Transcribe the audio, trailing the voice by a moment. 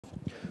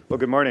Well,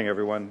 good morning,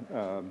 everyone.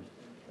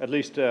 At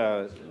least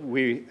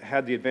we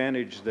had the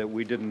advantage that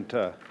we didn't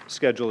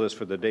schedule this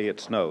for the day it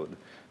snowed,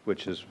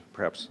 which is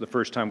perhaps the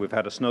first time we've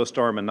had a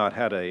snowstorm and not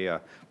had a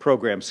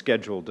program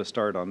scheduled to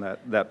start on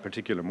that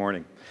particular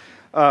morning.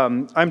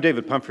 I'm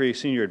David Pumphrey,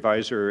 Senior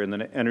Advisor in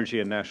the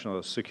Energy and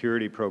National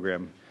Security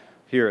Program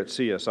here at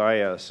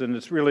CSIS, and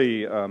it's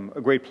really a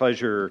great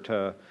pleasure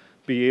to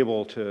be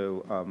able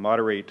to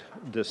moderate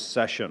this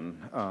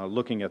session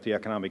looking at the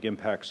economic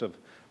impacts of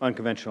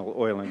unconventional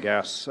oil and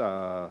gas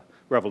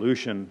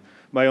revolution.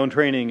 My own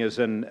training is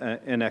in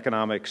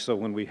economics, so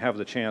when we have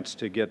the chance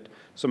to get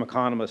some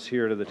economists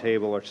here to the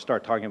table or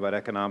start talking about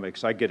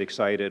economics, I get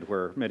excited,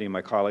 where many of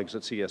my colleagues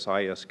at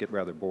CSIS get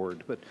rather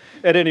bored. But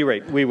at any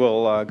rate, we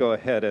will go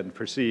ahead and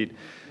proceed.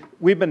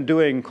 We've been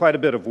doing quite a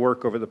bit of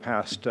work over the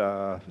past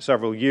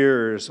several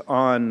years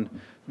on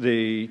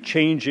the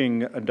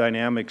changing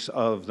dynamics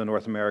of the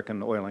North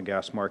American oil and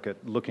gas market,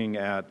 looking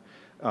at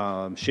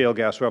shale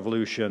gas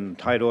revolution,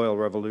 tight oil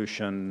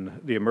revolution,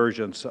 the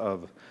emergence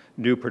of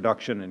new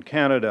production in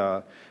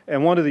Canada.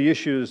 And one of the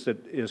issues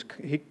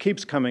that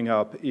keeps coming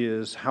up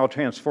is how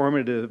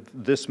transformative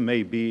this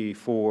may be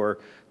for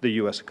the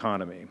U.S.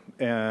 economy.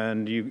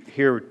 And you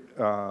hear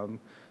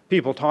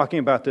people talking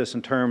about this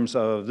in terms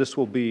of this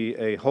will be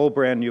a whole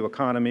brand new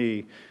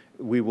economy,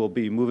 we will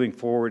be moving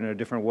forward in a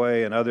different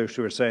way, and others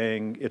who are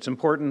saying it's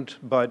important,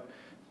 but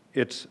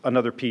it's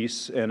another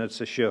piece, and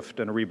it's a shift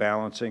and a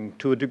rebalancing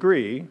to a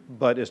degree,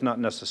 but it's not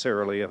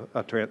necessarily a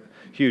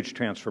huge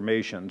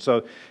transformation.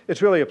 So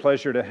it's really a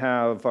pleasure to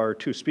have our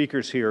two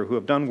speakers here who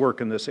have done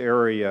work in this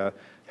area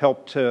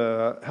help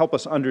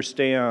us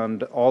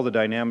understand all the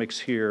dynamics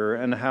here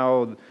and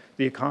how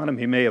the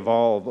economy may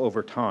evolve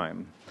over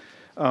time.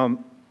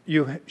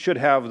 You should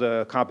have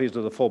the copies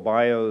of the full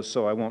bios,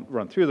 so I won't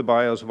run through the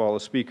bios of all the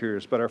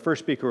speakers, but our first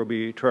speaker will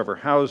be Trevor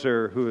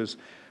Houser, who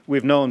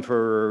we've known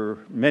for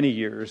many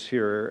years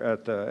here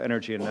at the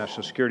Energy and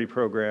National Security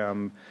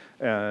Program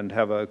and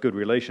have a good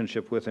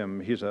relationship with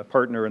him. He's a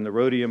partner in the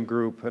Rhodium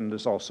Group and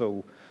has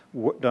also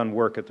done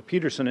work at the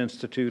Peterson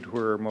Institute,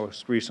 where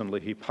most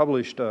recently he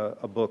published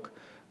a book,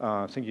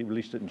 I think he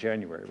released it in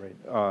January,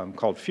 right,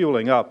 called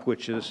Fueling Up,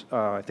 which is,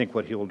 I think,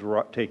 what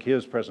he'll take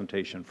his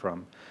presentation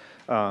from.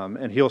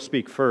 And he'll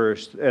speak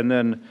first, and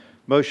then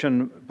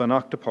Mohsen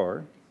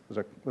Bonakdarpour,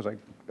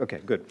 okay,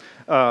 good,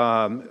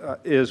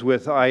 is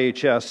with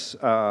IHS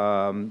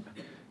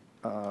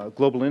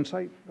Global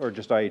Insight, or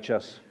just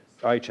IHS?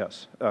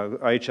 IHS.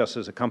 IHS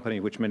is a company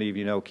which many of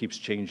you know keeps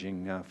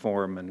changing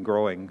form and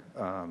growing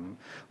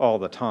all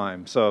the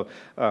time. So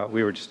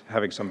we were just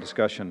having some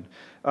discussion.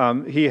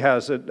 He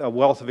has a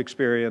wealth of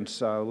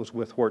experience, was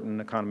with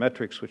Wharton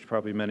Econometrics, which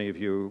probably many of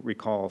you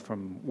recall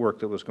from work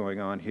that was going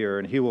on here,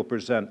 and he will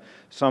present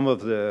some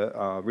of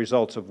the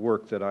results of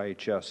work that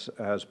IHS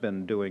has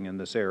been doing in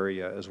this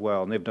area as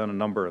well, and they've done a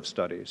number of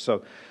studies.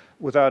 So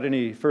without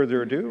any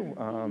further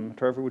ado,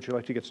 Trevor, would you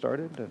like to get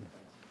started?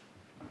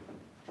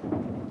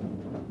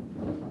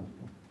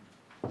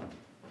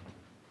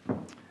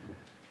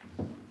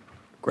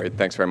 Great,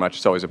 thanks very much.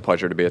 It's always a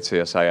pleasure to be at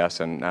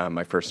CSIS, and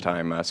my first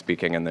time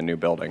speaking in the new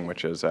building,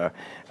 which is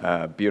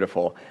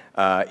beautiful.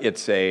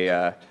 It's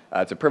a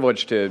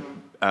privilege to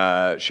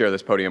share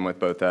this podium with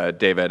both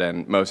David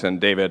and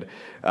Mohsen. David,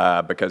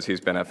 because he's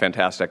been a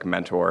fantastic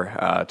mentor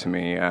to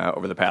me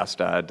over the past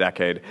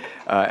decade,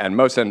 and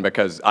Mohsen,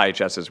 because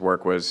IHS's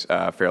work was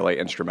fairly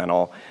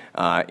instrumental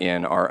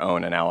in our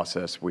own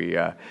analysis. We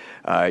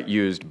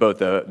used both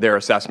their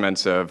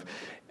assessments of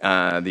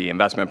the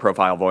investment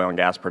profile of oil and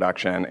gas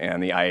production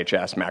and the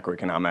IHS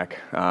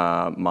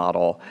macroeconomic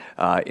model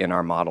in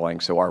our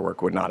modeling. So our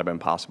work would not have been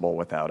possible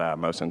without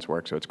Mohsen's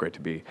work, so it's great to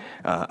be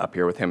up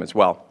here with him as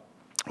well.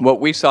 What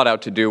we sought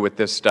out to do with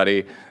this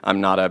study,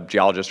 I'm not a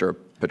geologist or a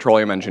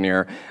petroleum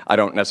engineer. I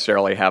don't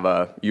necessarily have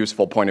a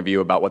useful point of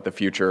view about what the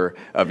future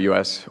of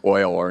U.S.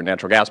 oil or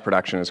natural gas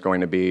production is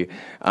going to be.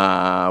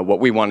 What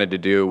we wanted to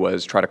do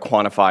was try to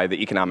quantify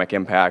the economic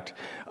impact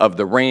of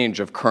the range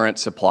of current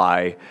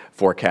supply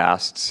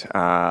forecasts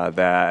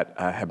that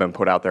have been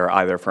put out there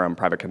either from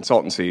private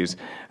consultancies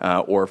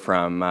or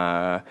from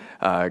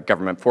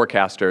government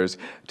forecasters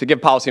to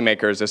give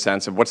policymakers a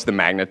sense of what's the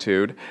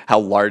magnitude, how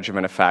large of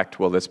an effect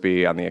will this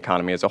be on the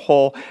economy as a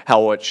whole,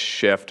 how will it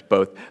shift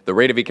both the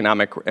rate of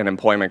economic and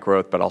employment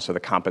growth, but also the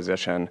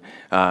composition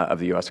of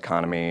the U.S.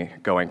 economy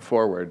going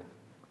forward.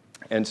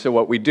 And so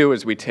what we do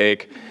is we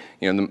take,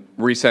 the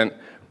recent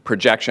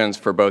projections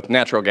for both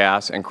natural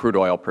gas and crude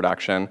oil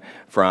production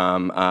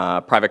from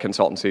private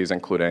consultancies,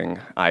 including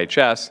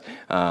IHS,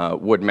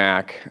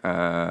 WoodMac,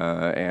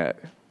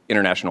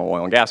 international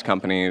oil and gas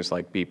companies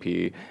like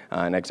BP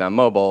and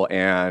ExxonMobil,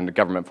 and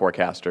government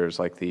forecasters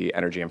like the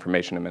Energy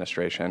Information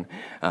Administration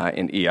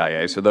and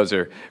EIA. So those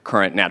are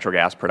current natural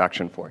gas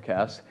production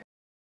forecasts.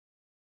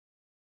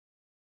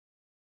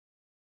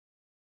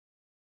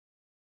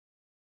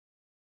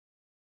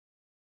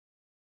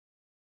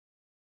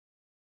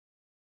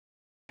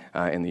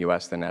 in the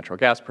U.S. than natural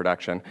gas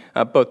production,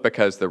 both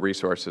because the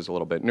resource is a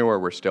little bit newer.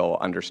 We're still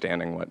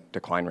understanding what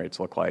decline rates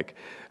look like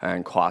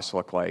and costs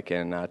look like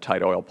in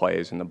tight oil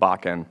plays in the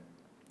Bakken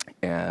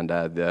and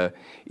the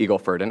Eagle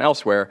Ford and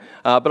elsewhere,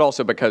 but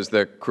also because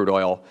the crude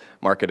oil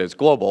market is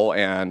global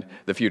and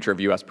the future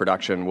of U.S.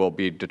 production will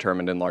be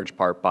determined in large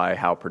part by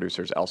how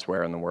producers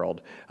elsewhere in the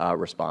world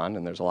respond,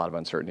 and there's a lot of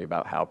uncertainty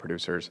about how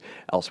producers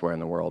elsewhere in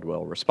the world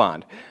will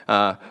respond.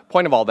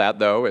 Point of all that,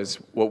 though, is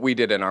what we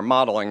did in our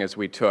modeling is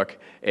we took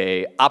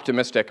an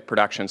optimistic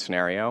production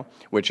scenario,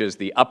 which is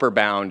the upper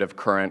bound of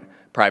current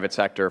private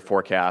sector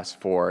forecasts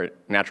for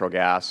natural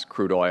gas,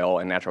 crude oil,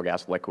 and natural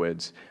gas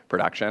liquids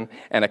production,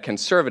 and a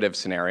conservative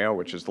scenario,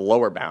 which is the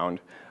lower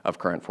bound of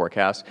current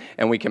forecasts.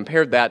 And we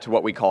compared that to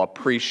what we call a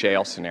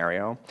pre-shale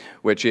scenario,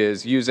 which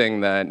is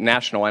using the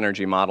National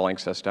Energy Modeling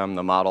System,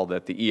 the model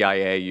that the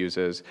EIA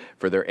uses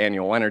for their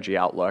annual energy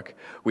outlook.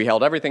 We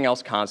held everything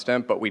else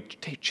constant, but we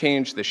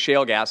changed the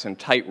shale gas and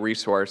tight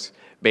resource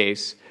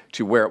base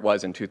to where it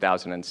was in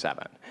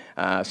 2007.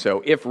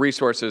 So if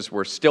resources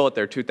were still at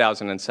their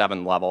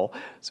 2007 level,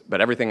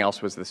 but everything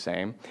else was the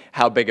same,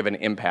 how big of an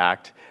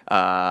impact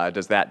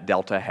does that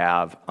delta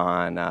have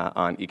on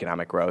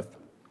economic growth,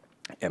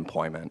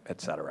 employment, et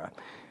cetera?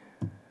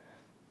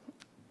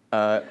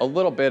 A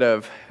little bit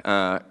of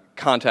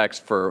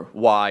context for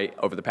why,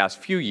 over the past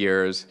few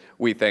years,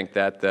 we think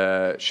that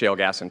the shale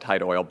gas and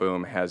tight oil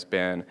boom has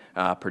been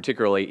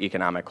particularly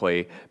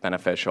economically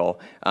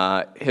beneficial.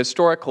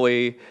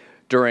 Historically,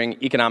 during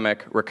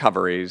economic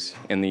recoveries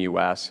in the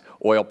U.S.,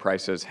 oil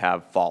prices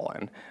have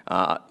fallen.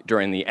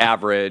 During the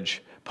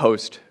average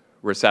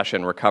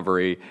post-recession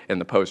recovery in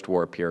the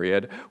post-war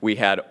period, we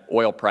had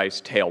oil price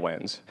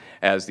tailwinds.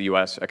 As the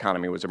U.S.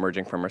 economy was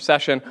emerging from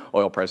recession,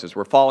 oil prices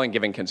were falling,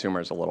 giving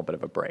consumers a little bit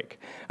of a break.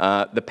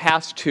 The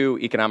past two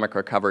economic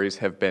recoveries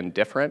have been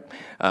different.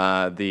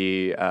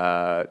 The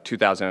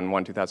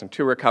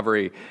 2001-2002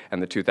 recovery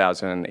and the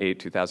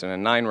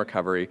 2008-2009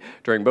 recovery.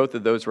 During both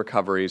of those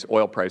recoveries,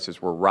 oil prices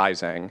were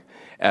rising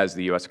as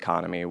the U.S.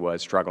 economy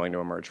was struggling to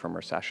emerge from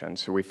recession.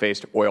 So we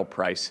faced oil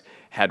price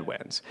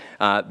headwinds.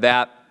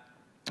 That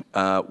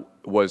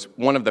was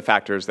one of the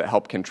factors that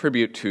helped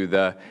contribute to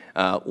the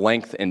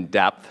length and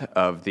depth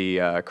of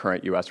the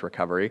current U.S.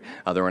 recovery.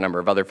 There were a number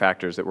of other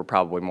factors that were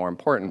probably more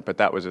important, but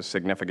that was a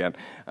significant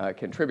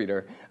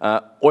contributor.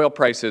 Oil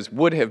prices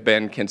would have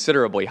been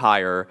considerably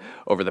higher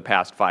over the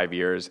past 5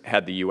 years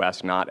had the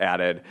U.S. not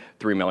added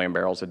 3 million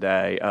barrels a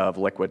day of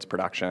liquids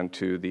production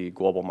to the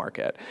global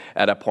market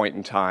at a point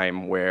in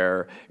time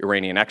where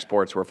Iranian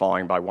exports were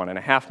falling by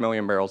 1.5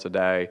 million barrels a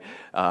day.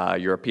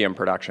 European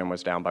production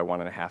was down by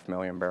 1.5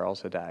 million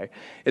barrels a day.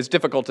 It's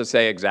difficult to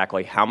say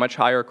exactly how much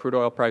higher crude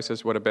oil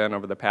prices would have been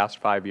over the past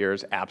 5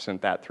 years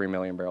absent that 3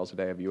 million barrels a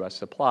day of U.S.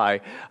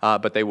 supply,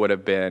 but they would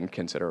have been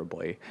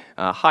considerably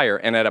higher,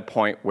 and at a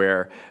point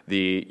where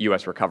the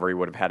U.S. recovery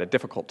would have had a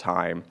difficult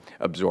time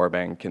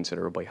absorbing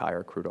considerably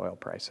higher crude oil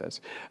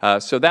prices.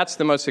 So that's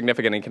the most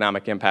significant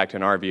economic impact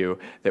in our view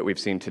that we've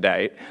seen to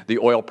date, the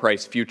oil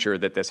price future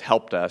that this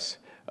helped us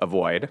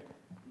avoid.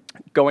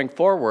 Going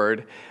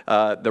forward,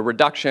 the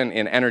reduction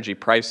in energy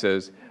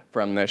prices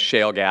from the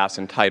shale gas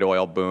and tight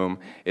oil boom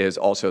is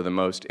also the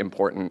most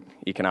important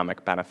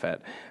economic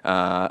benefit.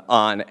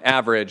 On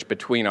average,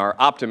 between our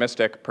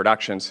optimistic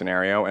production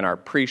scenario and our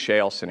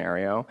pre-shale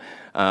scenario,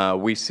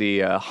 we see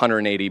a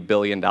 $180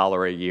 billion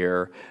a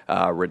year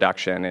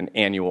reduction in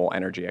annual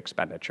energy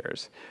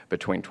expenditures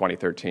between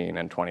 2013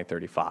 and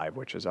 2035,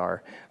 which is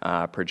our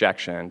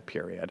projection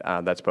period.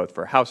 That's both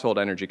for household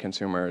energy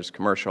consumers,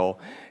 commercial,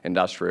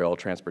 industrial,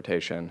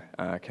 transportation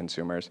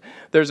consumers.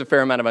 There's a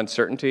fair amount of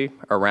uncertainty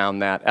around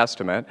that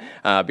estimate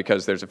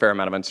because there's a fair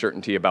amount of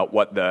uncertainty about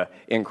what the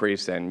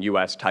increase in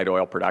U.S. tight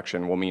oil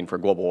production will mean for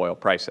global oil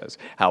prices,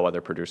 how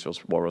other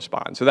producers will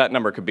respond. So that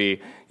number could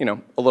be,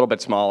 a little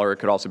bit smaller. It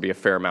could also be a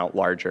fair amount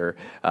larger,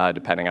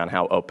 depending on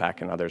how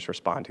OPEC and others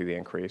respond to the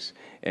increase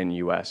in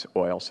U.S.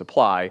 oil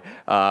supply.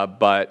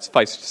 But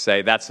suffice to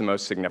say, that's the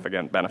most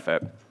significant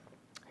benefit.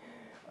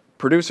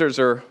 Producers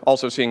are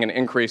also seeing an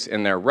increase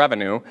in their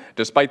revenue,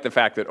 despite the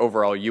fact that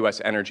overall U.S.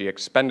 energy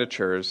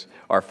expenditures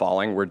are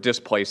falling. We're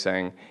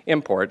displacing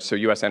imports, so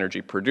U.S. energy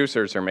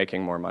producers are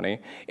making more money.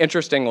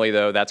 Interestingly,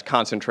 though, that's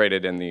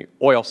concentrated in the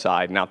oil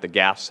side, not the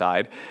gas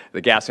side.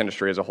 The gas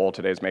industry as a whole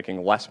today is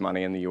making less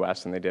money in the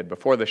U.S. than they did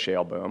before the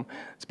shale boom.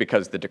 It's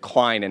because the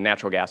decline in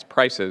natural gas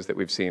prices that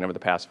we've seen over the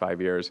past 5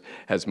 years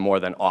has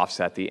more than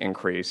offset the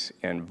increase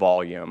in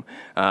volume.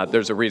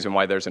 There's a reason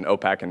why there's an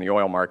OPEC in the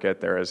oil market.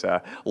 There is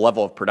a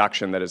level of production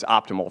that is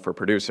optimal for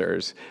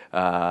producers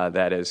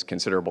that is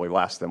considerably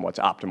less than what's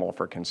optimal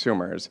for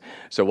consumers.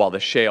 So while the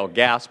shale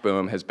gas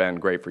boom has been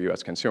great for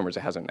U.S. consumers,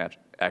 it hasn't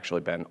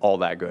actually been all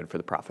that good for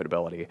the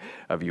profitability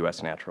of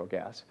U.S. natural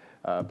gas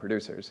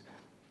producers.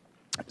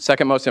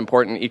 Second most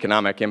important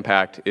economic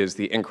impact is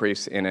the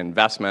increase in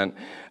investment.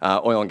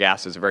 Oil and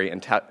gas is a very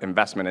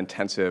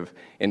investment-intensive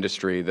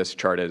industry. This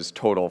chart is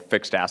total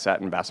fixed asset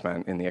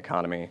investment in the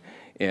economy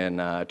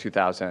in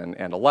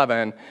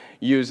 2011,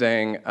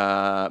 using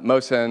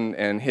Mohsen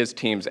and his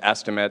team's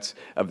estimates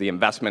of the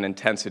investment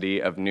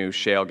intensity of new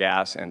shale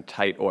gas and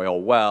tight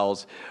oil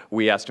wells.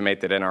 We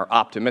estimate that in our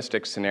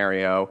optimistic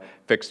scenario,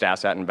 fixed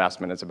asset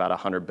investment is about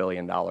 $100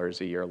 billion a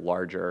year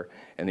larger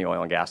in the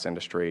oil and gas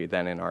industry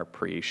than in our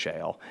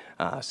pre-shale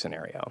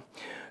scenario.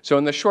 So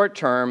in the short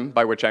term,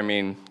 by which I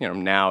mean,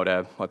 now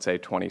to, let's say,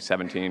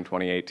 2017,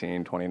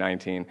 2018,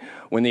 2019,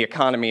 when the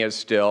economy is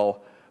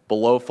still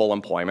below full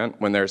employment,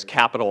 when there's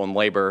capital and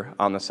labor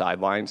on the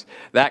sidelines,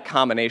 that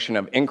combination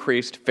of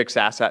increased fixed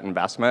asset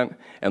investment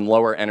and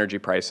lower energy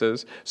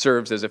prices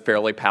serves as a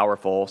fairly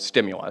powerful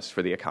stimulus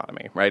for the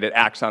economy, right? It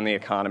acts on the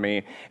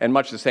economy in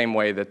much the same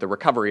way that the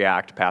Recovery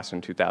Act passed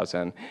in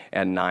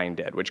 2009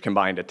 did, which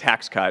combined a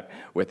tax cut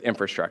with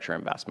infrastructure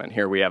investment.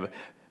 Here we have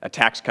a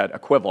tax cut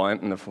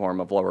equivalent in the form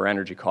of lower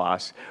energy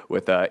costs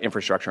with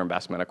infrastructure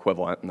investment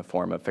equivalent in the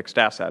form of fixed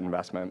asset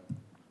investment.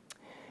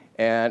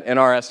 And in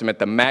our estimate,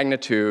 the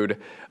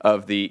magnitude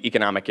of the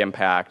economic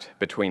impact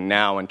between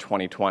now and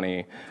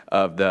 2020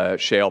 of the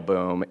shale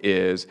boom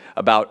is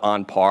about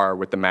on par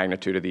with the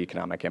magnitude of the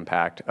economic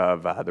impact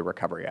of the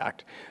Recovery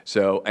Act.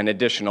 So an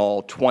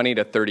additional 20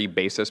 to 30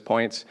 basis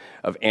points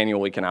of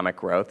annual economic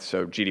growth,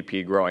 so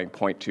GDP growing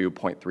 0.2,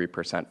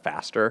 0.3%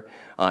 faster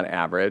on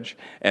average,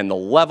 and the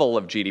level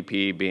of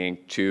GDP being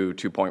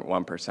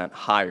 2.1%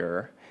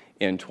 higher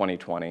in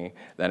 2020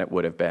 than it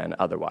would have been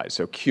otherwise.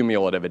 So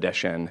cumulative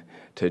addition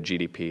to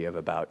GDP of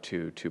about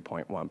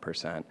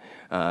 2.1%,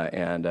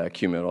 and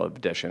cumulative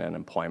addition in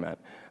employment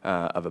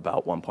of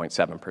about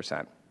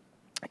 1.7%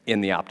 in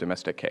the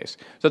optimistic case.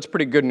 So it's a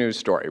pretty good news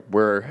story.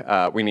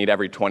 We need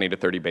every 20 to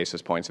 30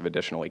 basis points of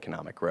additional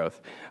economic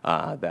growth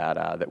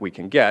that we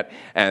can get,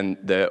 and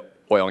the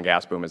oil and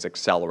gas boom is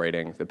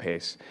accelerating the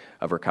pace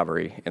of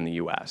recovery in the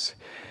U.S.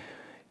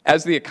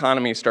 As the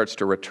economy starts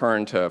to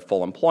return to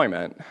full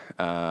employment,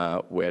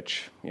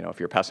 which, if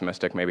you're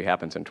pessimistic, maybe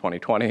happens in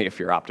 2020,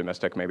 if you're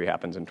optimistic, maybe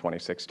happens in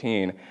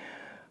 2016,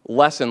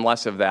 less and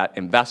less of that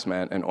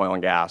investment in oil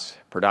and gas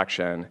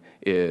production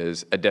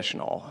is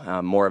additional.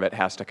 More of it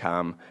has to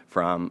come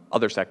from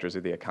other sectors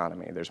of the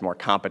economy. There's more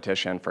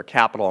competition for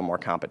capital, more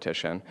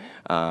competition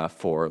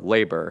for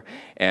labor,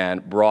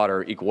 and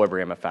broader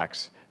equilibrium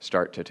effects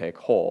start to take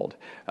hold.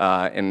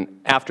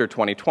 And after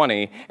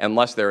 2020,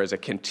 unless there is a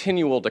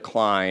continual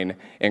decline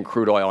in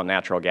crude oil and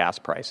natural gas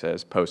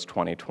prices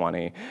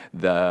post-2020,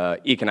 the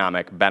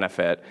economic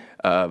benefit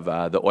of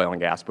the oil and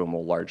gas boom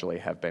will largely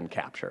have been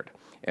captured,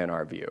 in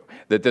our view.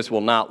 That this will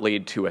not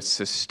lead to a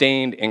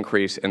sustained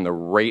increase in the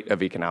rate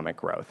of economic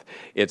growth.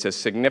 It's a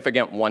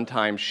significant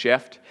one-time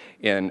shift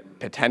in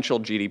potential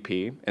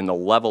GDP, in the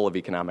level of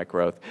economic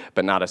growth,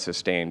 but not a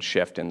sustained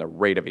shift in the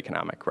rate of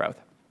economic growth.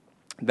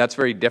 That's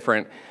very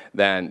different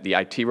than the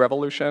IT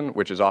revolution,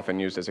 which is often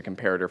used as a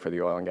comparator for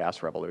the oil and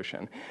gas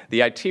revolution.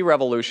 The IT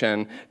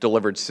revolution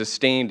delivered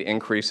sustained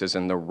increases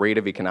in the rate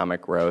of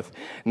economic growth,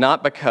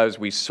 not because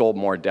we sold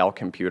more Dell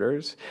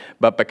computers,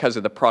 but because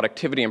of the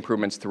productivity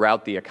improvements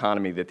throughout the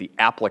economy that the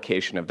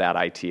application of that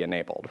IT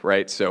enabled,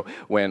 right? So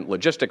when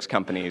logistics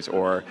companies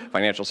or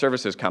financial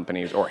services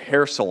companies or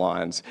hair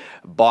salons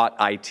bought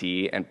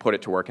IT and put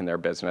it to work in their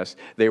business,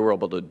 they were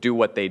able to do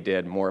what they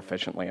did more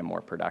efficiently and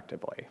more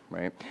productively,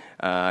 right?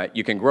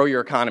 You can grow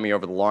your economy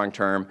over the long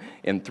term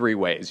in three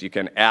ways. You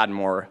can add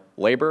more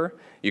labor,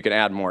 you can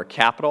add more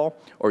capital,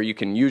 or you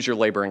can use your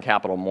labor and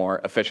capital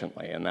more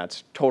efficiently, and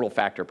that's total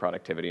factor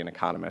productivity in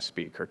economists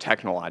speak, or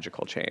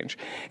technological change.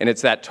 And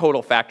it's that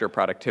total factor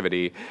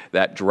productivity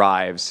that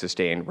drives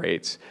sustained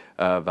rates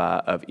of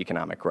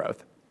economic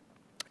growth.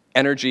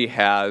 Energy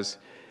has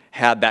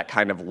had that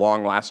kind of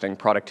long-lasting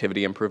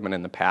productivity improvement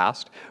in the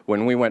past.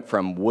 When we went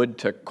from wood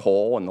to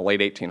coal in the late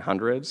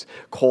 1800s,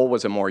 coal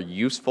was a more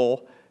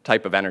useful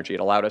type of energy.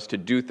 It allowed us to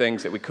do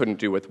things that we couldn't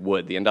do with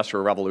wood. The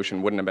Industrial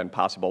Revolution wouldn't have been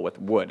possible with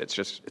wood.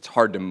 It's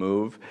hard to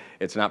move.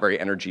 It's not very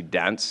energy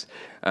dense.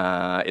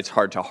 It's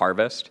hard to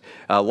harvest.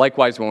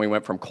 Likewise, when we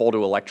went from coal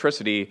to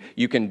electricity,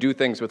 you can do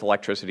things with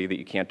electricity that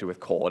you can't do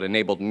with coal. It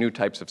enabled new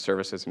types of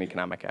services and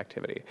economic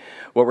activity.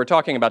 What we're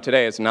talking about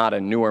today is not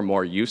a newer,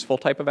 more useful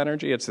type of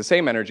energy. It's the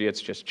same energy, it's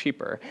just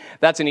cheaper.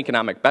 That's an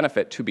economic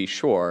benefit, to be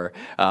sure,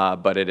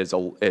 but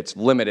it's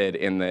limited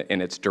in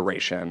its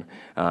duration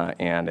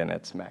and in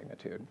its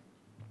magnitude.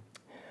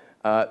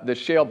 The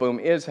shale boom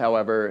is,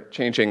 however,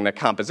 changing the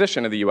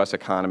composition of the U.S.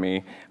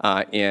 economy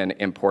in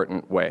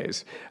important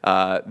ways.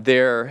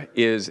 There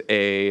is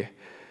a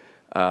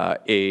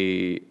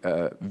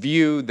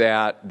view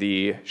that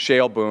the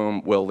shale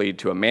boom will lead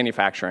to a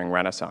manufacturing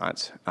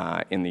renaissance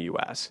in the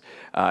U.S.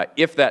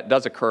 If that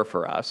does occur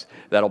for us,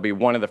 that'll be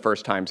one of the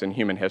first times in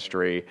human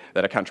history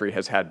that a country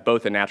has had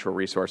both a natural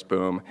resource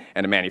boom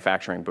and a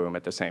manufacturing boom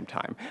at the same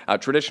time.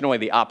 Traditionally,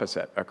 the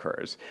opposite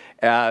occurs.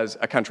 As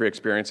a country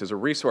experiences a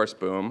resource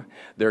boom,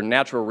 their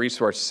natural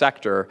resource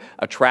sector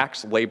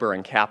attracts labor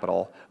and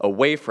capital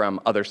away from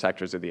other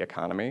sectors of the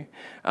economy.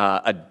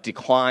 A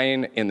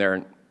decline in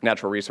their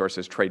natural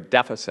resources trade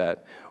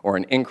deficit or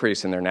an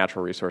increase in their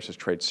natural resources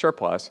trade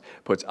surplus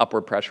puts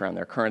upward pressure on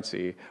their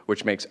currency,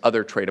 which makes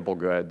other tradable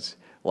goods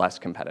less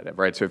competitive,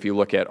 right? So if you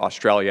look at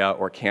Australia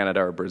or Canada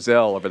or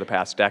Brazil over the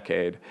past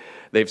decade,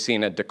 they've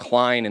seen a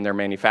decline in their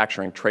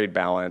manufacturing trade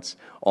balance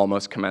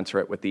almost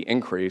commensurate with the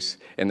increase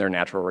in their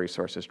natural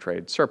resources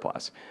trade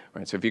surplus,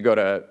 right? So if you go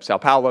to Sao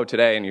Paulo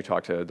today and you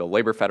talk to the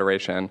Labor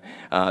Federation,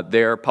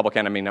 their public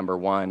enemy number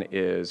one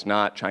is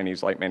not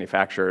Chinese light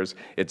manufacturers,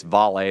 it's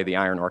Vale, the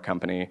iron ore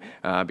company,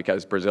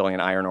 because Brazilian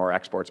iron ore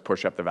exports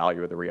push up the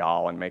value of the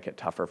real and make it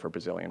tougher for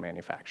Brazilian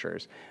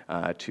manufacturers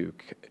to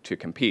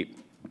compete.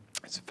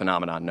 It's a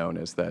phenomenon known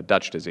as the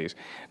Dutch disease.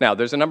 Now,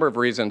 there's a number of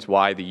reasons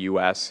why the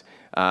U.S.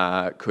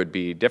 Could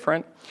be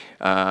different.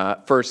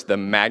 First, the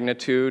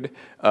magnitude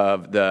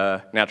of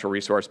the natural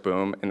resource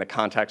boom in the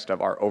context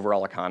of our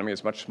overall economy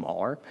is much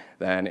smaller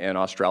than in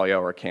Australia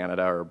or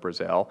Canada or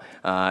Brazil.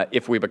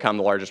 If we become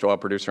the largest oil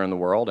producer in the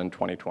world in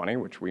 2020,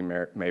 which we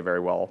may very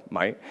well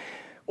might,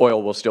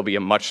 oil will still be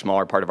a much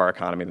smaller part of our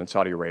economy than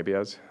Saudi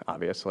Arabia's,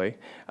 obviously.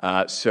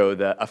 So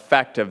the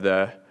effect of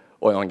the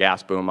oil and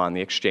gas boom on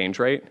the exchange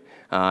rate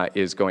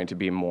is going to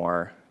be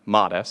more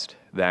modest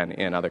than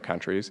in other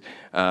countries.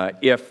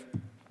 If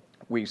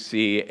we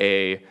see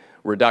a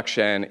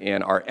reduction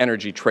in our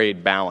energy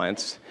trade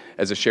balance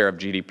as a share of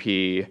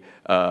GDP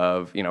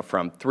of,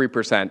 from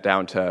 3%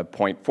 down to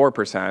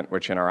 0.4%,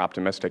 which in our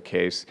optimistic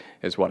case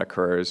is what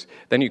occurs,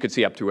 then you could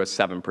see up to a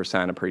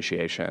 7%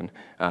 appreciation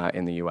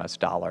in the US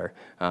dollar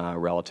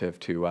relative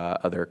to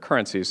other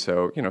currencies,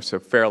 so, so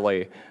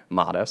fairly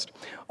modest.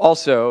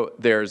 Also,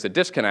 there's a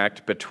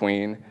disconnect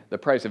between the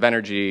price of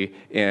energy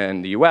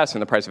in the US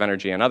and the price of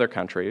energy in other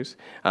countries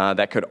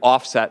that could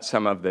offset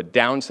some of the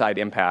downside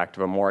impact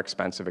of a more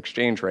expensive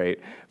exchange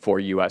rate for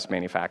US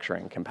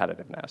manufacturing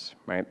competitiveness,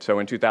 right? So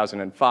in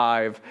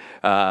 2005,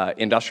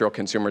 industrial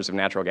consumers of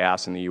natural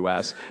gas in the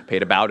US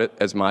paid about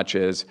as much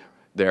as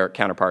their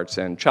counterparts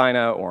in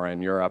China or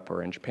in Europe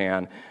or in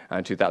Japan.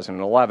 In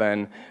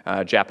 2011,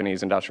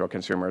 Japanese industrial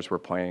consumers were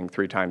paying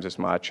 3 times as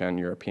much, and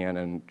European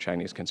and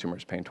Chinese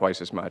consumers paying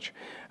twice as much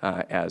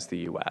as the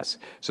US.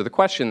 So the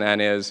question then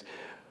is,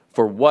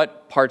 for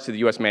what parts of the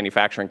US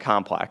manufacturing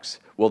complex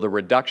will the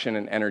reduction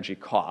in energy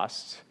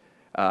costs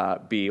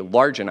be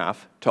large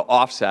enough to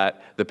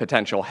offset the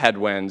potential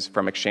headwinds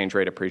from exchange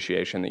rate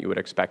appreciation that you would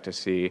expect to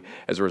see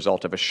as a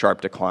result of a sharp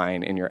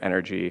decline in your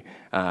energy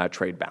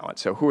trade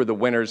balance? So who are the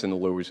winners and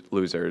the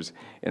losers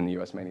in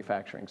the US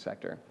manufacturing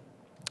sector?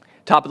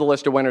 Top of the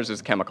list of winners is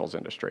the chemicals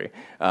industry.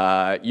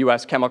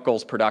 US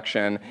chemicals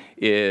production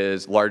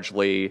is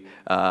largely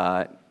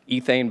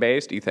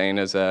ethane-based. Ethane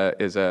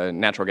is a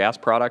natural gas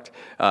product.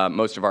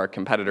 Most of our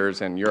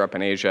competitors in Europe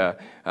and Asia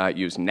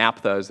use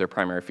naphtha as their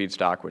primary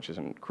feedstock, which is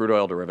a crude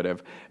oil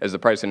derivative. As the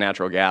price of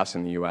natural gas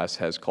in the U.S.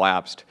 has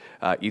collapsed,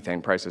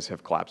 ethane prices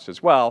have collapsed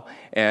as well,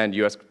 and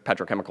U.S.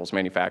 petrochemicals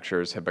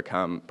manufacturers have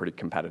become pretty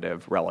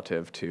competitive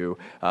relative to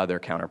their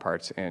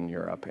counterparts in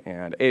Europe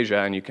and Asia,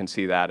 and you can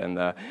see that in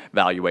the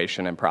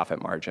valuation and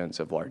profit margins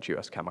of large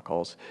U.S.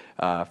 chemicals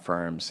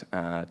firms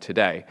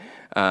today.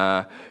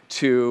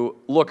 To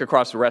look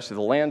across the rest of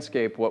the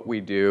landscape, what we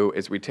do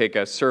is we take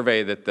a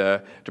survey that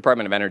the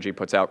Department of Energy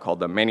puts out called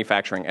the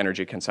Manufacturing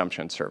Energy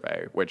Consumption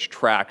Survey, which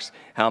tracks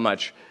how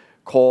much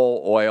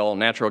coal, oil,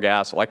 natural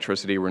gas,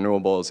 electricity,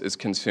 renewables is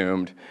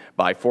consumed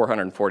by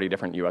 440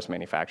 different U.S.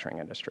 manufacturing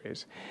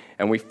industries.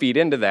 And we feed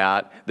into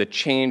that the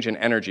change in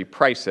energy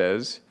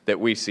prices that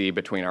we see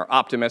between our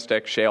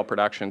optimistic shale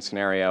production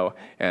scenario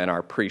and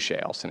our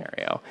pre-shale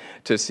scenario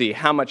to see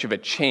how much of a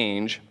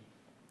change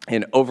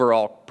in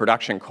overall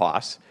production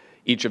costs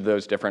each of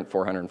those different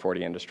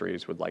 440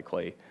 industries would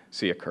likely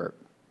see occur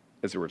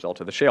as a result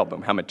of the shale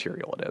boom, how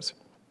material it is.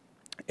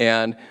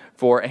 And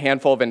for a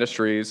handful of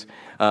industries,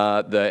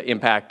 the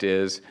impact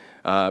is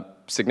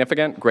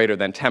significant, greater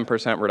than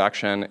 10%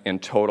 reduction in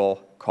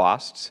total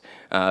costs.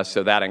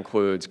 So that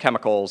includes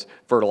chemicals,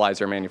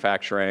 fertilizer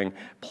manufacturing,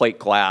 plate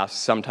glass,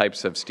 some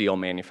types of steel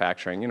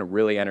manufacturing,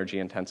 really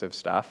energy-intensive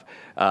stuff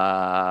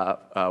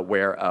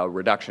where a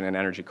reduction in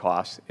energy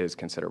costs is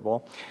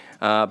considerable.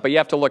 But you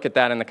have to look at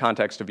that in the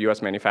context of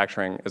U.S.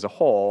 manufacturing as a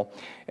whole,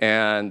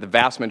 and the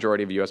vast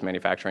majority of U.S.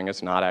 manufacturing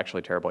is not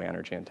actually terribly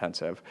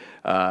energy-intensive.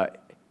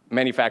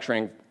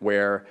 Manufacturing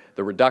where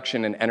the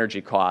reduction in energy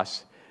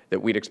costs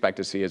that we'd expect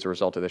to see as a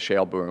result of the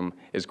shale boom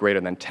is greater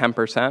than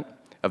 10%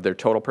 of their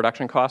total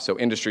production costs. So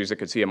industries that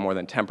could see a more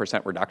than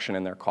 10% reduction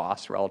in their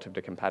costs relative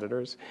to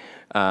competitors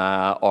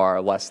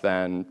are less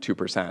than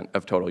 2%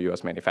 of total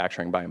U.S.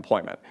 manufacturing by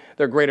employment.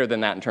 They're greater than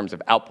that in terms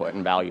of output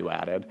and value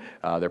added.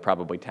 They're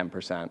probably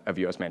 10% of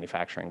U.S.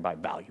 manufacturing by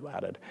value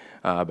added,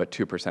 but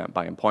 2%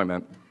 by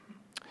employment.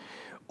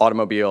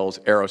 Automobiles,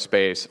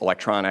 aerospace,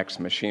 electronics,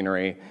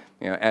 machinery,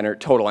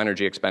 total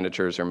energy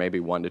expenditures are maybe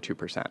 1% to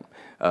 2%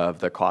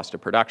 of the cost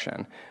of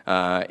production.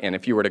 And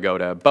if you were to go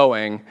to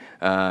Boeing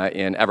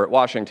in Everett,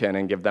 Washington,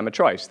 and give them a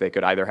choice, they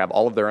could either have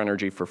all of their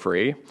energy for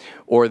free,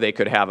 or they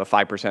could have a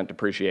 5%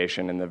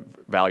 depreciation in the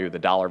value of the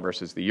dollar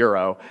versus the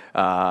euro.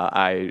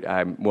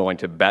 I'm willing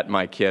to bet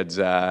my kids'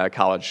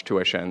 college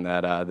tuition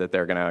that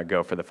they're going to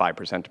go for the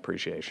 5%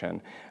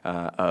 depreciation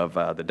of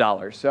the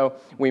dollar. So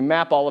we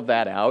map all of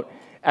that out.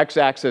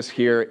 X-axis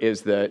here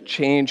is the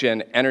change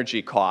in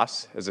energy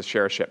costs as a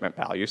share of shipment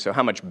value, so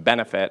how much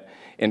benefit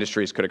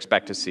industries could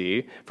expect to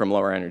see from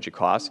lower energy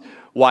costs.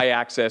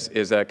 Y-axis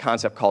is a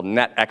concept called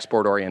net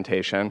export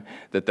orientation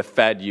that the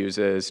Fed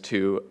uses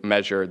to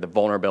measure the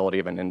vulnerability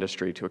of an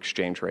industry to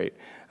exchange rate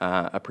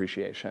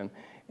appreciation.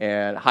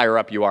 And higher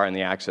up you are in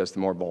the axis, the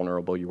more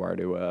vulnerable you are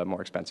to a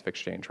more expensive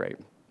exchange rate.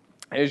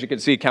 As you can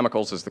see,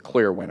 chemicals is the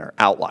clear winner,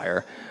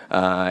 outlier,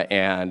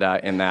 and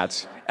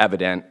that's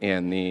evident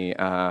in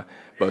the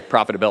both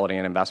profitability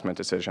and investment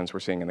decisions we're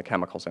seeing in the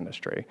chemicals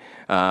industry.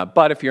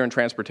 But if you're in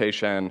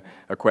transportation,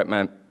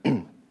 equipment,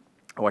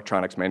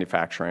 electronics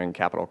manufacturing,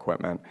 capital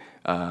equipment,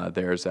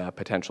 there's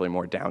potentially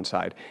more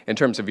downside in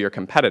terms of your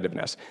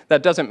competitiveness.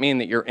 That doesn't mean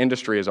that your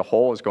industry as a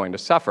whole is going to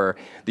suffer.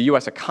 The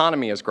U.S.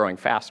 economy is growing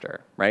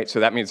faster, right? So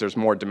that means there's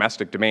more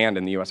domestic demand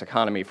in the U.S.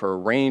 economy for a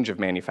range of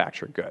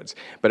manufactured goods.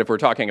 But if we're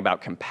talking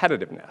about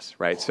competitiveness,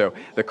 right, so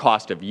the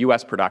cost of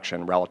U.S.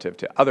 production relative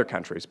to other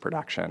countries'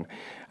 production,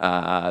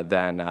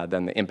 then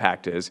the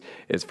impact is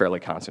fairly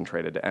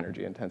concentrated to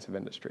energy-intensive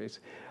industries.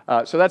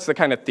 So that's the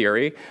kind of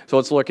theory. So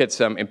let's look at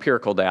some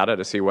empirical data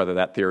to see whether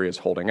that theory is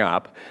holding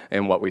up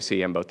and what we see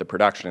in both the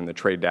production and the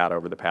trade data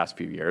over the past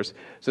few years.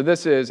 So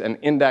this is an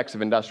index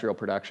of industrial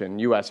production,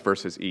 US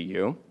versus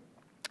EU.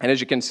 And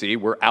as you can see,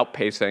 we're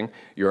outpacing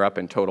Europe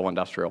in total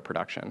industrial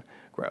production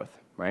growth,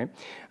 right?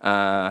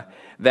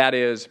 That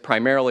is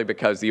primarily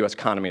because the U.S.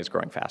 economy is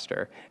growing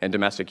faster and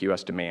domestic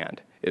U.S.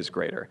 demand is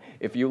greater.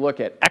 If you look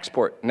at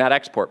net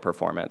export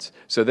performance,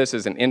 so this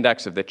is an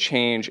index of the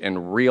change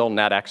in real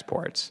net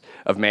exports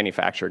of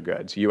manufactured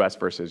goods, U.S.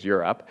 versus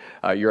Europe.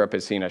 Europe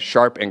has seen a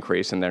sharp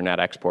increase in their net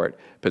export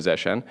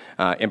position,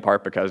 in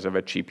part because of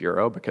a cheap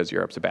euro, because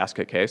Europe's a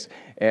basket case.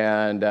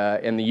 And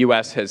the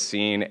U.S. has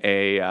seen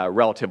a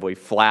relatively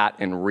flat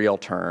in real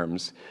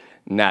terms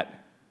net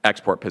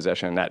export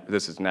position,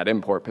 this is net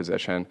import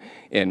position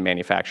in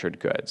manufactured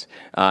goods.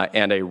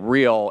 And a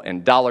real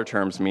in dollar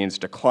terms means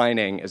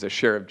declining as a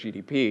share of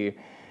GDP.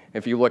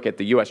 If you look at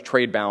the U.S.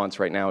 trade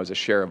balance right now as a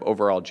share of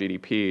overall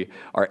GDP,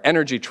 our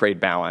energy trade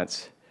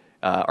balance,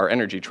 our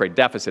energy trade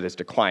deficit is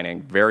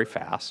declining very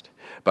fast,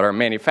 but our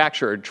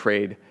manufactured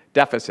trade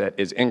deficit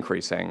is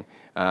increasing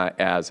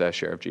as a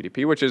share of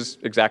GDP, which is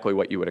exactly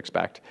what you would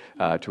expect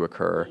to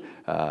occur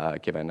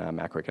given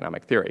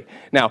macroeconomic theory.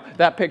 Now,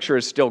 that picture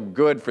is still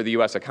good for the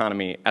U.S.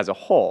 economy as a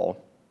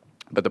whole,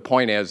 but the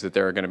point is that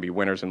there are going to be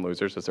winners and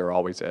losers, as there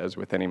always is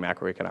with any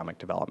macroeconomic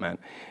development.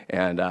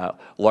 And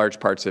large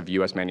parts of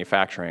U.S.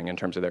 manufacturing, in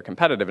terms of their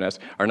competitiveness,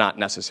 are not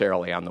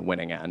necessarily on the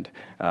winning end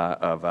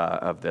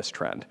of this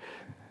trend.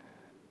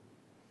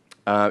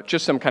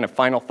 Just some kind of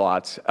final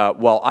thoughts.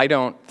 Well, I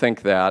don't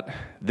think that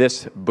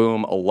this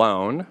boom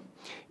alone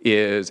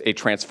is a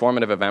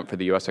transformative event for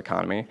the U.S.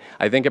 economy.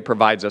 I think it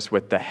provides us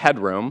with the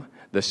headroom,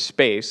 the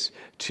space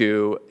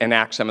to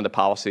enact some of the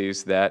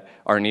policies that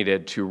are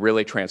needed to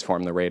really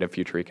transform the rate of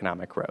future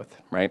economic growth,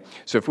 right?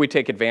 So if we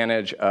take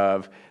advantage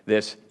of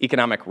this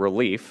economic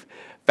relief,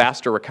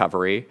 faster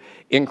recovery,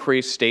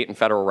 increase state and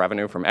federal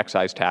revenue from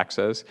excise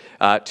taxes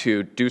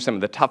to do some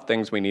of the tough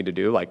things we need to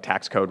do, like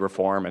tax code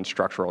reform and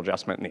structural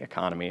adjustment in the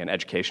economy and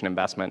education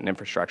investment and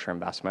infrastructure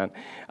investment,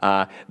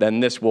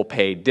 then this will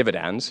pay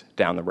dividends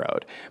down the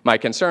road. My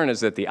concern is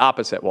that the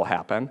opposite will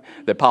happen,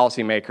 that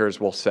policymakers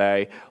will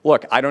say,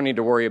 look, I don't need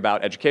to worry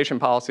about education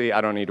policy,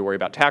 I don't need to worry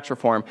about tax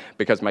reform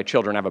because my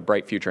children have a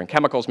bright future in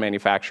chemicals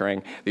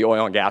manufacturing, the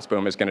oil and gas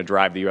boom is going to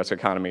drive the U.S.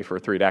 economy for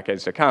 3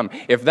 decades to come.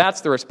 If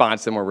that's the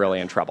response, then we're really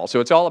in trouble. So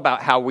it's all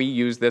about how we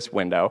use this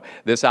window,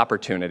 this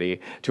opportunity,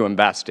 to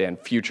invest in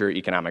future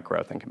economic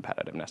growth and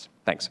competitiveness.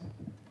 Thanks.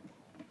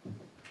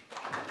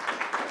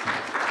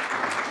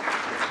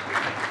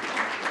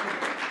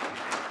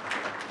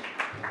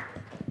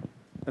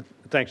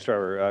 Thanks,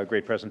 Trevor.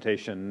 Great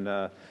presentation.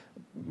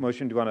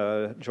 Mohsen, do you want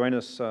to join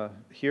us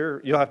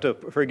here? You'll have to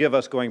forgive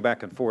us going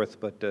back and forth,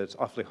 but it's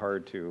awfully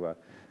hard to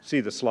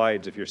see the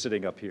slides if you're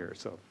sitting up here.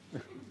 So.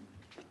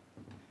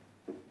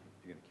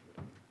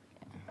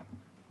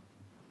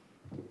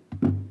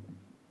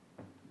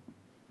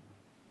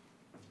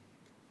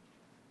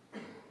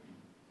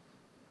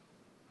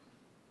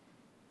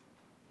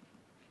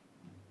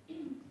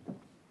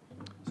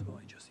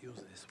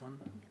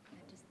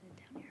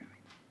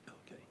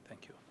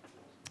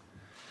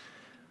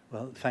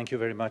 Well, thank you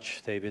very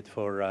much, David,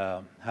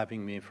 for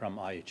having me from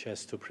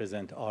IHS to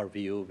present our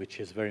view,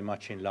 which is very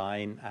much in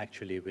line,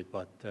 actually, with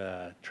what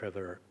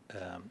Trevor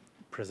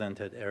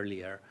presented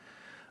earlier.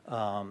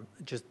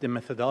 Just the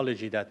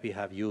methodology that we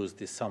have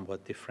used is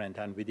somewhat different,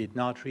 and we did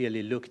not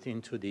really look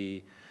into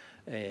the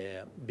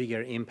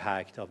bigger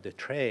impact of the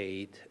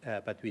trade,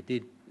 but we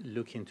did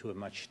look into a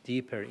much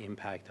deeper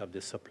impact of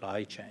the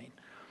supply chain.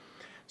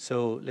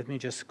 So let me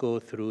just go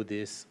through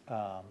this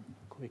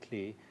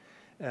quickly.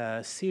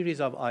 A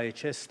series of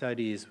IHS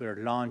studies were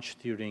launched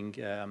during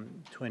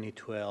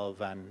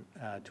 2012 and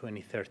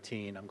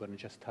 2013. I'm going to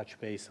just touch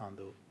base on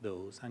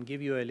those and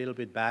give you a little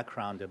bit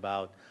background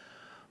about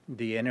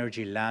the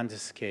energy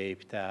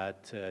landscape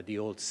that the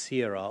old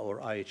SIERA or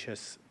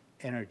IHS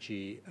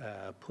Energy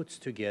puts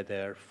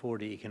together for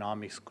the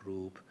economics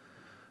group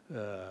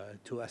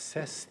to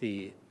assess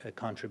the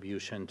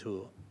contribution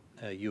to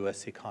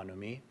U.S.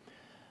 economy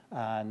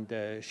and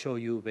show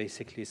you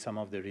basically some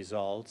of the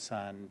results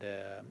and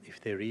if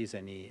there is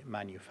any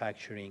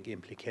manufacturing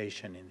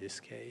implication in this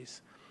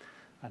case,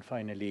 and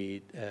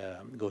finally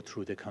go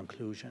through the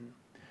conclusion.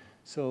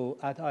 So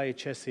at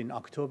IHS in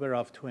October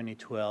of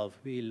 2012,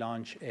 we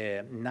launched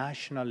a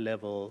national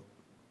level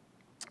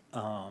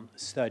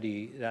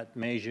study that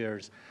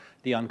measures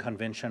the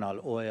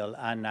unconventional oil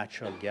and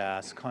natural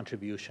gas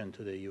contribution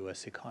to the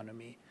U.S.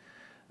 economy.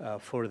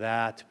 For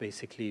that,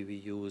 basically, we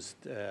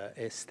used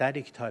a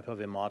static type of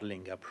a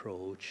modeling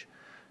approach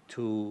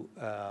to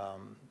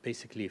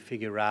basically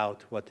figure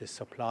out what the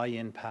supply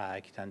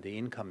impact and the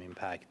income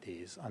impact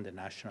is on the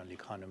national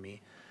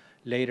economy.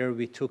 Later,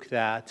 we took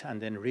that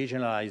and then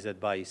regionalized it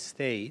by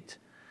state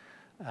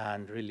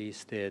and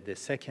released the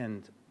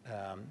second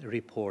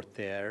report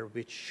there,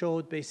 which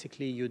showed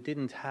basically you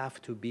didn't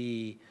have to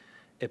be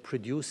a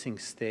producing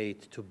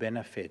state to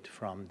benefit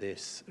from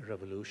this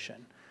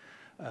revolution.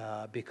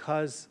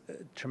 Because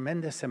a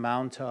tremendous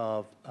amount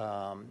of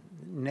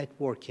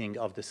networking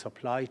of the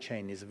supply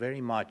chain is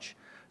very much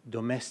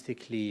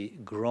domestically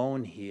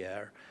grown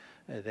here,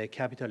 the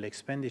capital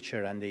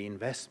expenditure and the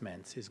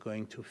investments is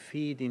going to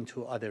feed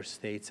into other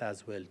states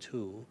as well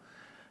too,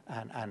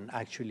 and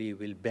actually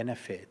will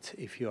benefit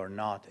if you are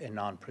not a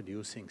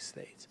non-producing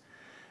state.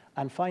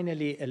 And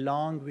finally,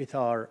 along with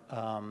our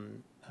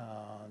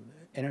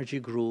energy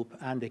group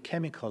and the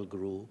chemical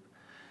group,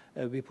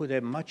 we put a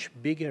much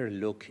bigger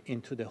look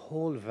into the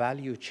whole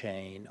value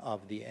chain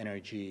of the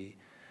energy,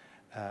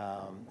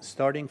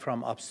 starting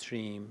from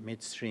upstream,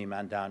 midstream,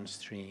 and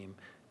downstream,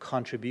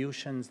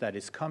 contributions that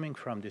is coming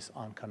from this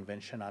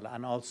unconventional,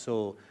 and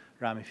also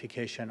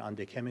ramification on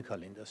the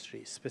chemical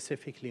industry,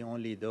 specifically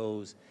only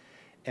those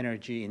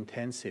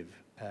energy-intensive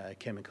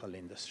chemical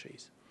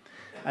industries.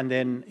 And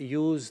then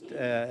used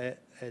the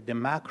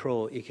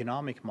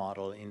macroeconomic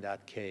model in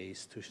that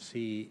case to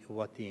see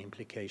what the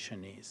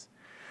implication is.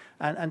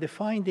 And the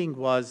finding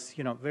was,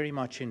 very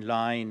much in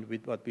line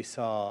with what we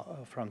saw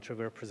from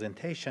Trevor's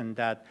presentation,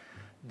 that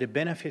the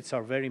benefits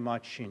are very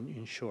much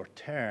in short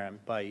term.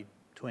 By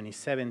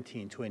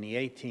 2017,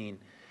 2018,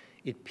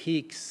 it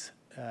peaks,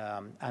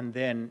 and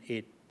then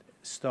it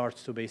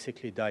starts to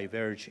basically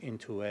diverge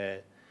into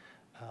a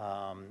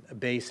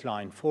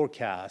baseline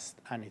forecast,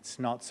 and it's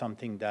not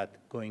something that's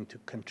going to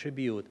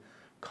contribute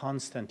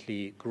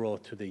constantly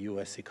growth to the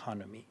U.S.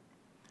 economy.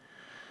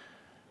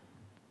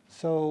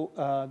 So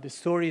the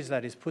stories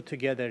that is put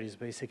together is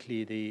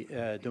basically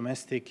the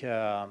domestic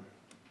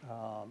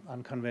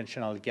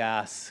unconventional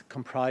gas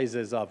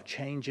comprises of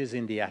changes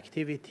in the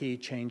activity,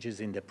 changes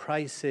in the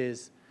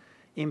prices,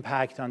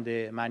 impact on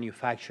the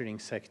manufacturing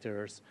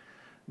sectors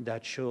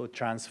that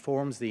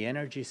transforms the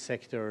energy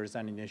sectors,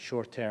 and in the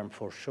short term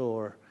for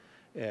sure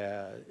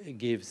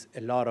gives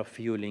a lot of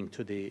fueling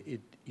to the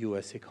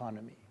U.S.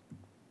 economy.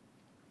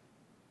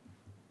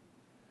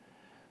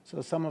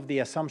 So some of the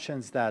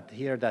assumptions that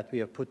we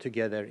have put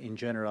together in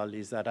general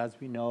is that, as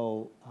we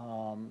know,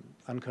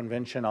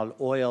 unconventional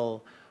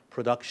oil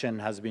production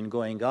has been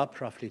going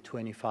up roughly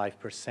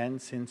 25%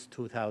 since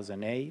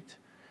 2008.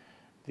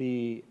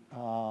 The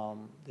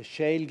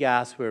shale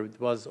gas, where it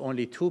was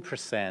only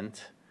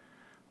 2%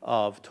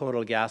 of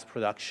total gas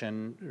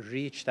production,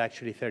 reached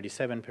actually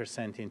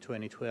 37% in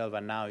 2012,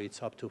 and now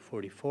it's up to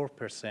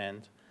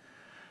 44%.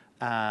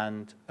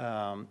 And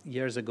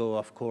years ago,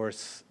 of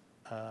course,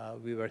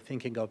 we were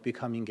thinking of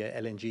becoming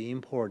LNG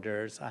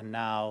importers, and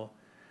now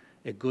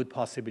a good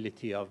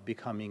possibility of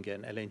becoming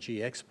an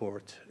LNG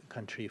export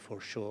country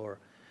for sure.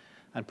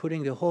 And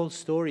putting the whole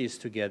stories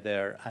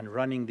together and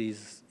running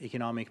these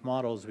economic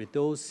models with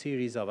those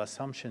series of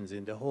assumptions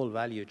in the whole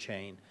value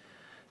chain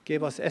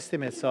gave us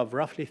estimates of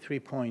roughly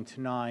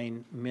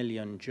 3.9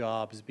 million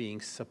jobs being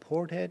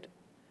supported,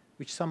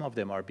 which some of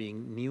them are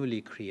being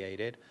newly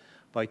created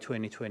by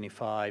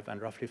 2025,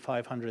 and roughly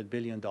 $500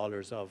 billion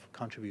of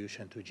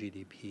contribution to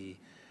GDP,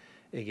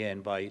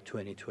 again, by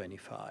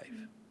 2025.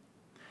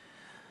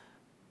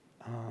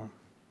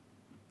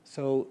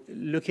 So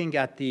looking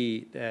at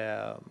the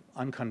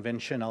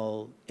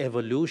unconventional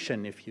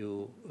evolution, if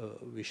you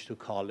wish to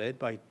call it,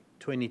 by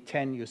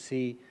 2010, you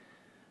see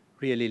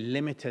really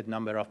limited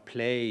number of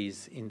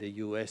plays in the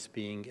U.S.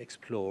 being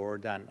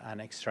explored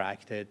and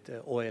extracted,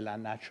 oil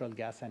and natural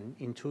gas. And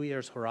in 2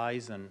 years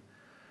horizon,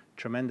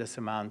 tremendous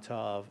amount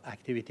of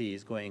activity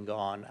is going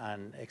on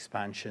and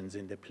expansions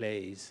in the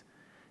plays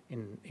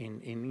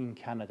in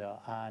Canada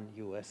and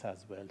U.S.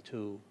 as well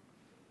too.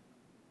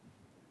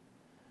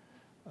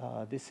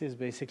 This is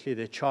basically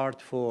the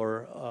chart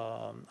for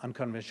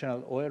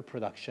unconventional oil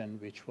production,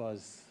 which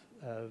was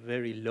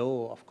very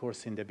low, of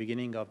course, in the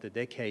beginning of the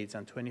decades,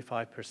 and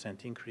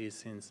 25% increase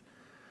since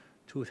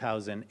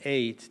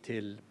 2008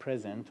 till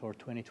present, or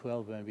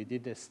 2012 when we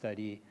did the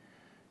study,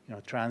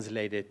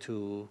 translated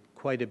to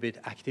quite a bit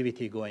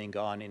activity going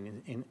on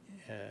in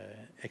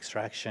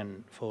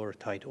extraction for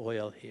tight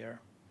oil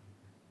here.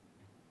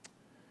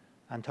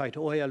 and tight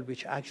oil,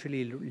 which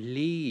actually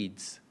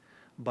leads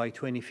by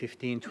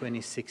 2015,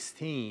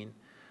 2016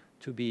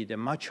 to be the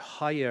much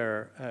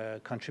higher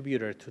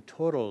contributor to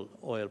total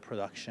oil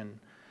production,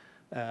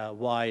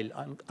 while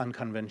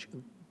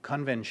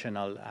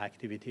conventional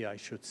activity, I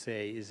should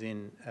say, is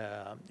in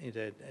a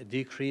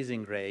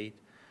decreasing rate,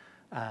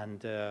 and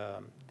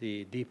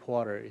the deep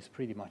water is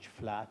pretty much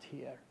flat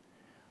here.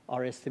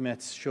 Our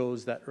estimates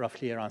shows that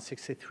roughly around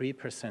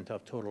 63%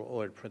 of total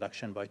oil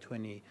production by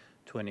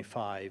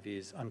 2025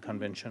 is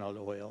unconventional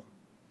oil.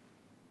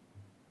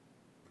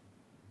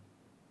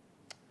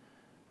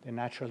 The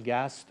natural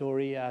gas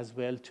story as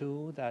well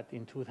too, that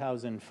in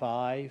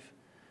 2005,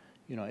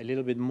 a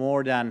little bit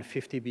more than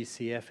 50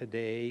 BCF a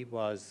day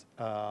was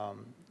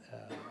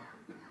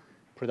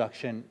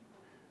production,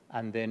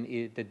 and then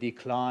the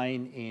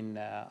decline in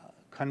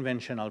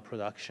conventional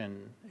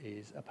production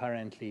is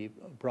apparently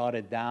brought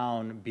it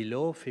down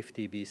below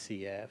 50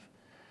 BCF,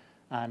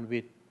 and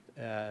with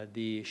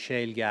the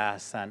shale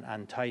gas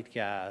and tight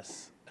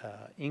gas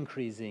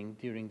increasing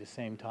during the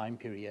same time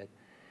period,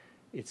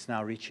 it's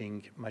now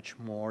reaching much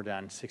more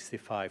than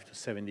 65 to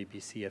 70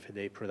 BCF a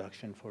day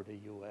production for the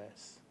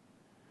US.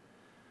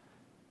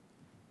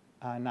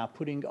 Now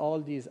putting all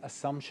these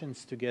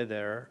assumptions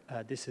together,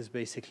 this is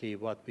basically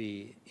what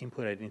we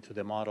inputted into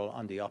the model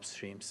on the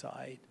upstream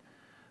side.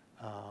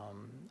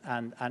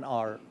 And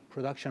our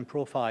production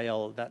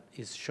profile that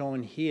is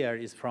shown here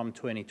is from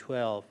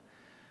 2012,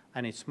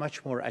 and it's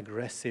much more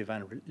aggressive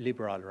and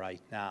liberal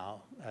right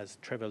now. As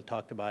Trevor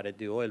talked about it,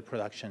 the oil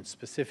production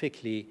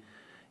specifically,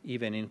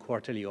 even in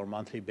quarterly or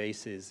monthly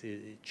basis,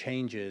 it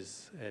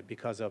changes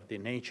because of the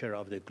nature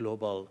of the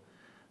global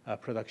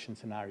production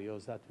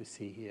scenarios that we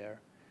see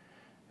here.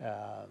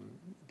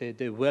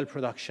 The well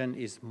production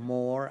is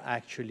more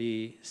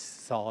actually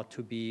thought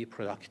to be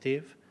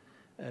productive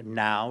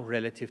now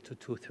relative to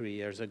 2-3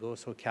 years ago.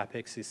 So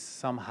CapEx is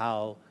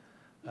somehow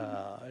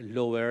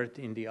lowered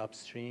in the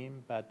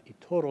upstream, but it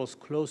totals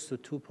close to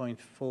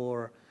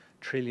 $2.4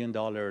 trillion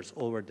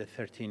over the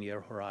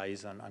 13-year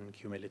horizon on a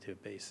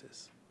cumulative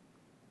basis.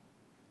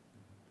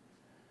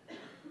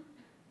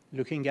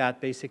 Looking at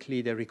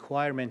basically the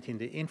requirement in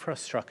the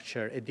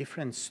infrastructure, a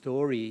different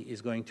story is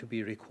going to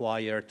be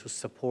required to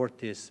support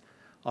this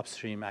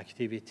upstream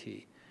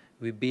activity.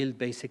 We build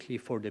basically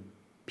for the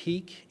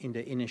peak in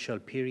the initial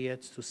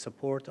periods to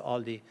support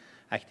all the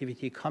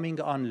activity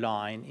coming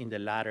online in the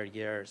latter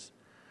years.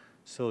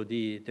 So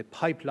the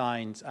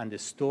pipelines and the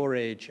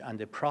storage and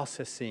the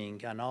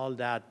processing and all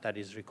that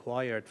is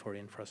required for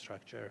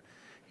infrastructure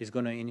is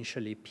going to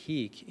initially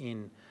peak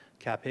in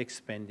CapEx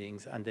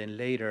spendings, and then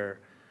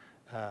later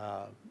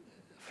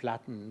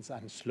flattens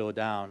and slow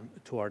down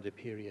toward the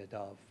period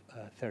of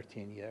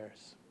 13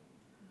 years.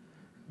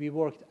 We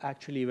worked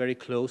actually very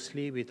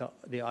closely with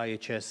the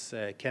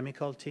IHS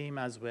chemical team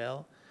as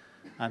well,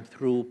 and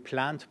through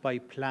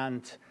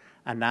plant-by-plant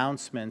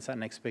announcements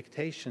and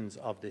expectations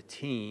of the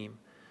team,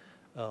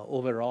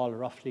 overall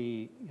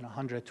roughly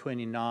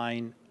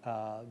 $129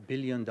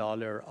 billion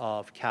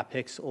of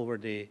CapEx over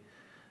the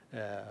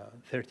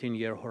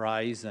 13-year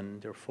horizon.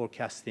 They're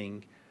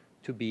forecasting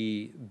to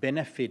be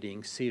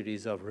benefiting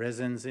series of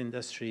resins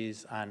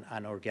industries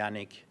and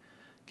organic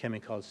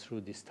chemicals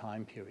through this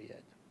time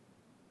period.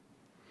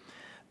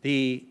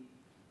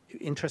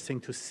 Interesting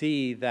to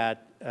see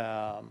that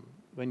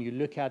when you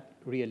look at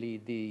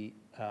really the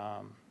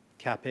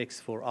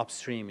CapEx for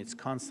upstream, it's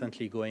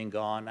constantly going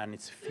on, and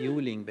it's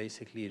fueling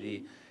basically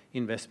the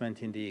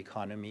investment in the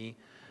economy.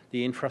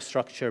 The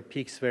infrastructure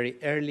peaks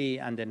very early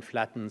and then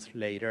flattens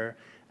later,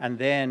 and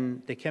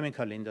then the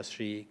chemical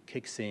industry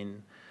kicks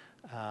in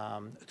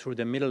through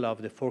the middle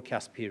of the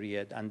forecast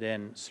period and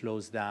then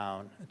slows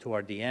down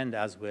toward the end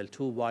as well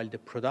too, while the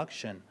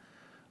production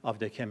of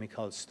the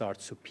chemicals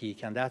starts to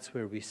peak. And that's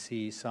where we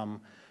see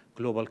some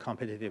global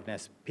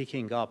competitiveness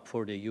picking up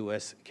for the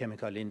US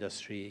chemical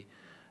industry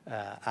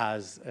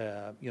as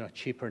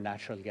cheaper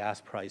natural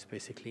gas price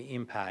basically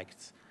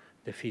impacts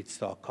the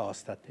feedstock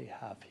cost that they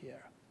have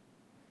here.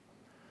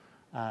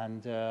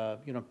 And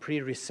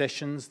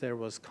pre-recessions, there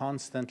was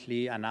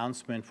constantly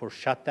announcement for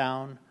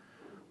shutdown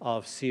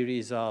of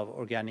series of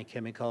organic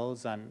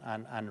chemicals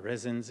and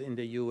resins in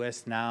the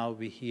US. Now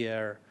we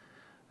hear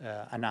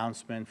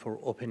announcement for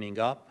opening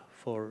up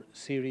for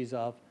series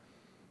of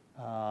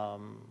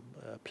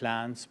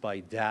plants by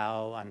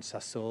Dow and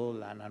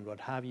Sasol and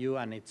what have you,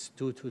 and it's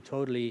due to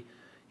totally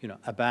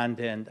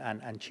abandoned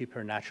and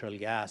cheaper natural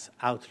gas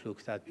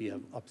outlook that we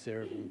have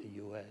observed in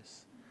the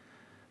US.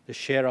 The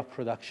share of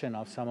production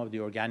of some of the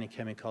organic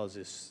chemicals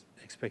is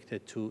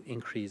expected to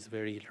increase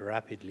very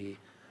rapidly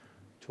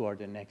toward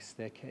the next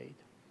decade.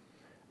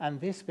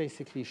 And this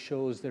basically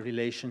shows the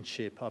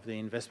relationship of the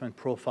investment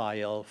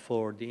profile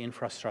for the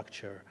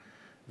infrastructure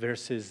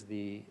versus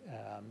the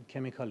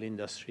chemical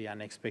industry,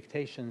 and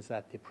expectations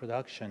that the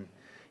production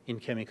in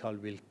chemical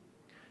will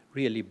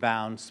really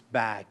bounce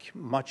back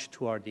much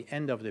toward the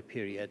end of the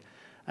period.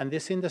 And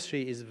this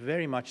industry is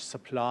very much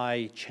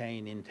supply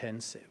chain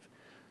intensive.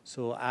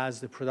 So as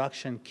the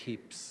production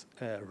keeps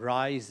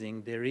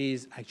rising, there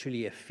is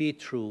actually a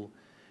feed-through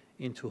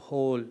into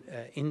whole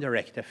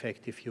indirect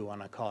effect, if you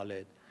want to call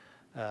it,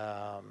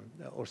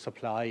 or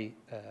supply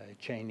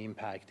chain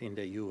impact in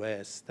the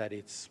US, that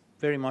it's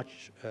very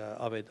much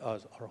of it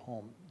as our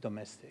home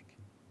domestic.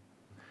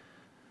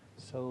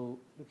 So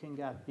looking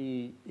at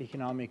the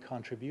economic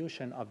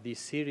contribution of this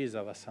series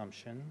of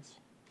assumptions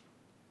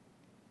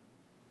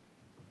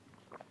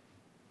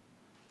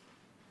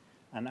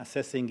and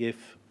assessing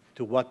if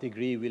to what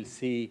degree we'll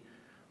see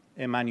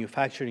a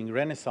manufacturing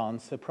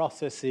renaissance, the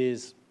process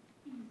is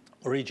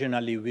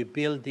originally we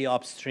build the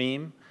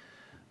upstream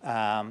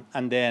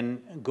and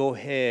then go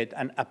ahead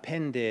and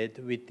append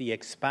it with the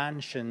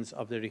expansions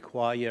of the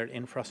required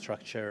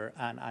infrastructure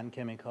and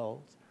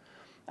chemicals.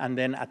 And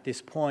then at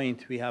this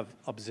point, we have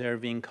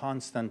observing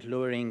constant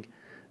lowering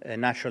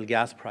natural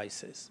gas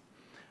prices.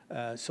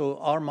 So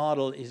our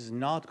model is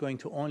not going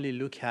to only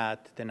look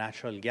at the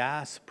natural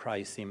gas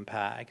price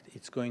impact.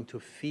 It's going to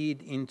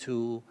feed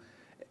into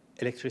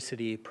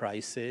electricity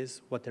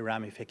prices, what the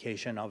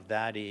ramification of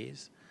that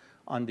is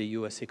on the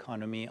US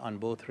economy on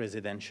both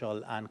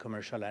residential and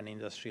commercial and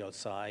industrial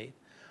side.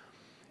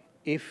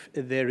 If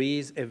there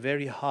is a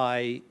very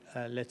high,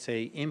 let's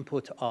say,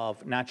 input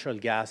of natural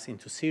gas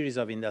into series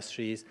of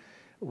industries,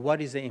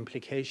 what is the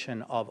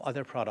implication of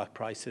other product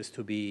prices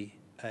to be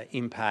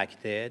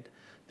impacted?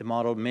 The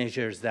model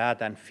measures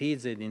that and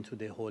feeds it into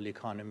the whole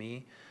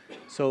economy.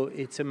 So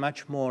it's a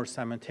much more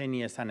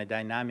simultaneous and a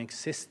dynamic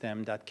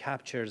system that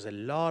captures a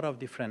lot of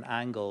different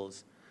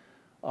angles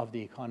of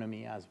the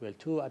economy as well,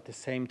 too. At the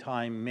same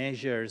time,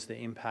 measures the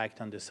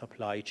impact on the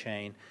supply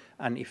chain,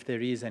 and if there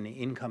is any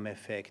income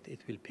effect, it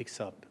will pick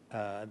up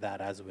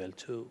that as well,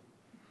 too.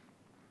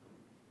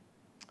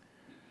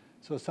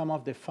 So some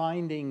of the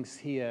findings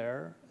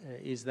here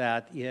is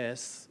that,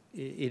 yes,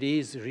 it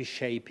is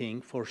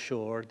reshaping, for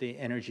sure, the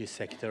energy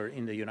sector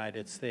in the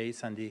United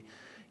States, and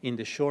in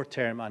the short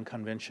term,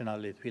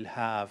 unconventional, it will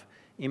have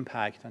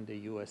impact on the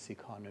US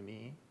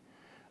economy.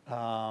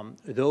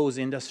 Those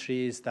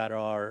industries that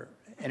are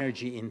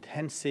energy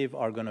intensive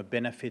are going to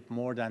benefit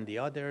more than the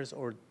others,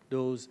 or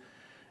those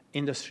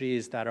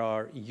industries that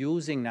are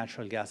using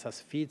natural gas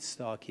as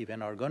feedstock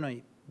even are going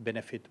to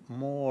benefit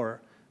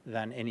more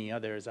than any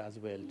others as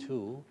well,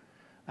 too.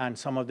 And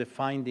some of the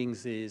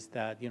findings is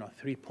that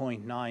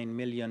 3.9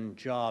 million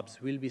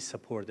jobs will be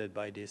supported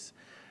by this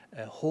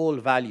whole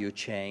value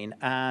chain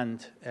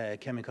and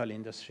chemical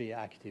industry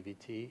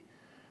activity.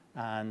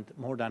 And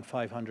more than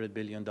 $500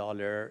 billion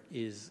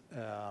is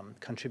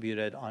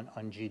contributed on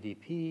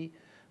GDP,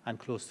 and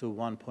close to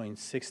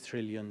 $1.6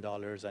 trillion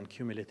on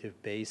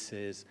cumulative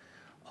basis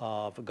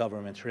of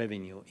government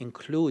revenue,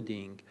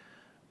 including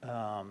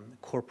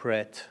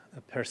corporate,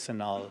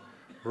 personal,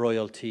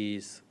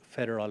 royalties,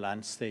 federal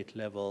and state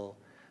level,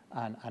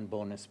 and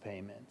bonus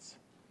payments.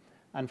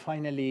 And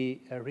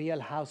finally, a real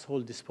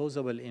household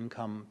disposable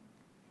income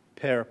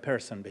per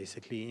person,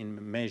 basically,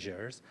 in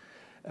measures,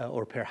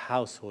 or per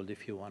household,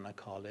 if you want to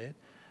call it,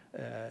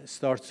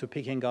 starts to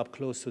picking up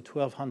close to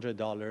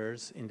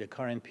 $1,200 in the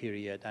current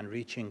period and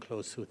reaching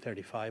close to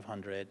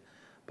 $3,500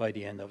 by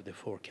the end of the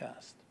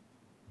forecast.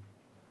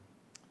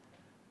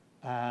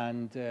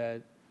 And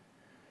the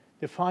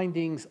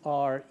findings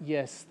are,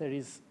 yes, there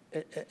is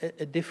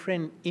a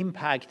different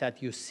impact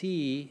that you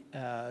see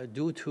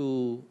due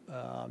to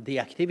the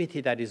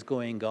activity that is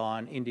going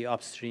on in the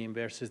upstream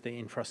versus the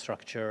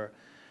infrastructure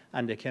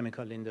and the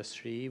chemical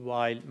industry,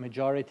 while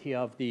majority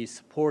of the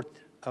support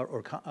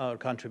or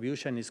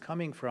contribution is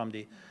coming from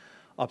the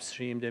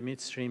upstream. The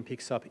midstream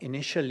picks up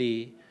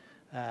initially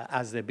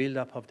as the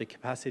buildup of the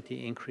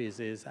capacity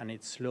increases and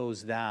it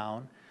slows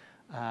down.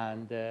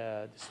 And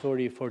the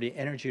story for the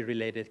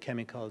energy-related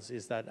chemicals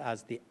is that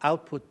as the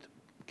output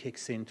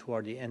kicks in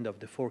toward the end of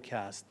the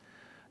forecast,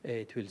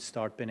 it will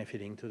start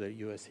benefiting to the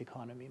US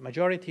economy.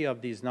 Majority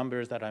of these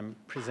numbers that I'm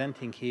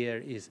presenting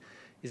here is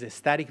a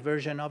static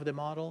version of the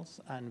models,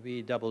 and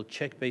we double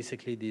check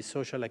basically the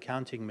social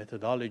accounting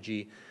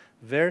methodology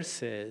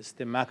versus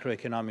the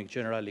macroeconomic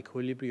general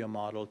equilibrium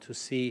model to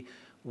see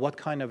what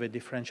kind of a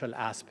differential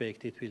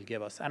aspect it will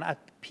give us. And at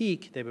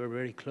peak, they were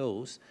very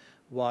close,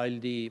 while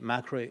the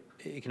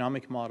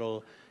macroeconomic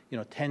model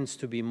tends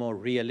to be more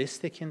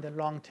realistic in the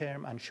long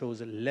term and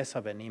shows less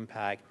of an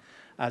impact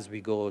as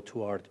we go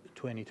toward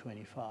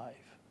 2025.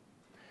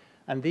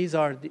 And these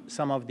are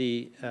some of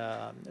the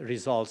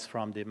results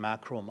from the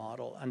macro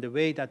model. And the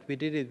way that we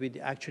did it, we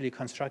actually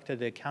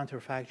constructed a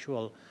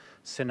counterfactual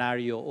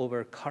scenario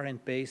over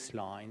current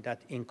baseline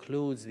that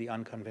includes the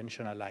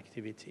unconventional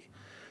activity.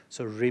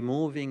 So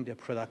removing the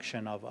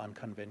production of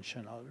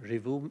unconventional,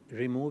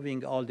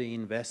 removing all the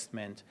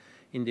investment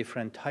in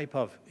different type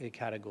of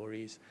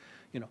categories,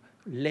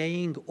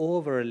 laying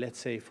over, let's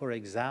say, for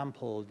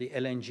example, the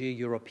LNG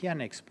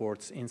European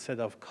exports instead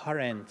of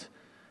current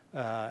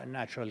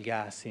natural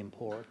gas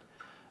import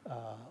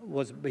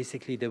was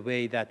basically the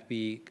way that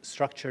we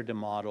structured the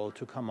model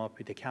to come up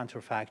with the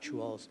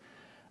counterfactuals.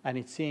 And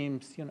it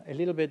seems a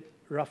little bit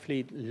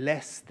roughly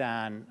less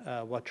than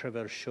what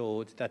Trevor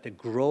showed, that the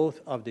growth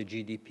of the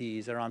GDP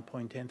is around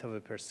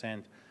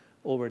 0.1%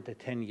 over the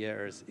 10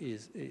 years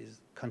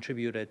is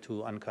contributed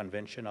to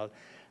unconventional.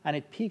 And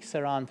it peaks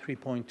around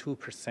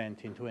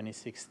 3.2% in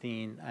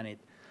 2016, and it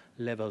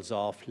levels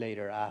off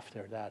later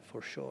after that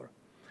for sure.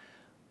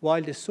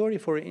 While the story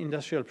for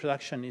industrial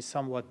production is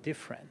somewhat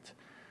different,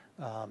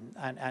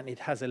 and it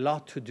has a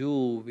lot to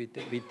do with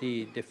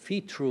the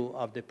feed-through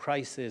of the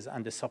prices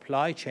and the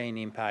supply chain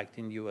impact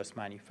in U.S.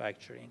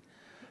 manufacturing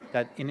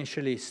that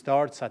initially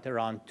starts at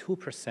around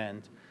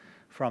 2%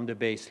 from the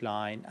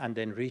baseline and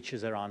then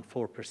reaches around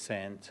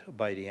 4%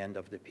 by the end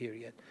of the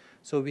period.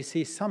 So we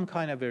see some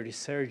kind of a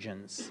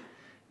resurgence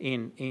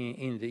in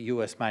the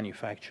U.S.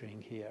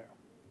 manufacturing here.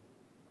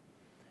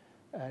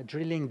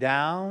 Drilling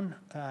down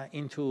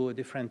into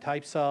different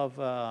types of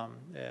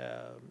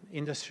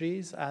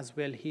industries as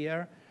well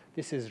here.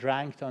 This is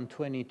ranked on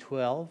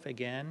 2012,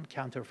 again,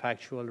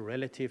 counterfactual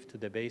relative to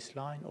the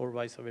baseline, or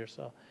vice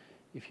versa,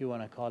 if you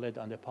want to call it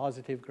on the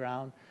positive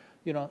ground.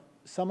 You know,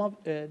 some of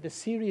the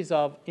series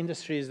of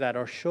industries that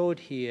are showed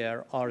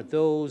here are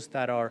those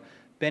that are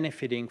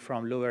benefiting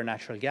from lower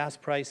natural gas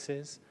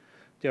prices.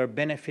 They are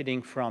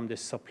benefiting from the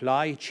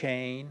supply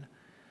chain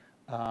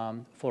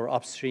for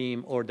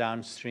upstream or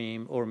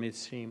downstream or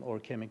midstream or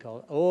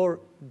chemical, or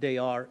they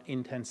are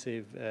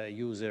intensive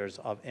users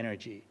of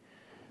energy.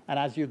 And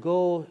as you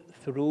go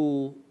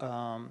through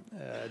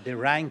the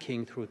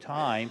ranking through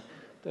time,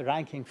 the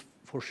ranking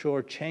for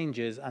sure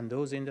changes, and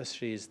those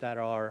industries that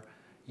are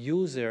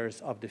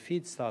users of the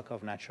feedstock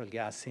of natural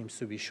gas seems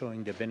to be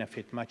showing the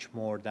benefit much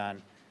more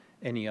than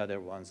any other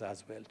ones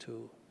as well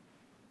too.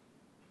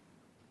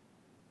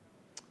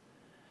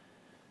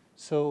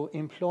 So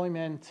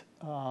employment,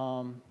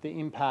 the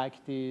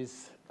impact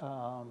is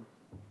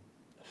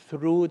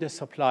through the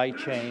supply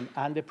chain,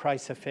 and the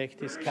price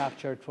effect is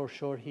captured for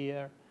sure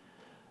here.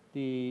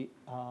 The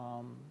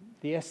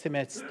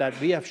estimates that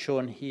we have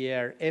shown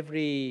here,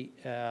 every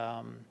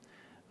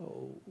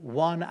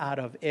 1 out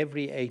of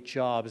every 8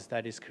 jobs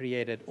that is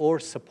created or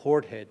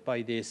supported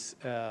by this,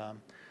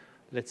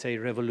 let's say,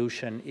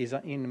 revolution is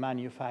in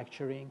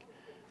manufacturing.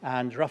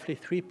 And roughly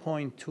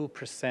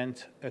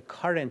 3.2%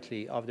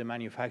 currently of the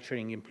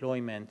manufacturing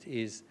employment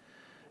is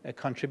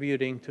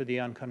contributing to the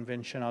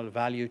unconventional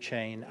value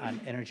chain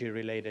and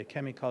energy-related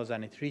chemicals,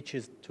 and it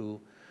reaches to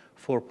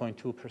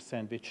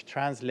 4.2%, which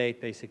translate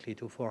basically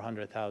to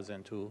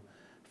 400,000 to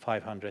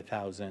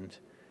 500,000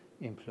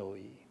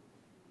 employees.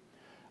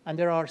 And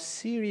there are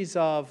series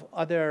of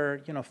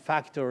other,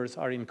 factors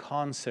are in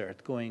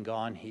concert going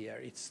on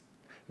here.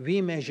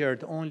 We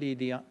measured only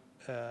the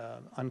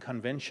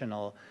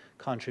unconventional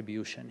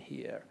contribution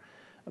here,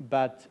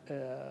 but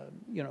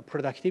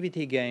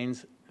productivity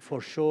gains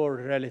for sure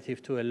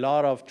relative to a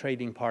lot of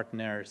trading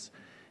partners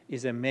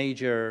is a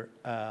major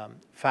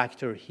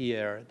factor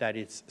here that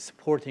is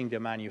supporting the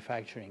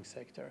manufacturing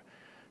sector.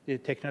 The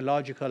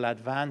technological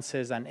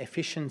advances and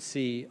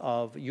efficiency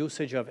of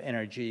usage of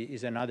energy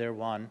is another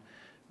one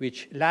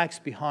which lags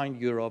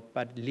behind Europe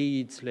but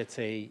leads, let's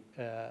say,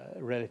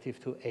 relative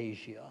to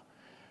Asia.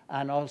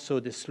 And also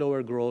the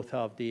slower growth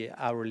of the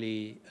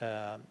hourly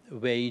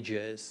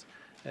wages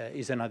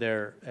is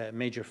another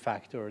major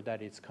factor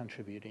that is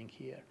contributing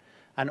here.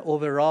 And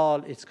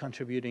overall, it's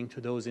contributing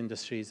to those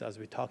industries, as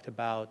we talked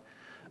about,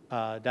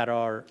 that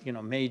are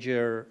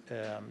major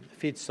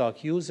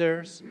feedstock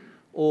users,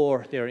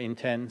 or they're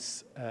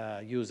intense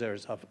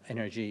users of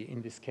energy.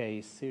 In this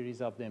case,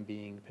 series of them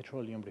being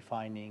petroleum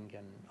refining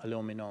and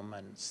aluminum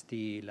and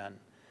steel and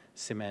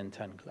cement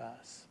and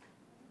glass.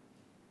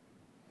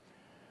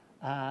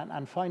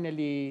 And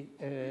finally,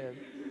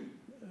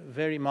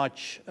 very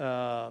much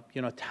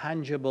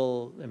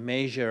tangible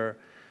measure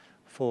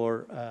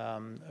for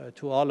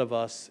to all of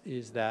us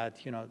is that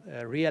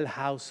real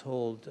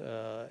household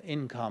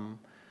income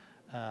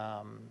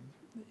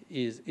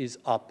is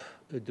up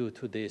due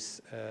to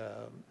this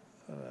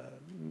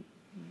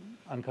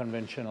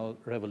unconventional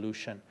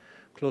revolution,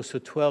 close to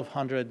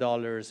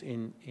 $1,200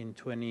 in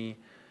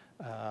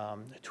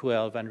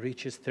 2012 and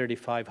reaches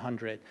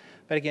 $3,500.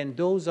 But again,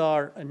 those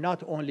are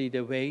not only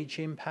the wage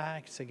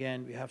impacts.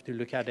 Again, we have to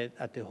look at it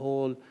at the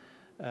whole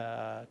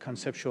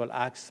conceptual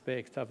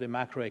aspect of the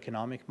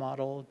macroeconomic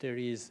model. There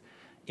is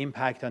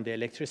impact on the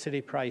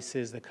electricity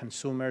prices. The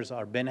consumers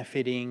are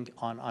benefiting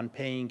on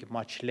paying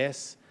much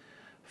less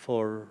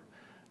for,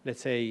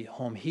 let's say,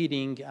 home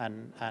heating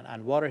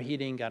and water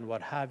heating and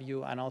what have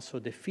you. And also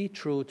the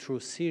feed-through through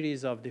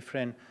series of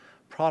different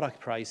product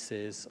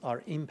prices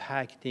are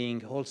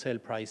impacting wholesale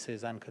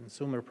prices and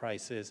consumer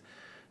prices,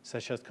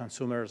 such as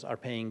consumers are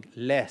paying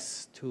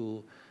less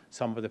to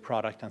some of the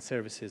product and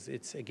services.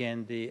 It's,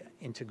 again, the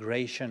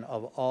integration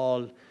of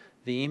all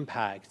the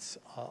impacts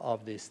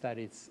of this that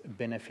it's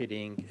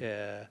benefiting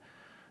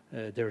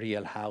the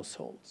real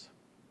households.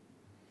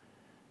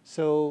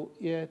 So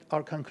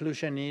our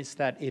conclusion is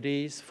that it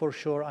is for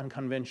sure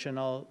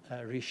unconventional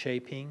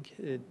reshaping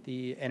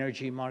the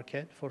energy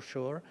market for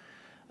sure.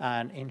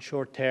 And in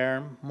short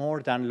term,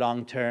 more than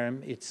long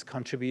term, it's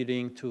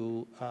contributing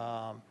to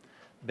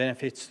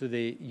benefits to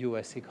the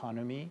US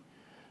economy.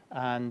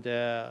 And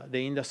the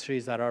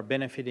industries that are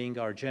benefiting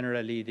are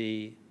generally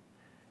the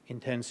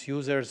intense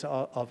users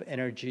of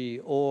energy,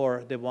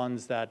 or the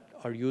ones that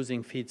are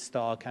using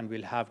feedstock and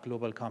will have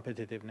global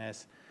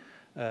competitiveness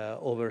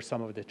over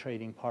some of the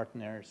trading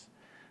partners,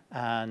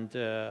 and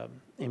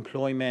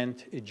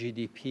employment,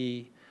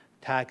 GDP,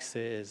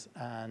 taxes,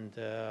 and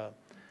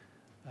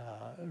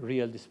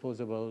real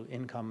disposable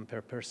income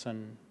per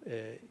person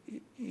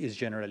is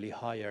generally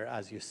higher,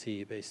 as you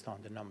see, based on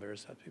the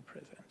numbers that we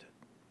presented.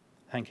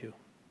 Thank you.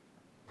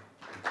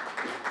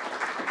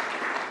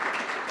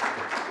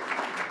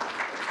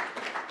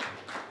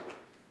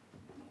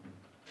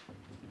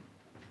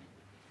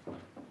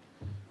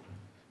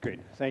 Great,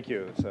 thank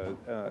you. It's an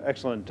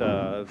excellent,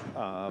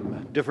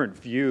 different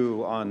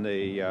view on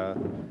the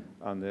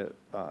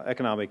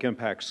economic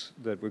impacts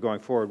that we're going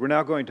forward. We're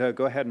now going to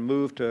go ahead and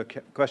move to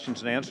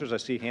questions and answers. I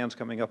see hands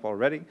coming up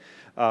already.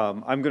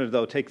 I'm going to,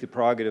 though, take the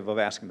prerogative of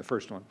asking the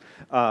first one.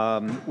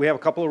 We have a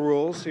couple of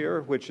rules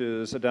here, which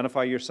is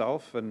identify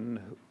yourself and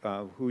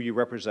who you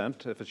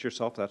represent. If it's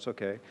yourself, that's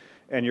okay.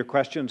 And your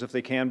questions, if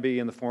they can be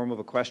in the form of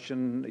a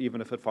question, even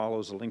if it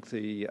follows a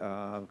lengthy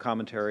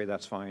commentary,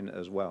 that's fine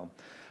as well.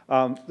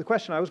 The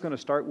question I was going to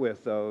start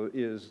with, though,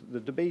 is the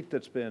debate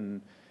that's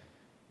been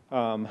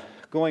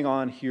going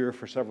on here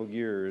for several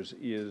years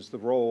is the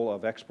role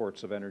of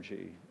exports of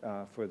energy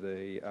for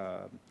the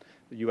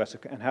U.S.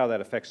 and how that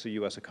affects the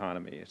U.S.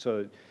 economy.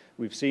 So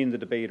we've seen the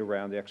debate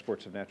around the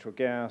exports of natural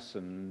gas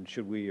and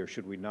should we or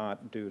should we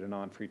not do to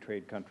non-free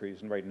trade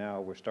countries. And right now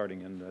we're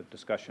starting in the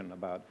discussion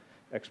about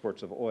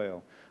exports of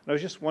oil. And I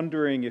was just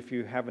wondering if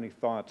you have any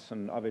thoughts,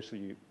 and obviously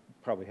you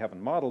probably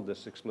haven't modeled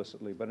this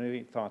explicitly, but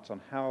any thoughts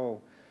on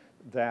how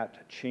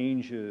that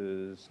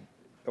changes,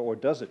 or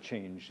does it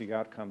change the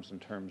outcomes in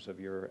terms of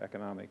your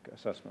economic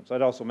assessments?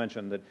 I'd also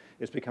mention that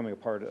it's becoming a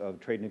part of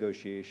trade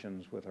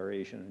negotiations with our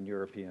Asian and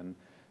European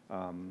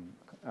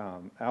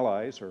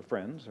allies or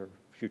friends or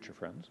future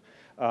friends,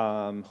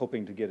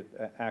 hoping to get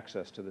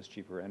access to this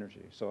cheaper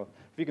energy. So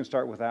if you can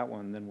start with that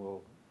one, then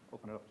we'll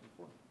open it up to the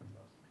floor.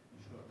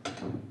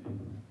 Sure.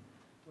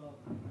 Well,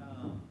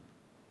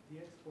 the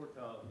export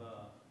of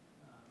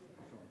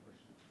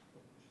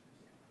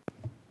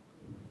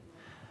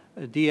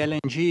the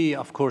LNG,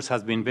 of course,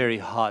 has been very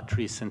hot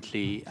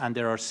recently, and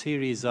there are a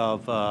series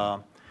of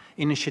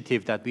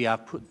initiatives that we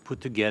have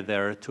put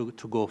together to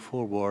go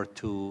forward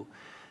to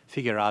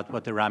figure out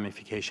what the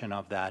ramification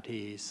of that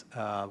is,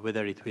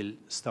 whether it will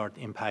start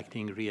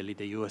impacting really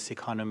the U.S.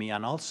 economy,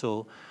 and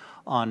also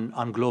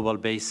on global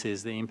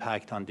basis, the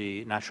impact on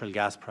the natural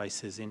gas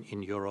prices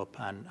in Europe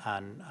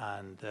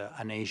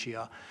and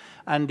Asia.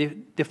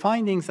 And the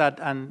findings that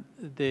and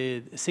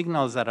the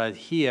signals that are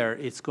here,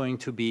 it's going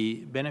to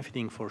be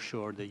benefiting for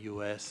sure the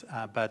U.S.,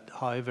 but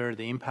however,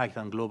 the impact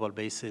on global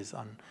basis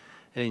on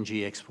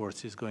LNG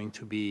exports is going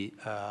to be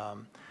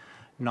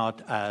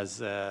not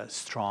as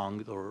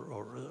strong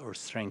or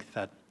strength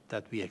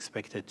that we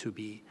expect it to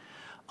be.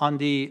 On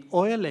the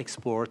oil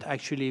export,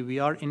 actually, we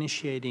are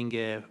initiating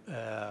a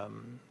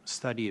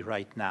study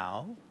right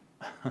now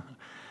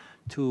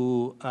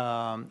to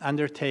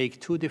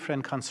undertake two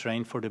different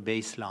constraints for the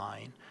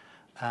baseline,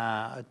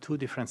 two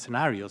different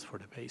scenarios for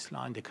the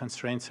baseline, the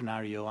constraint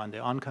scenario and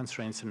the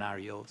unconstrained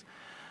scenarios,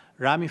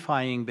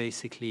 ramifying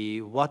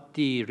basically what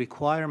the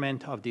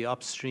requirement of the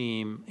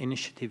upstream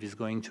initiative is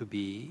going to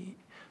be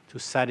to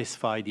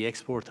satisfy the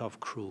export of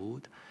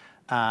crude,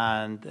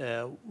 and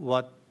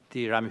what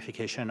the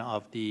ramification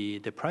of the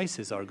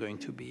prices are going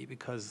to be,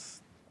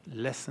 because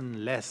less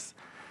and less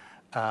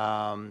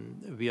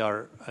we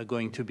are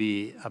going to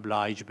be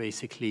obliged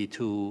basically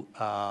to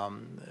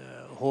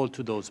hold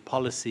to those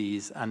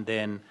policies and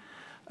then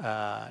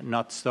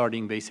not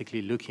starting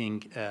basically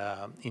looking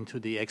into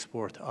the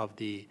export of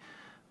the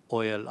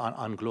oil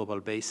on global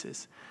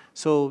basis.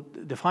 So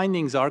the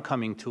findings are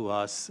coming to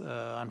us.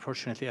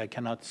 Unfortunately, I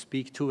cannot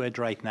speak to it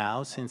right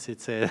now since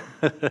it's a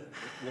We'll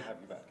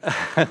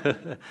have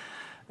you back.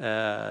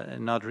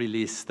 not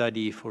really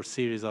study for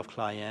series of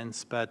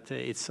clients, but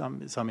it's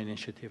some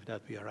initiative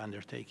that we are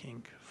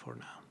undertaking for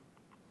now.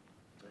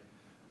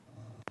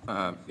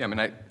 Yeah, I mean,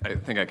 I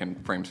think I can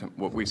frame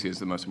what we see as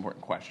the most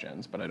important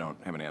questions, but I don't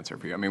have an answer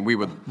for you. I mean, we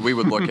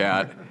would look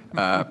at,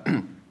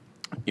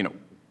 you know,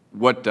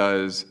 what's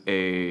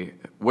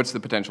the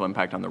potential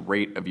impact on the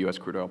rate of U.S.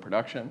 crude oil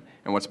production,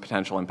 and what's the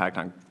potential impact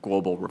on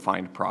global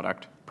refined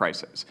product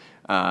prices?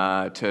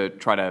 To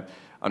try to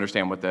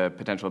understand what the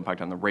potential impact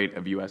on the rate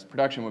of U.S.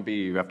 production would be,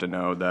 you have to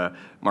know the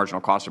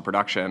marginal cost of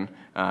production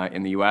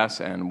in the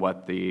U.S. and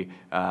what the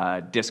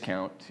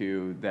discount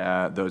to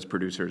those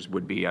producers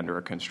would be under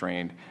a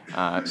constrained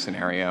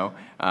scenario.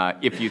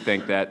 If you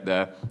think that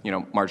the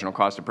marginal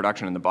cost of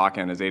production in the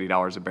Bakken is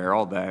 $80 a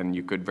barrel, then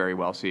you could very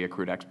well see a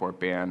crude export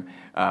ban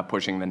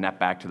pushing the net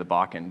back to the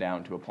Bakken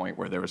down to a point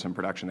where there was some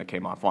production that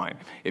came offline.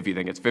 If you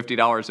think it's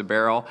 $50 a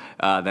barrel,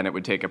 then it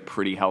would take a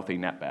pretty healthy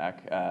net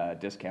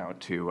back discount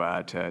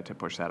to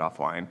push that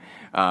offline.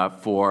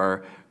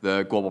 For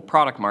the global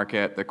product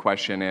market, the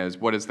question is,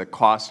 what is the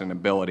cost and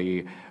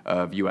ability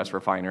of U.S.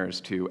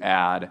 refiners to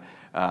add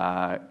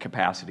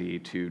capacity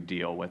to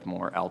deal with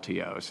more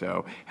LTO?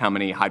 So how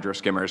many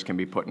hydroskimmers can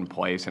be put in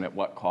place, and at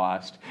what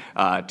cost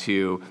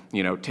to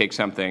take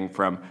something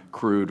from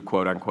crude,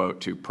 quote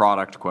unquote, to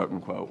product, quote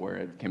unquote, where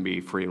it can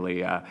be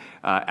freely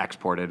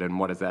exported, and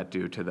what does that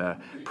do to the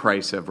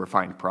price of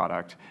refined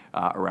product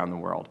around the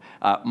world?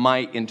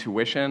 My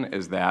intuition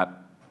is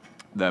that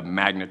the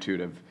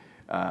magnitude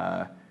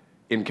of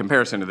in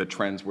comparison to the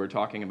trends we're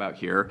talking about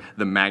here,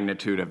 the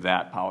magnitude of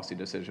that policy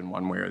decision,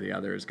 one way or the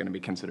other, is going to be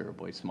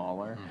considerably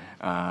smaller.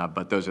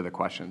 But those are the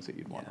questions that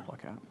you'd want to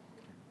look at.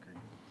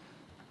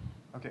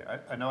 Okay,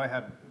 I know I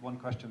had one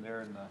question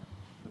there in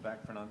the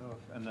back, Fernando,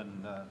 and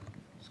then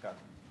Scott.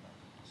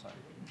 Sorry.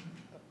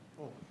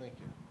 Oh, thank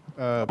you.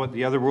 But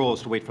the other rule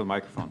is to wait for the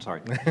microphone,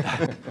 sorry.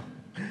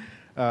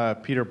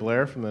 Peter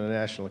Blair from the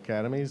National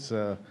Academies.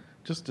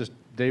 Just as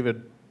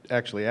David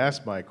actually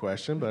asked my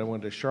question, but I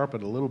wanted to sharpen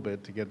it a little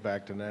bit to get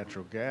back to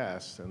natural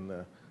gas,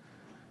 and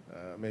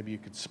maybe you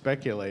could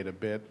speculate a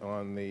bit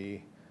on the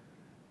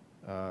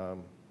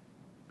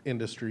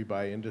industry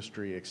by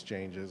industry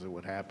exchanges that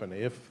would happen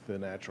if the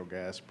natural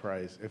gas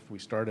price, if we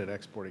started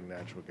exporting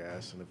natural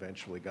gas and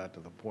eventually got to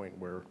the point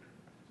where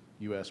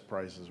U.S.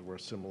 prices were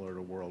similar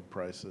to world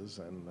prices,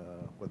 and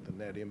what the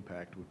net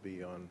impact would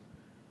be on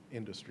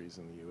industries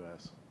in the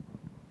U.S.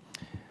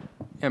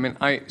 I mean,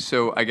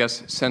 so I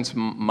guess since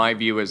my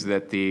view is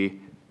that the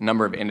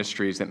number of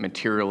industries that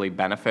materially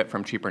benefit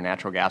from cheaper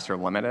natural gas are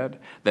limited,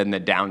 then the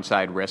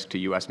downside risk to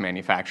U.S.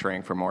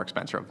 manufacturing for more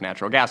expensive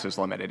natural gas is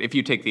limited. If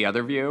you take the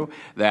other view,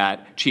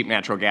 that cheap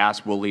natural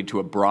gas will lead to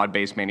a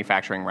broad-based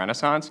manufacturing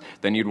renaissance,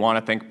 then you'd want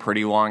to think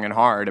pretty long and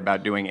hard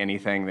about doing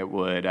anything that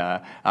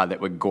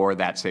would gore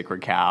that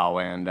sacred cow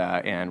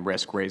and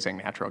risk raising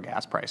natural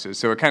gas prices.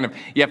 So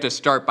you have to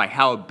start by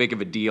how big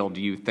of a deal do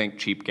you think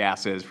cheap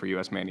gas is for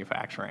U.S.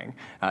 manufacturing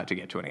to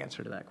get to an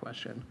answer to that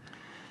question.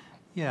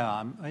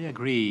 Yeah, I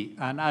agree.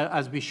 And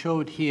as we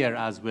showed here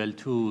as well,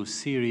 two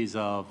series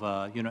of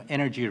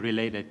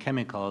energy-related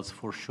chemicals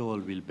for sure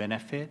will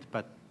benefit,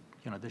 but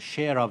the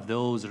share of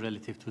those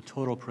relative to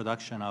total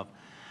production of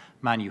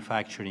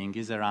manufacturing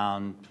is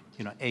around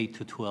 8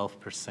 to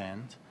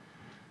 12%.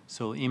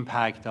 So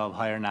impact of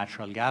higher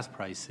natural gas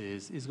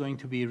prices is going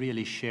to be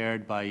really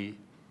shared by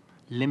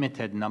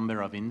limited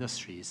number of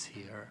industries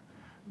here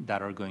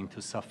that are going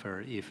to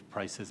suffer if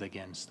prices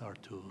again start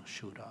to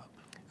shoot up.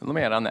 Let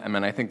me add on that. I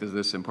mean, I think that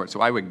this is important. So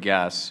I would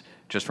guess,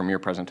 just from your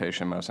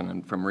presentation, Mohsen,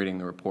 and from reading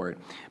the report,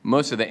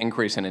 most of the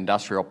increase in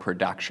industrial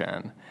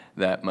production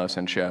that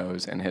Mohsen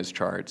shows in his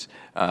charts,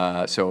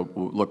 so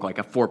look like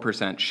a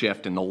 4%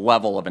 shift in the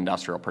level of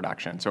industrial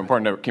production. So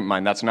important to keep in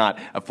mind, that's not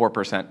a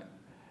 4%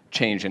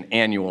 change in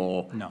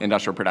annual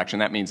industrial production.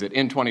 That means that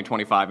in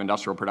 2025,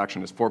 industrial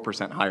production is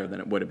 4% higher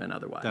than it would have been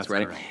otherwise, That's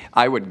right? correct.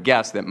 I would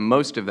guess that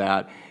most of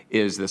that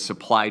is the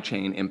supply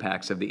chain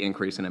impacts of the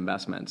increase in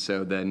investment.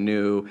 So the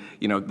new,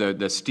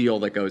 the steel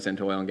that goes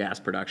into oil and gas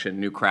production,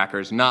 new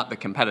crackers, not the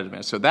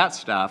competitiveness. So that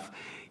stuff,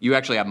 you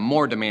actually have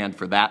more demand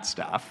for that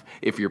stuff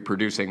if you're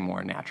producing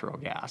more natural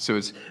gas. So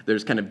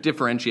there's kind of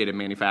differentiated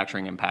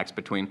manufacturing impacts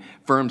between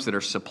firms that are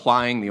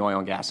supplying the oil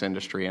and gas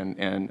industry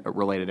and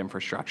related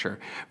infrastructure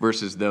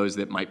versus those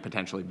that might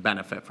potentially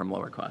benefit from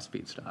lower cost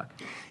feedstock.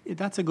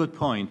 That's a good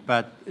point,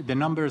 but the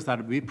numbers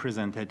that we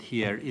presented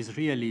here is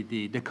really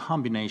the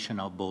combination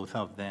of both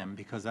of them,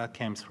 because that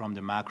comes from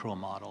the macro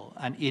model.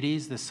 And it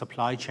is the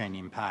supply chain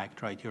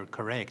impact, right? You're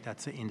correct,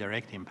 that's an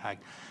indirect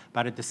impact.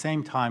 But at the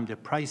same time, the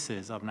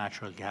prices of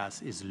natural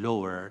gas is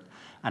lowered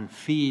and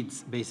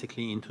feeds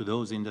basically into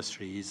those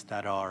industries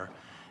that are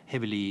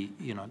heavily,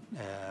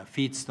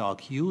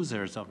 feedstock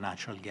users of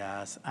natural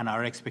gas. And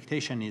our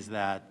expectation is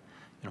that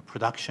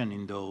production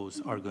in those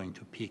are going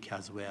to peak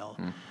as well.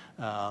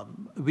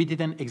 We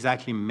didn't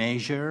exactly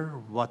measure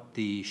what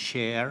the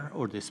share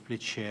or the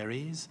split share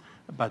is,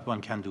 but one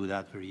can do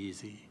that very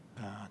easy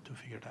to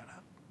figure that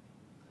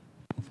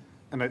out.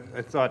 And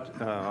I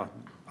thought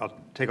I'll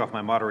take off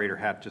my moderator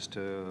hat just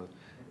to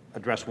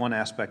address one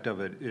aspect of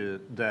it, is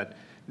that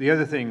the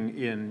other thing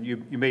you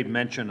made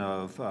mention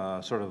of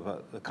sort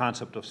of the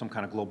concept of some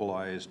kind of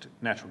globalized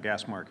natural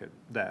gas market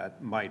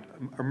that might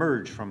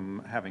emerge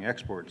from having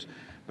exports.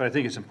 But I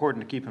think it's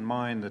important to keep in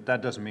mind that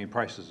that doesn't mean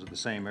prices are the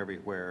same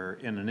everywhere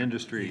in an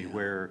industry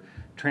where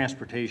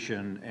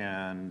transportation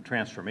and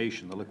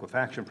transformation, the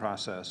liquefaction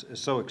process, is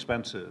so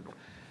expensive.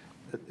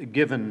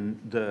 Given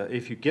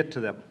if you get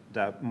to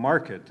that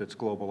market that's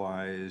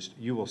globalized,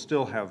 you will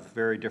still have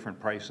very different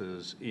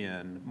prices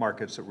in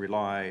markets that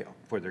rely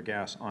for their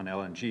gas on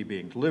LNG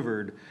being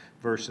delivered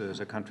versus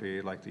a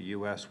country like the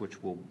U.S.,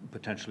 which will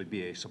potentially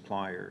be a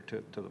supplier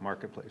to the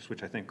marketplace,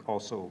 which I think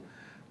also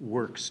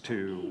works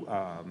to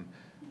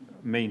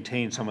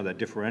maintain some of that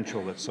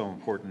differential that's so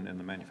important in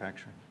the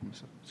manufacturing.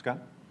 So, Scott?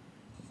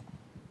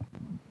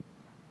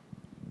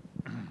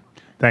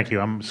 Thank you.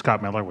 I'm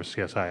Scott Miller with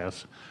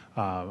CSIS.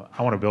 I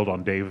want to build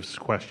on Dave's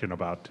question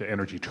about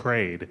energy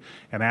trade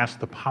and ask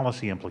the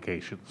policy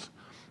implications.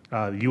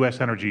 The U.S.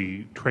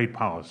 energy trade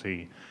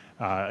policy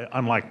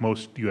unlike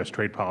most U.S.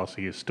 trade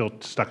policy, is still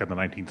stuck in the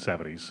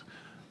 1970s.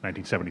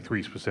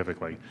 1973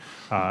 specifically,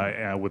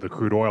 with the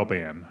crude oil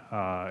ban.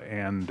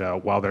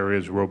 While there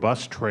is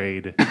robust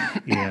trade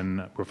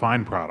in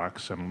refined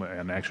products,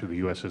 and actually the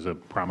U.S. is a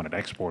prominent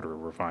exporter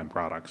of refined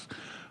products,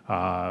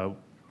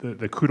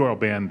 the crude oil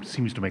ban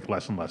seems to make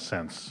less and less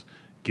sense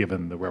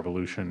given the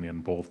revolution in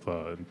both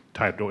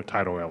tight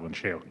oil and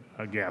shale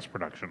gas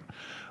production.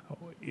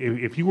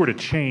 If you were to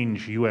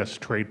change U.S.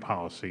 trade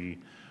policy,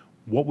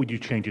 what would you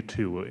change it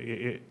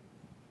to?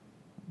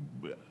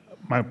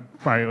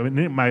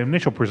 My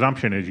initial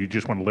presumption is you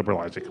just want to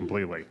liberalize it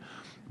completely,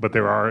 but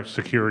there are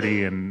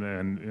security and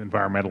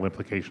environmental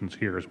implications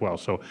here as well.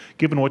 So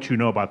given what you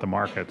know about the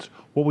markets,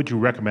 what would you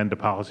recommend to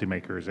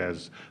policymakers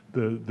as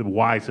the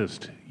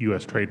wisest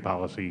U.S. trade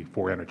policy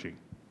for energy?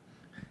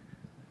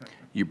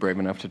 You brave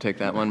enough to take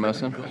that one,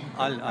 Mohsen?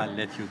 I'll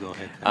let you go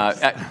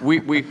ahead.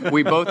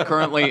 We both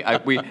currently,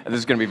 this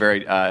is going to be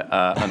very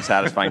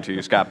unsatisfying to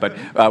you, Scott,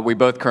 but we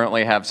both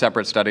currently have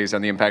separate studies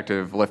on the impact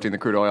of lifting the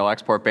crude oil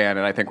export ban,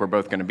 and I think we're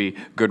both going to be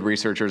good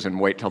researchers and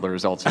wait till the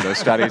results of those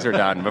studies are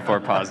done before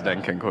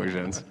positing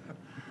conclusions.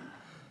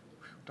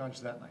 Dodge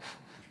that mic.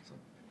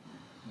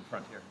 In the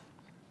front here.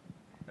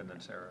 And then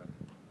Sarah.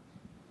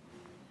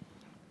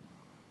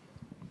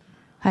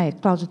 Hi,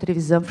 Cláudia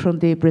Trevisan from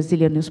the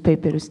Brazilian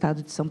newspaper,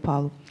 Estado de São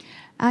Paulo.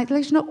 I'd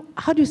like to know,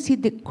 how do you see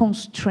the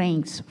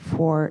constraints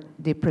for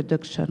the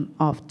production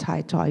of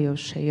tight oil,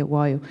 shale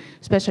oil,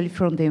 especially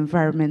from the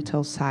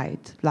environmental side,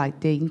 like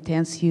the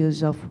intense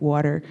use of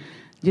water?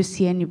 Do you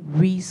see any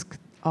risk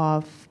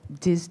of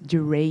this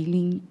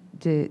derailing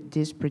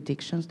these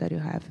predictions that you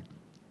have?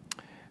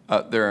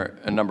 There are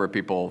a number of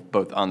people,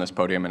 both on this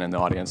podium and in the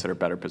audience, that are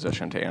better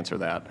positioned to answer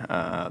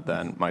that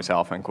than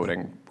myself,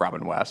 including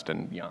Robin West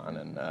and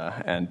Jan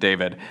and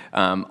David.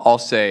 I'll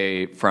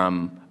say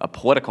from a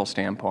political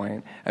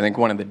standpoint, I think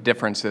one of the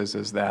differences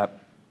is that,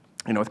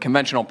 with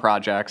conventional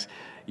projects,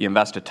 you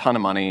invest a ton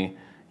of money,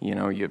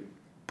 you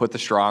put the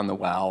straw in the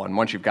well, and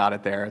once you've got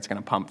it there, it's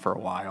going to pump for a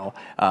while.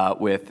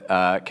 With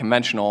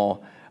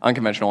unconventional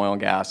oil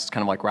and gas, it's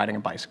kind of like riding a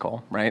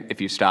bicycle, right?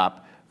 If you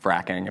stop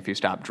fracking, if you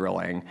stop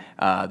drilling,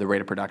 the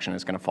rate of production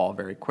is going to fall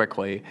very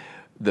quickly.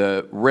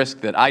 The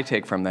risk that I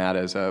take from that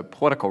is a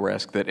political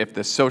risk that if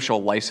the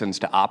social license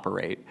to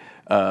operate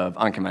of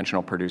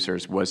unconventional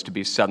producers was to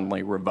be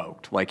suddenly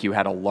revoked, like you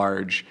had a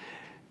large,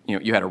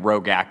 you had a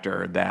rogue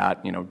actor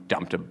that,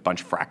 dumped a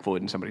bunch of frack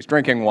fluid in somebody's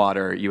drinking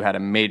water, you had a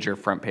major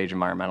front page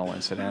environmental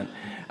incident,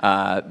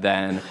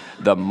 then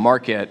the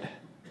market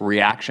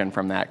reaction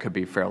from that could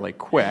be fairly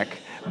quick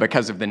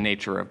because of the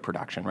nature of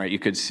production, right? You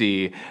could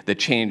see the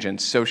change in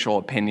social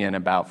opinion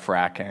about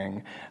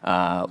fracking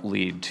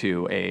lead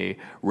to a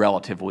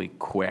relatively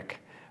quick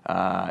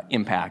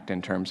impact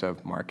in terms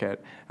of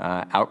market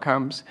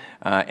outcomes.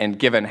 And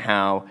given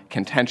how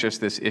contentious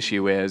this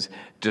issue is,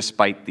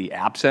 despite the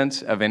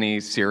absence of any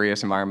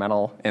serious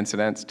environmental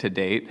incidents to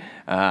date,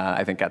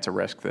 I think that's a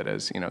risk that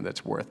is,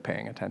 that's worth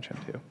paying attention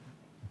to.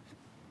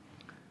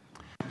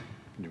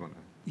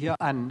 Yeah,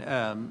 and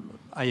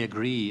I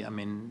agree. I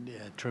mean,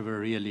 Trevor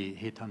really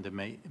hit on the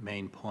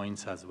main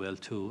points as well,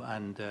 too.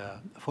 And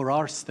for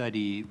our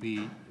study,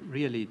 we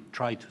really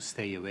tried to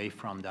stay away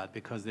from that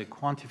because the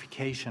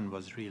quantification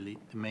was really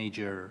the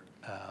major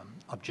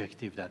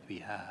objective that we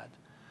had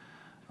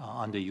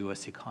on the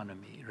U.S.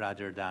 economy,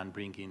 rather than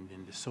bringing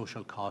in the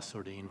social costs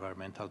or the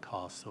environmental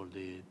costs or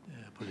the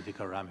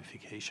political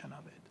ramification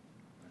of it.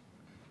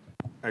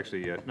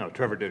 Actually, no,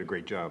 Trevor did a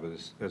great job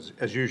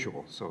as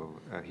usual, so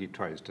he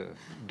tries to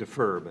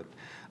defer.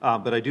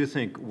 But I do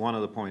think one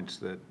of the points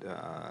that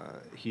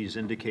he's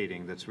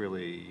indicating that's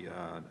really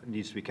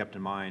needs to be kept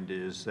in mind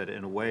is that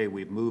in a way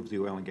we've moved the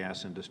oil and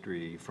gas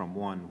industry from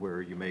one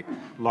where you make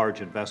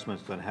large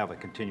investments that have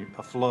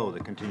a flow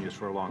that continues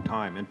for a long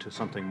time into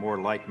something more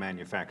like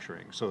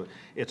manufacturing. So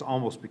it's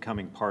almost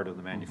becoming part of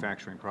the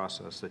manufacturing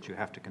process that you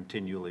have to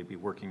continually be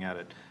working at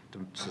it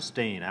to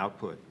sustain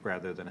output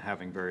rather than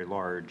having very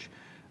large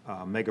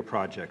mega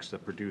projects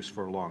that produce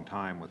for a long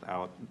time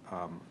without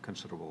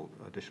considerable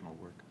additional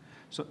work.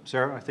 So,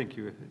 Sarah, I think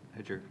you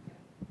had your...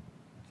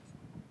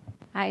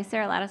 Hi,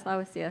 Sarah Ladislaw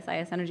with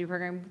CSIS Energy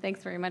Program.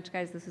 Thanks very much,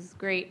 guys. This is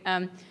great.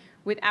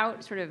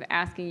 Without sort of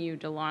asking you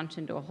to launch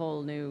into a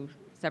whole new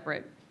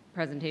separate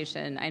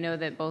presentation, I know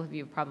that both of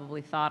you have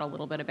probably thought a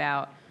little bit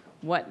about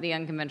what the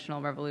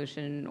unconventional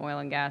revolution in oil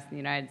and gas in the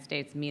United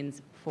States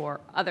means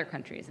for other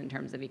countries in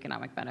terms of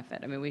economic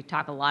benefit. I mean, we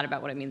talk a lot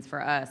about what it means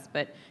for us,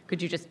 but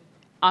could you just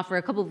offer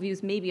a couple of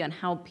views maybe on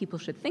how people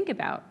should think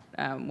about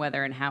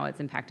whether and how it's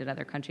impacted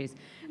other countries?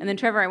 And then,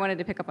 Trevor, I wanted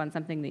to pick up on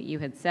something that you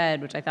had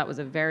said, which I thought was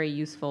a very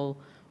useful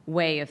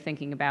way of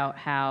thinking about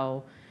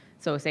how,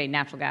 so say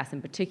natural gas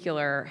in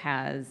particular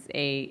has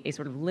a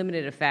sort of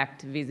limited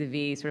effect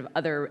vis-a-vis sort of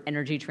other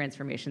energy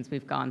transformations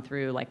we've gone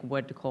through, like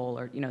wood to coal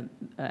or,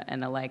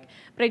 and the like.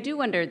 But I do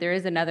wonder, there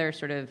is another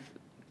sort of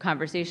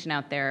conversation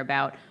out there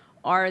about,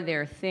 are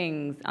there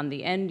things on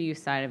the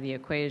end-use side of the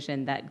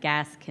equation that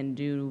gas can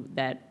do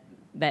that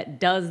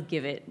does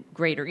give it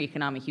greater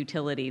economic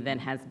utility than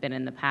has been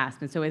in the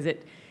past? And so is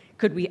it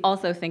could we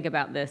also think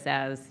about this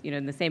as,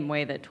 in the same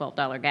way that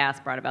 $12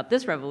 gas brought about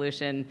this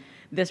revolution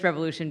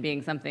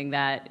being something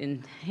that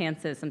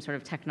enhances some sort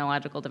of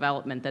technological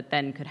development that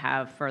then could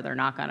have further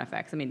knock-on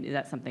effects? I mean, is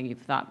that something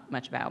you've thought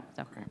much about?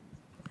 So.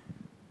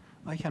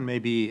 I can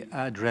maybe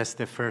address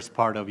the first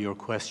part of your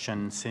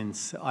question,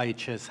 since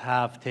IHS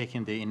have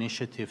taken the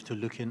initiative to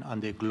look on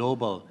the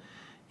global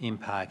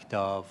impact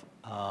of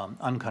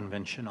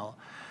unconventional.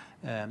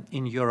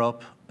 In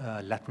Europe,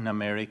 Latin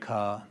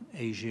America,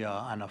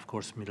 Asia, and of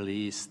course Middle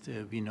East,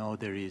 we know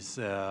there is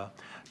a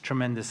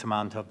tremendous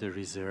amount of the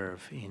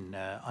reserve in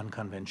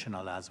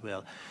unconventional as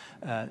well.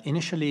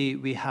 Initially,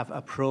 we have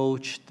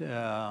approached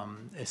a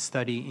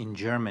study in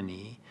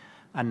Germany,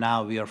 and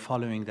now we are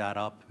following that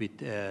up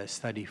with a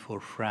study for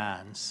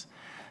France.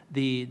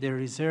 The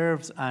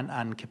reserves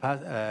and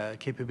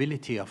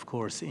capability, of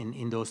course,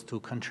 in those two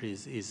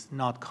countries is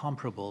not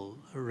comparable,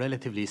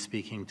 relatively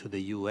speaking, to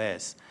the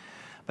US.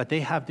 But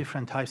they have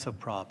different types of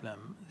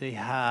problem. They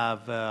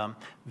have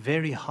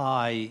very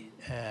high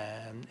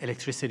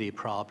electricity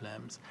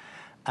problems.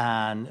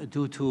 And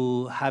due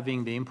to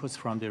having the inputs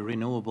from the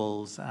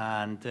renewables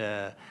and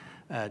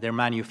their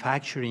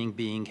manufacturing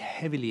being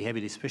heavily,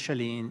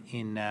 especially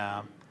in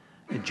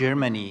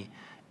Germany,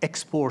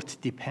 export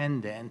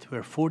dependent,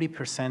 where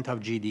 40% of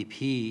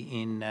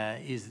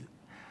GDP is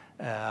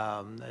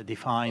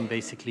defined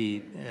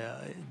basically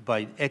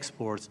by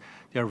exports,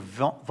 they're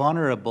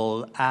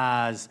vulnerable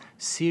as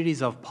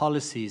series of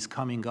policies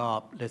coming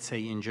up, let's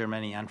say in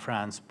Germany and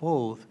France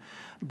both,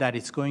 that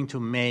it's going to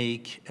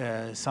make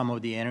some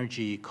of the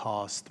energy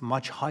cost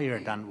much higher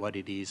than what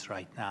it is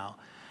right now.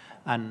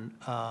 And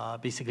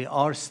basically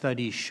our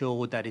study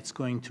showed that it's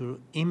going to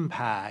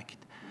impact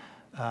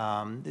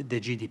the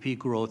GDP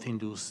growth in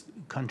those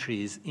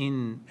countries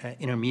in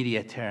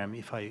intermediate term,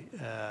 if I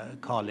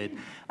call it,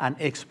 and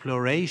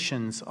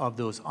explorations of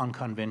those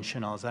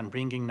unconventionals and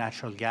bringing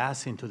natural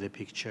gas into the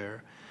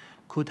picture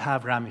could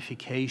have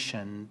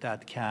ramification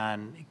that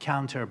can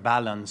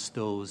counterbalance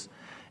those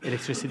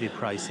electricity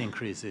price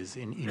increases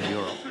in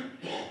Europe.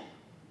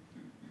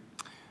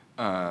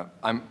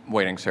 I'm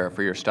waiting, Sarah,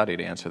 for your study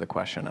to answer the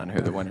question on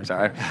who the winners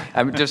are.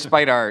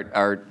 Despite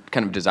our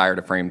kind of desire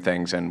to frame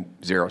things in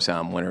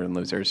zero-sum, winner and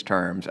losers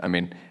terms, I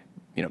mean,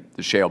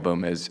 the shale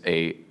boom is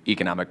a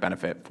economic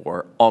benefit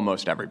for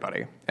almost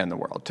everybody in the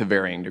world to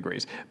varying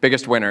degrees.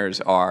 Biggest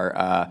winners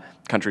are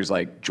countries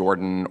like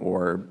Jordan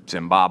or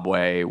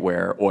Zimbabwe,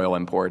 where oil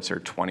imports are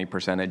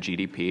 20% of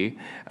GDP,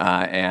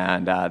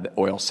 and the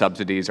oil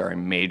subsidies are a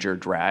major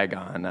drag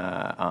on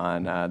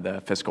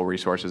the fiscal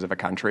resources of a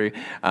country.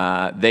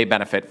 They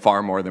benefit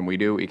far more than we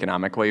do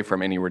economically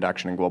from any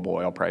reduction in global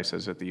oil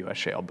prices that the U.S.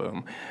 shale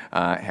boom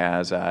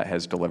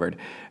has delivered.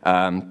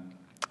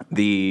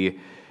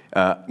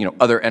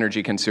 Other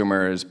energy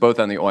consumers, both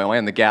on the oil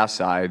and the gas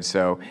side.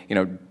 So,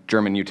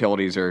 German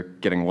utilities are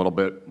getting a little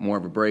bit more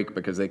of a break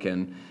because they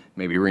can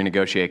maybe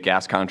renegotiate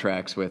gas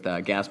contracts with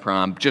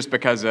Gazprom, just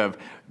because of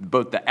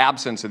both the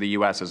absence of the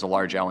U.S. as a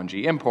large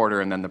LNG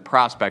importer and then the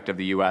prospect of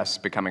the U.S.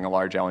 becoming a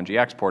large LNG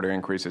exporter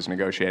increases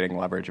negotiating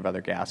leverage of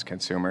other gas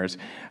consumers.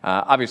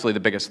 Obviously,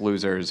 the biggest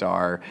losers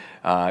are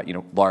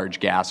large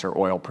gas or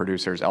oil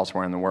producers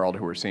elsewhere in the world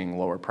who are seeing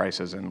lower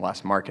prices and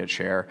less market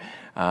share.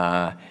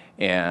 There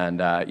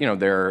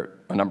are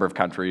a number of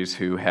countries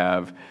who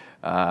have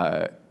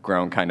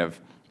grown kind of,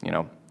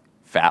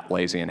 fat,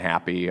 lazy, and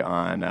happy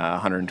on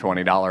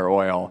 $120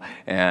 oil,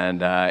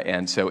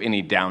 and so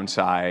any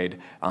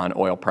downside on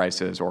oil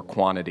prices or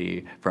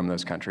quantity from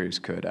those countries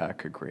could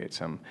create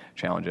some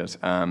challenges.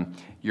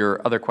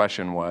 Your other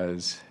question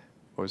was,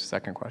 what was the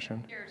second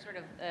question? Your sort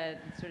of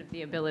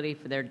the ability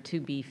for there to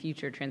be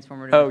future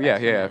transformative. Oh yeah,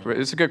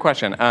 it's a good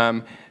question.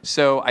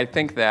 So I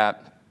think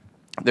that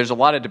there's a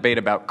lot of debate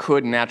about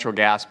could natural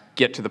gas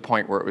get to the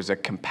point where it was a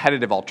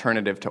competitive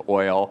alternative to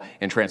oil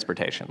in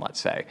transportation, let's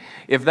say.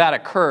 If that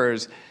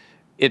occurs,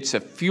 it's a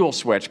fuel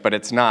switch, but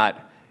it's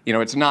not,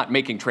 it's not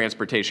making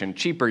transportation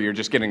cheaper. You're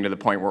just getting to the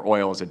point where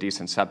oil is a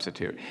decent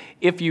substitute.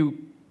 If you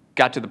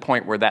got to the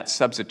point where that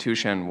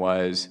substitution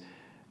was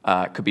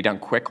could be done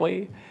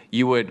quickly,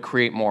 you would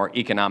create more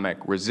economic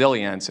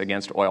resilience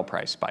against oil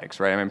price spikes,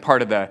 right? I mean,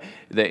 part of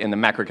in the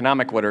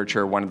macroeconomic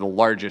literature, one of the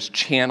largest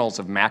channels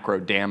of macro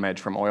damage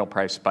from oil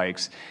price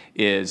spikes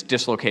is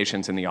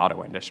dislocations in the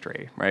auto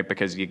industry, right?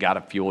 Because you got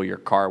to fuel your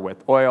car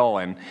with oil,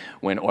 and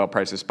when oil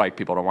prices spike,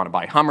 people don't want to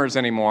buy Hummers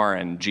anymore,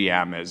 and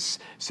GM has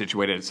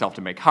situated itself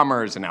to make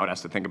Hummers, and now it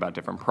has to think about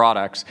different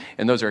products,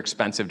 and those are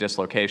expensive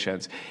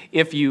dislocations.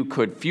 If you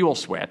could fuel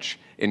switch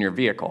in your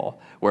vehicle,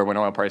 where when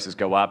oil prices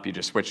go up, you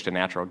just switch to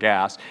natural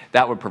gas,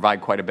 that would provide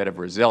quite a bit of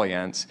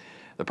resilience.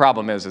 The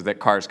problem is that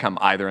cars come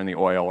either in the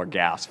oil or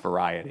gas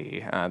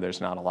variety.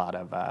 There's not a lot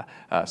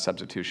of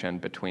substitution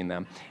between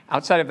them.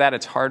 Outside of that,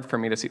 it's hard for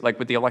me to see. Like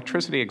with the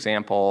electricity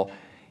example,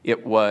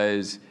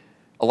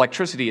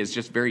 electricity is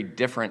just very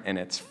different in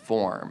its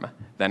form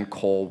than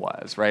coal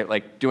was, right?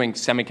 Like doing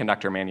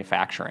semiconductor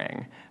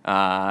manufacturing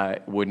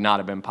would not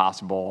have been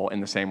possible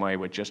in the same way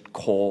with just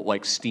coal,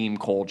 like steam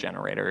coal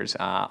generators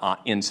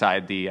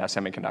inside the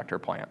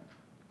semiconductor plant.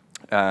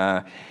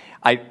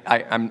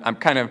 I'm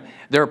kind of,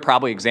 there are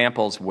probably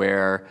examples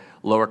where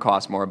lower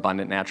cost, more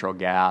abundant natural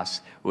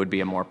gas would be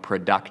a more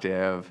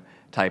productive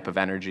type of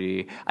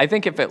energy. I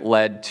think if it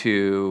led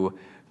to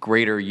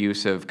greater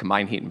use of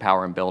combined heat and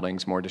power in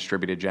buildings, more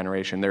distributed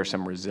generation, there's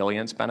some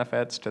resilience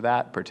benefits to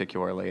that,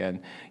 particularly in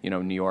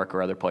New York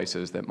or other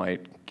places that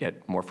might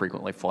get more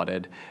frequently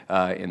flooded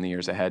in the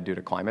years ahead due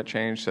to climate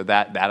change. So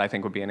that I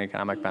think would be an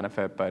economic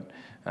benefit, but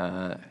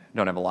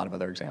don't have a lot of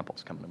other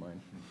examples coming to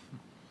mind.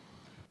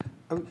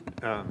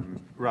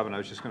 Robin, I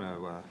was just going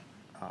to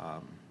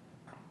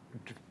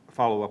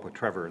follow up with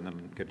Trevor and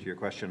then get to your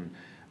question.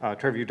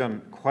 Trevor, you've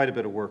done quite a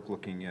bit of work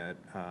looking at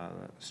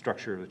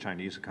structure of the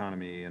Chinese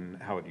economy and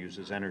how it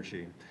uses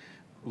energy.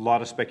 A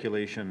lot of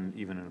speculation,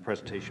 even in a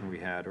presentation we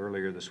had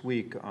earlier this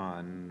week,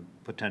 on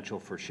potential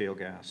for shale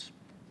gas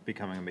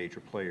becoming a major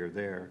player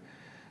there.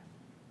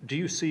 Do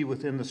you see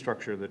within the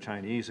structure of the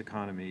Chinese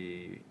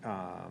economy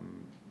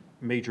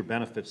major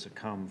benefits that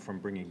come from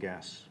bringing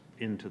gas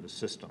into the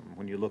system?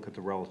 When you look at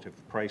the relative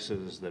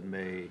prices that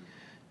may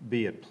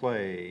be at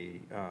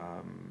play,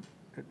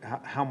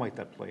 how might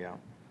that play out?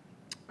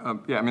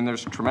 Yeah, I mean,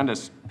 there's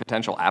tremendous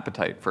potential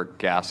appetite for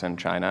gas in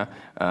China,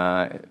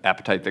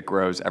 appetite that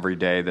grows every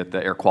day, that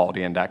the air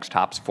quality index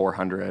tops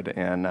 400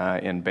 in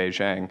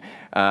Beijing.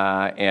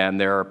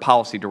 And there are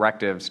policy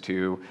directives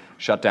to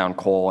shut down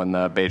coal in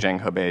the Beijing,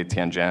 Hebei,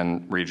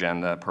 Tianjin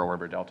region, the Pearl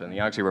River Delta and the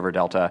Yangtze River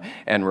Delta,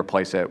 and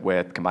replace it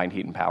with combined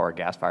heat and power,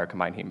 gas-fired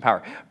combined heat and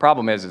power.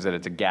 Problem is that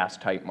it's a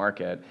gas-tight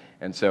market,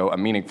 and so a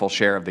meaningful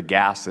share of the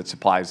gas that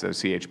supplies those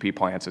CHP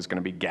plants is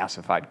going to be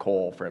gasified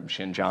coal from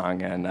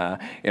Xinjiang and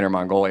Inner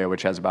Mongolia,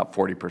 which has about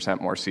 40%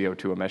 more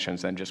CO2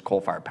 emissions than just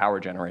coal-fired power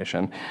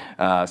generation.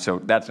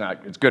 So that's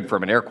not, it's good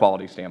from an air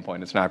quality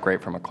standpoint. It's not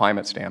great from a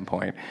climate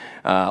standpoint.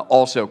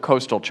 Also,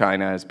 coastal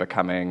China is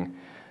becoming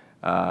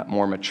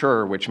more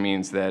mature, which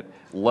means that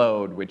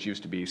load, which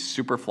used to be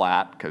super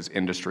flat because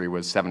industry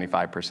was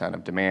 75%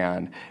 of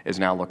demand, is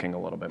now looking a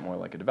little bit more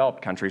like a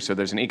developed country. So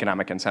there's an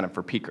economic incentive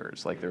for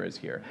peakers like there is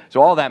here.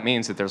 So all that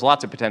means that there's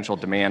lots of potential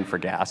demand for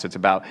gas. It's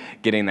about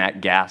getting that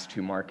gas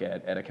to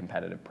market at a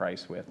competitive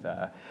price with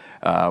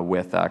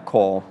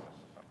coal.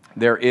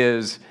 There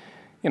is,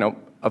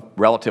 a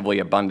relatively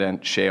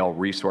abundant shale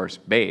resource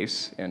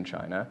base in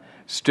China.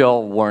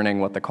 Still learning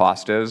what the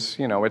cost is.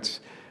 It's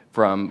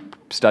from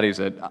studies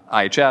that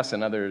IHS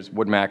and others,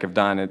 WoodMac, have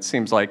done, it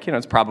seems like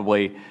it's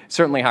probably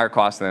certainly higher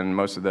cost than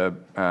most of the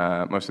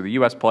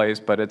U.S. plays,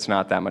 but it's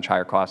not that much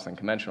higher cost than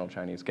conventional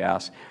Chinese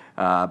gas.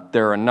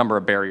 There are a number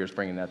of barriers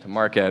bringing that to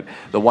market.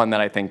 The one that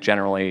I think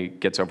generally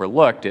gets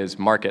overlooked is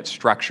market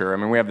structure. I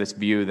mean, we have this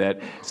view that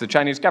it's the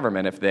Chinese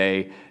government. If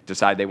they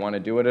decide they want to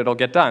do it, it'll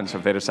get done. So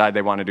if they decide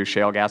they want to do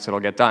shale gas, it'll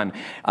get done.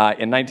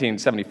 In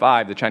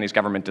 1975, the Chinese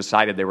government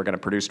decided they were going to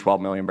produce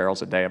 12 million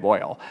barrels a day of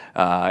oil.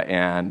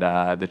 And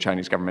the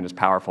Chinese government is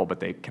powerful, but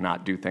they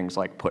cannot do things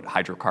like put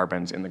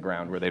hydrocarbons in the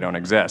ground where they don't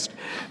exist.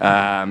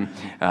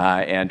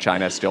 And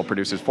China still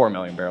produces 4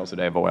 million barrels a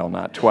day of oil,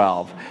 not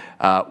 12.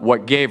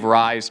 What gave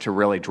rise to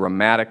really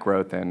dramatic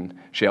growth in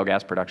shale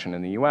gas production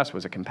in the U.S.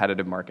 was a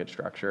competitive market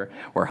structure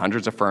where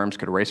hundreds of firms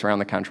could race around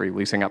the country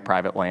leasing up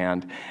private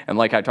land. And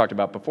like I talked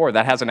about before,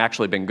 that hasn't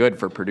actually been good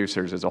for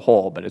producers as a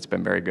whole, but it's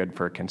been very good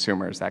for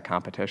consumers, that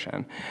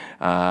competition.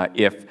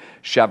 If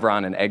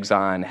Chevron and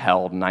Exxon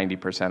held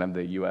 90% of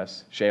the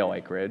U.S. shale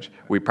acreage,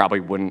 we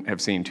probably wouldn't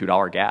have seen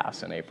 $2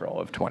 gas in April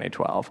of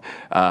 2012.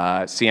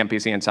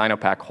 CNPC and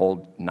Sinopec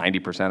hold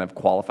 90% of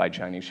qualified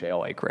Chinese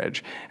shale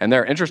acreage. And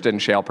they're interested in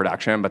shale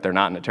production, but they're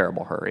not in a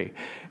terrible hurry.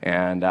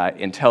 And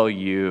until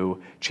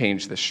you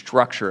change the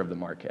structure of the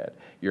market,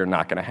 you're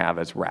not going to have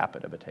as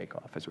rapid of a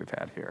takeoff as we've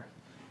had here.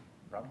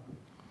 Rob?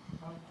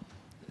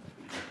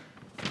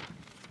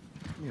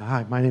 Yeah,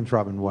 hi, my name's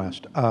Robin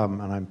West,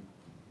 and I'm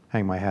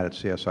hanging my hat at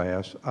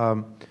CSIS.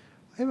 I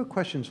have a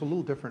question, it's a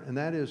little different, and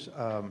that is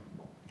on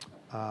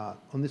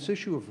this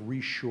issue of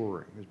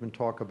reshoring. There's been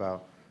talk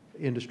about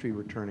industry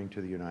returning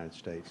to the United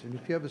States. And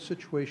if you have a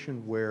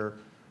situation where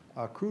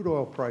crude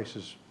oil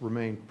prices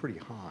remain pretty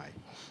high,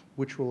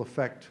 which will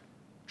affect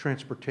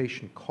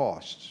transportation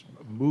costs,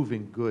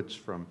 moving goods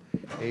from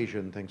Asia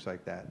and things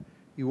like that.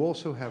 You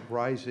also have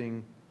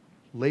rising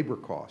labor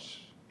costs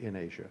in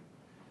Asia.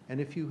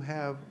 And if you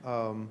have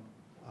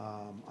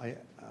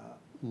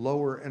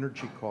lower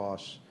energy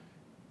costs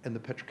and the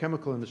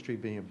petrochemical industry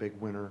being a big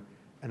winner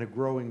and a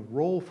growing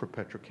role for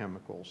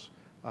petrochemicals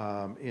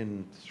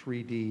in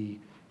 3D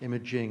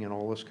imaging and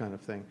all this kind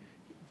of thing,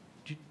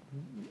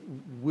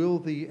 will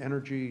the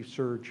energy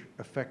surge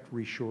affect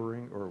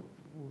reshoring, or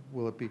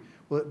will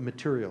it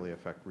materially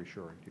affect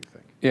reshoring, do you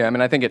think? Yeah, I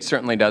mean, I think it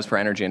certainly does for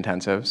energy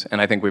intensives,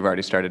 and I think we've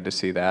already started to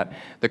see that.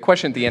 The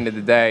question at the end of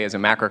the day, as a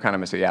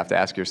macroeconomist, that you have to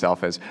ask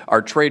yourself is,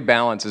 our trade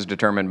balance is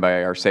determined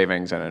by our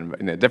savings and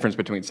the difference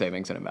between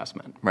savings and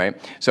investment, right?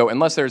 So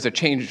unless there's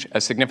a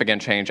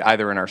significant change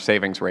either in our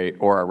savings rate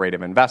or our rate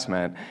of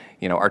investment,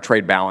 our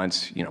trade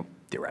balance,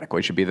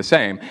 theoretically should be the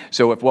same.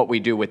 So if what we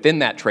do within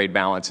that trade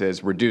balance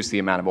is reduce the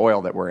amount of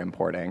oil that we're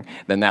importing,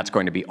 then that's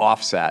going to be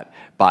offset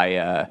by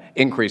an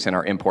increase in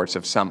our imports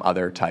of some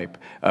other type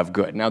of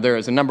good. Now, there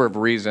is a number of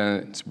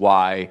reasons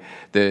why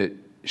the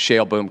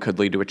shale boom could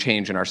lead to a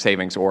change in our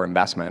savings or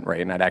investment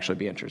rate, and I'd actually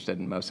be interested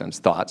in Mohsen's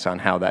thoughts on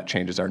how that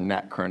changes our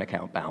net current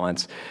account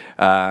balance.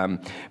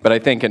 But I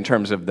think in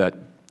terms of the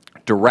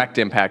direct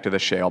impact of the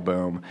shale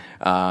boom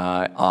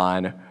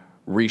on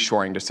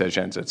reshoring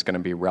decisions, it's going to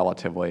be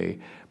relatively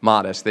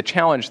modest. The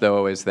challenge,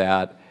 though, is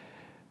that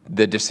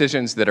the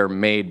decisions that are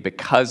made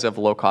because of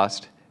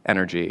low-cost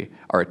energy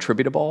are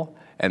attributable,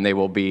 and they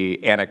will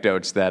be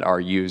anecdotes that are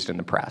used in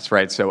the press,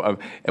 right? So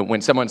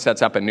when someone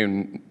sets up a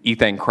new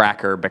ethane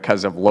cracker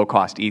because of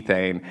low-cost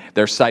ethane,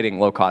 they're citing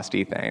low-cost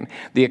ethane.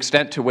 The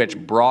extent to which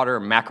broader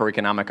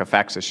macroeconomic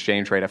effects,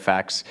 exchange rate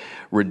effects,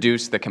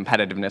 reduce the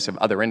competitiveness of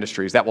other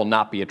industries, that will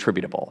not be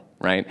attributable,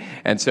 right?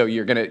 And so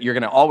you're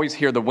gonna always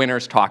hear the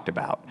winners talked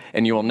about,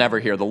 and you will never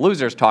hear the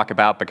losers talk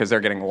about because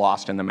they're getting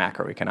lost in the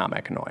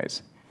macroeconomic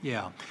noise.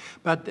 Yeah,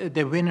 but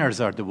the winners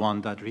are the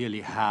ones that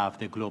really have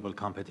the global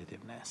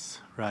competitiveness,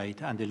 right?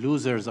 And the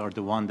losers are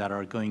the ones that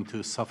are going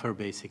to suffer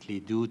basically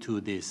due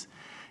to this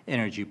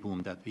energy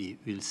boom that we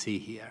will see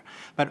here.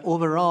 But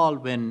overall,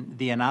 when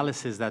the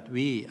analysis that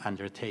we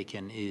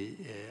undertaken,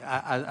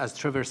 as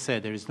Trevor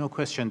said, there is no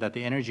question that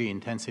the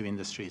energy-intensive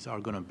industries are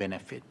going to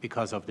benefit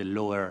because of the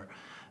lower,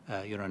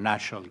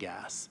 natural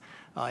gas.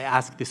 I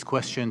asked this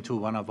question to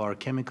one of our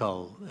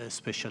chemical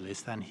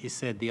specialists, and he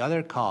said the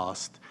other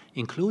costs,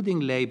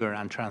 including labor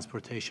and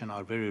transportation,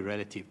 are very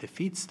relative. The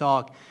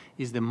feedstock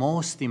is the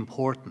most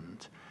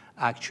important,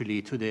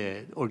 actually, to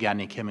the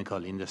organic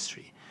chemical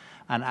industry.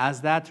 And as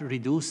that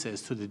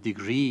reduces to the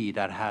degree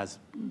that has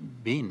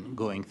been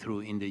going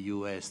through in the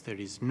U.S., there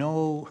is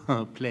no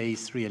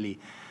place really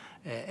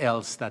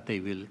else that they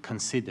will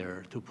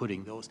consider to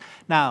putting those.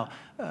 Now,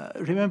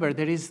 remember,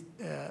 there is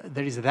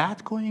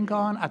that going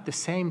on. At the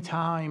same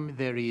time,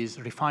 there is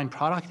refined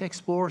product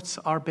exports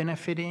are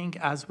benefiting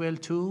as well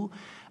too,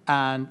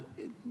 and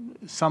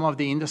some of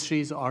the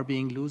industries are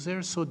being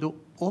losers. So the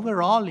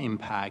overall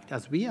impact,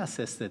 as we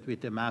assessed it with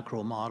the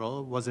macro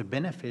model, was a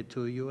benefit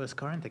to U.S.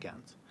 current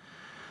accounts.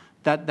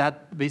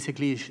 That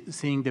basically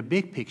seeing the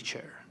big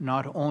picture,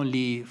 not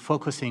only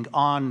focusing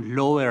on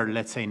lower,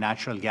 let's say,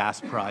 natural gas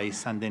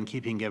price and then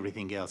keeping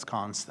everything else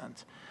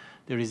constant.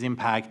 There is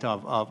impact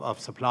of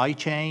supply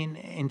chain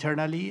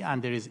internally,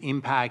 and there is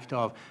impact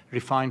of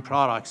refined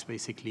products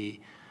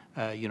basically,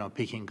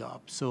 picking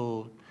up.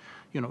 So,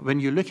 when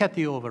you look at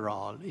the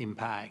overall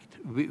impact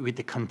with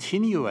the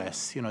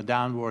continuous,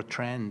 downward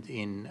trend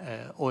in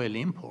oil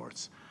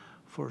imports,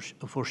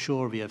 for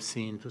sure, we have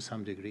seen to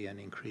some degree an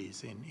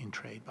increase in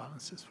trade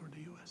balances for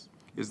the U.S.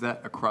 Is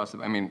that across,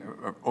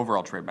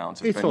 overall trade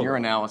balances? It's but in your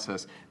overall.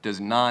 analysis,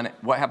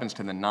 what happens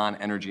to the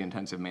non-energy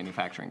intensive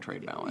manufacturing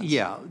trade balance?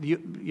 Yeah,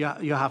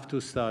 you have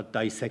to start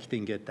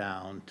dissecting it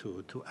down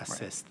to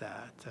assess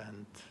that,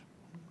 and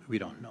we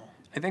don't know.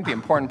 I think the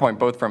important point,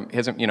 both from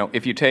his,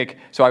 if you take,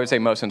 so I would say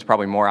Mohsen's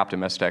probably more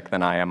optimistic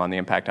than I am on the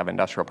impact of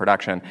industrial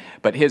production,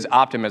 but his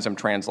optimism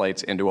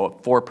translates into a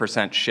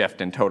 4%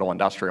 shift in total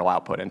industrial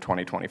output in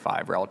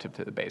 2025 relative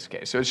to the base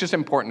case. So it's just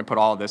important to put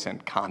all of this in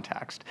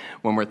context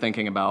when we're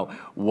thinking about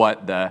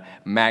what the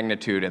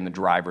magnitude and the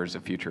drivers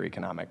of future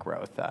economic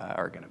growth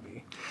are going to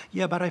be.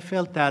 Yeah, but I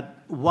felt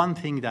that one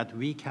thing that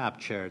we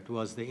captured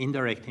was the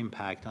indirect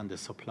impact on the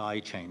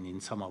supply chain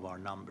in some of our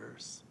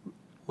numbers.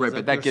 Right,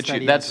 but that gets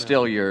you, that's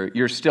still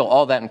you're still,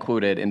 all that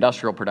included,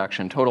 industrial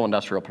production, total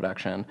industrial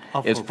production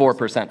is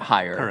 4%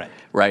 higher, correct,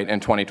 right, in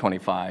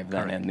 2025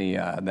 than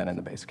correct, than in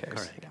the base case.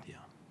 Correct, yeah.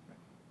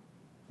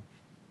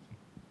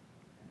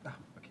 Oh,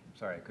 okay.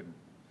 Sorry, I couldn't.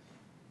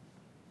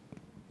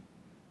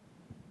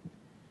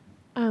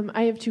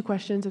 I have two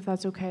questions, if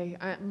that's okay.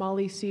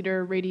 Molly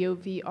Cedar, Radio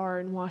VR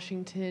in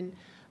Washington.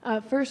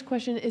 First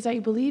question is, I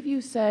believe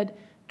you said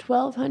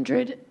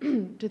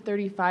 $1,200 to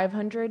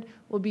 $3,500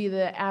 will be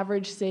the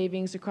average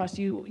savings across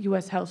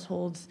U.S.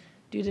 households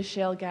due to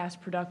shale gas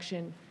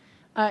production.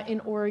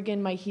 In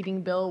Oregon, my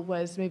heating bill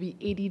was maybe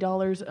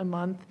 $80 a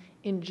month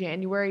in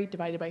January,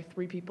 divided by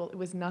 3 people. It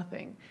was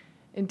nothing.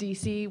 In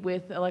D.C.,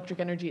 with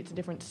electric energy, it's a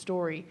different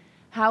story.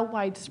 How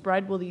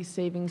widespread will these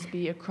savings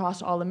be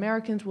across all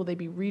Americans? Will they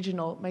be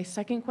regional? My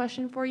second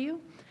question for you,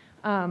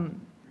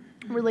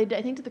 related,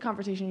 I think, to the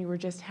conversation you were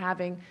just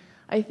having,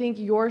 I think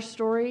your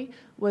story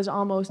was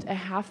almost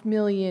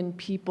 500,000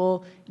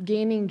 people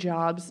gaining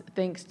jobs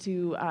thanks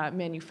to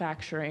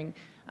manufacturing.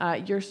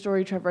 Your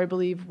story, Trevor, I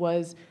believe,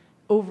 was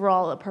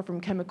overall, apart from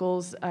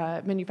chemicals,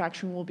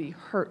 manufacturing will be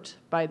hurt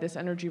by this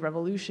energy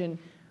revolution.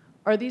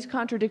 Are these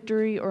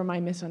contradictory, or am I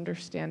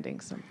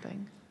misunderstanding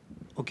something?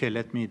 Okay,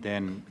 let me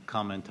then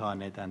comment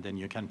on it, and then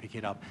you can pick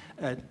it up.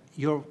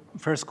 Your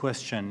first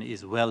question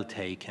is well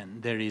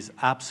taken. There is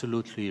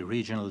absolutely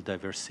regional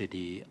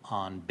diversity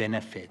on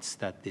benefits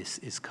that this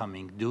is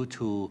coming due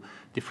to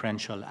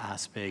differential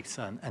aspects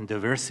and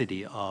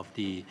diversity of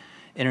the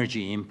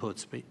energy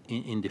inputs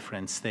in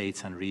different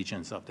states and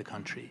regions of the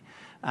country.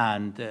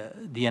 And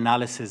the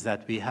analysis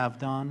that we have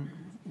done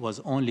was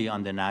only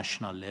on the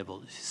national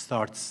level. It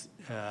starts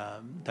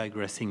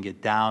digressing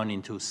it down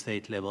into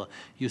state level.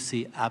 You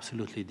see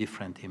absolutely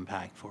different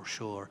impact for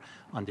sure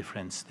on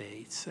different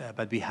states,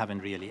 but we haven't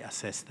really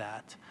assessed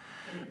that.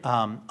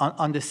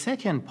 On the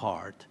second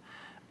part,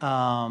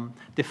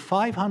 the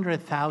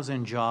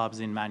 500,000 jobs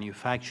in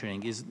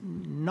manufacturing is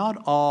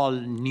not all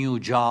new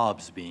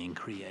jobs being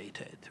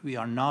created. We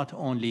are not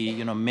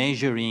only,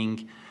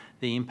 measuring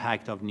the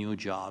impact of new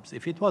jobs.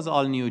 If it was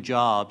all new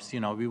jobs,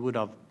 we would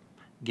have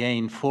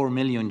gained 4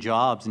 million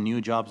jobs, new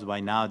jobs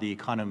by now. The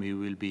economy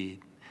will be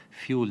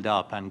fueled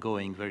up and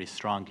going very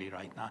strongly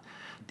right now.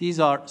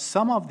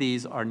 Some of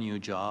these are new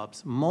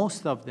jobs.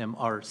 Most of them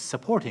are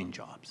supporting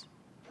jobs.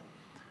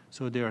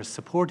 So they are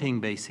supporting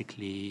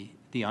basically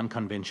the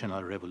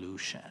unconventional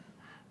revolution.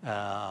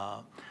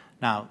 Now,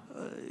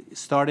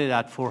 started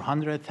at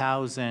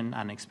 400,000,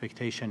 and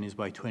expectation is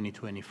by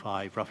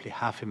 2025, roughly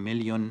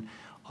 500,000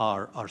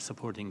 are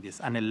supporting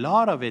this. And a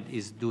lot of it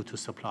is due to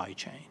supply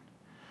chain.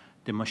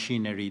 The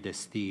machinery, the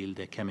steel,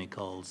 the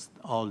chemicals,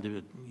 all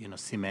the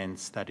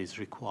cements that is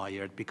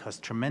required, because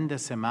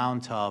tremendous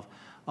amount of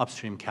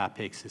upstream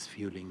capex is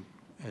fueling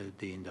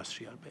the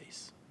industrial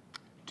base.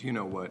 Do you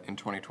know what, in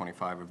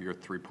 2025, of your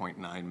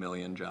 3.9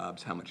 million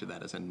jobs, how much of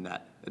that is a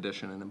net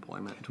addition in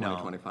employment in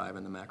 2025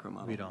 in the macro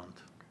model? We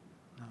don't.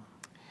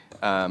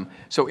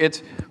 So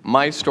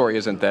my story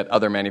isn't that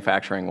other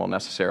manufacturing will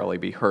necessarily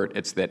be hurt,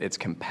 it's that its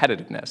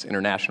competitiveness,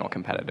 international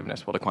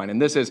competitiveness will decline.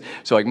 And this is,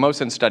 so like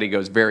Mohsen's study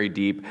goes very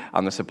deep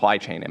on the supply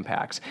chain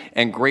impacts.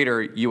 And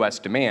greater US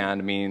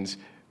demand means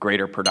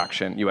greater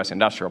production, US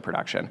industrial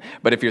production.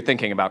 But if you're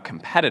thinking about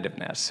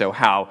competitiveness, so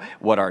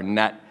what our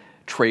net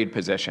trade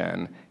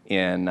position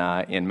in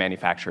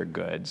manufactured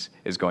goods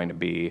is going to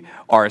be,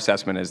 our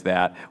assessment is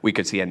that we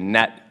could see a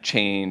net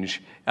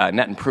change,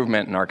 net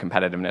improvement in our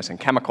competitiveness in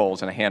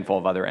chemicals and a handful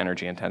of other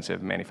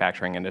energy-intensive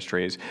manufacturing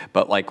industries,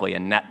 but likely a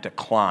net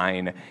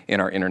decline in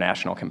our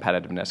international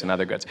competitiveness in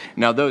other goods.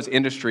 Now, those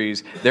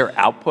industries, their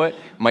output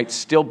might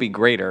still be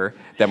greater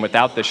than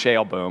without the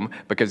shale boom,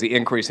 because the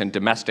increase in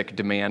domestic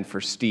demand for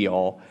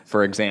steel,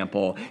 for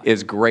example,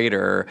 is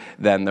greater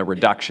than the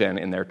reduction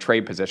in their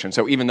trade position.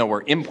 So even though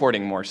we're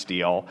importing more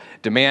steel,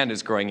 demand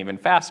is growing even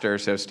faster,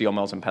 so steel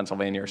mills in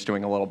Pennsylvania are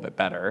doing a little bit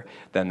better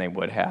than they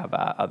would have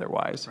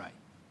otherwise. Right.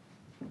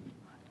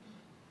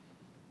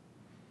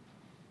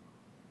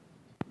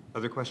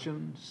 Other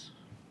questions?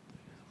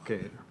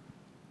 Okay.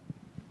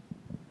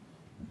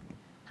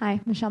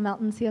 Hi, Michelle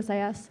Melton,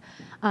 CSIS.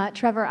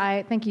 Trevor,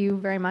 I thank you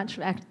very much.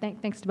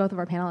 Thanks to both of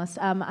our panelists.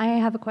 I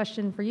have a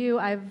question for you.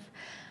 I've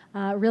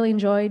really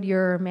enjoyed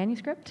your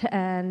manuscript,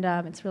 and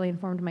it's really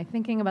informed my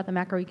thinking about the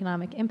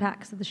macroeconomic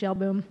impacts of the shale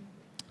boom.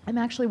 I'm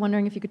actually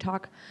wondering if you could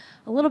talk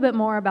a little bit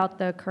more about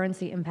the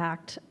currency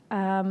impact.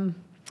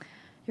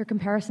 Your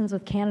comparisons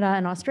with Canada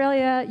and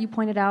Australia, you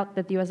pointed out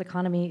that the US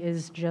economy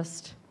is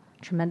just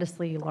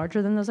tremendously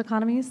larger than those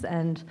economies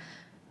and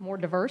more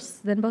diverse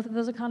than both of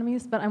those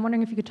economies. But I'm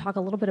wondering if you could talk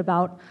a little bit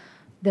about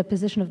the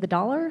position of the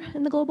dollar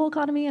in the global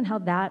economy and how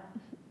that,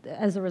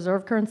 as a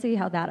reserve currency,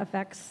 how that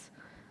affects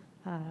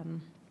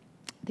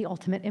the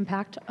ultimate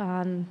impact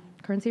on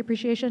currency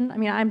appreciation. I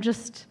mean, I'm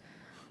just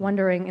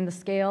wondering, in the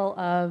scale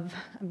of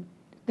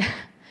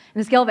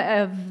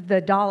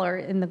the dollar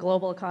in the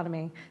global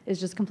economy is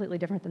just completely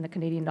different than the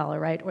Canadian dollar,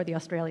 right, or the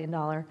Australian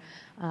dollar.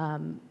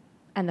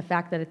 And the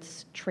fact that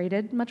it's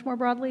traded much more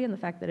broadly and the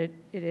fact that it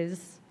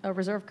is a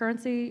reserve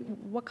currency,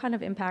 what kind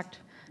of impact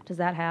does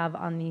that have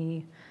on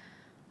the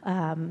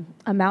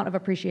amount of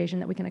appreciation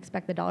that we can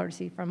expect the dollar to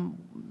see from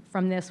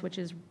this, which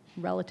is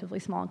relatively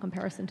small in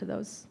comparison to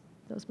those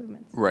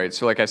movements? Right.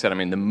 So like I said, I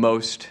mean, the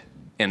most,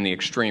 in the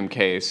extreme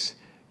case,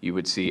 you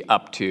would see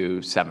up to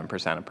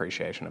 7%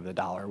 appreciation of the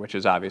dollar, which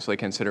is obviously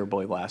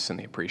considerably less than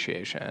the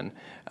appreciation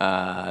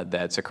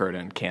that's occurred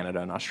in Canada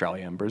and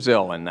Australia and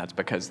Brazil, and that's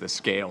because the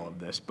scale of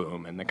this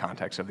boom in the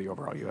context of the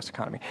overall U.S.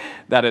 economy.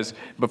 That is,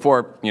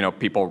 before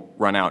people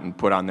run out and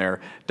put on their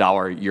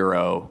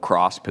dollar-euro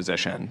cross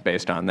position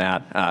based on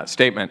that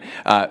statement,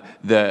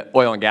 the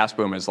oil and gas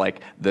boom is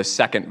like the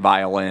second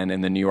violin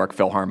in the New York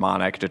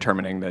Philharmonic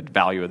determining the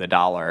value of the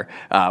dollar,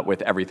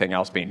 with everything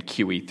else being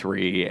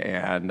QE3,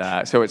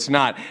 and so it's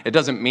not. It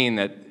doesn't mean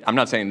that, I'm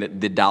not saying that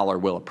the dollar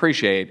will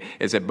appreciate,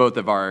 is that both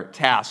of our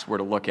tasks were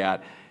to look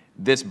at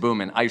this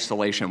boom in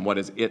isolation, what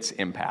is its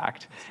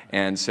impact?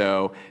 And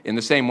so in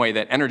the same way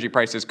that energy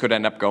prices could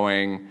end up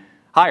going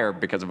higher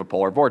because of a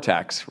polar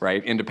vortex,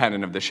 right,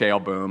 independent of the shale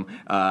boom,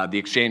 the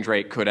exchange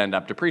rate could end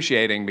up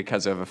depreciating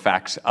because of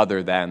effects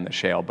other than the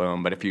shale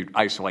boom, but if you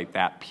isolate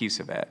that piece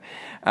of it.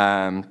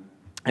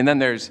 And then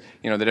there's,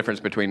 the difference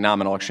between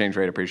nominal exchange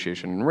rate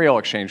appreciation and real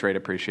exchange rate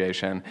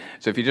appreciation.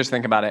 So if you just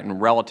think about it in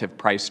relative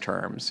price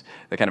terms,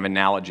 the kind of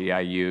analogy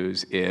I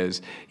use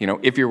is,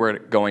 if you were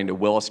going to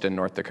Williston,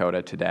 North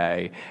Dakota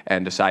today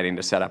and deciding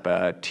to set up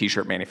a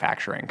t-shirt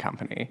manufacturing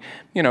company,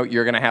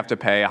 you're going to have to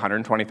pay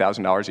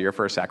 $120,000 a year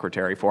for a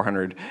secretary,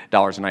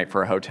 $400 a night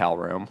for a hotel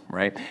room,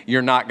 right?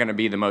 You're not going to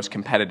be the most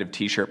competitive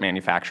t-shirt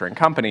manufacturing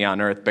company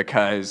on earth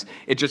because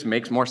it just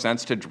makes more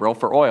sense to drill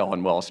for oil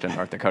in Williston,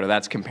 North Dakota.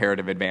 That's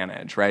comparative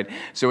advantage. change, right?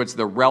 So it's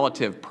the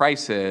relative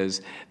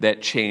prices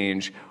that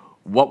change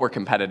what we're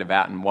competitive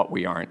at and what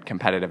we aren't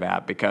competitive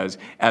at, because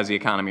as the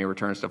economy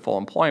returns to full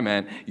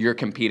employment, you're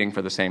competing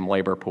for the same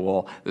labor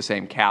pool, the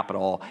same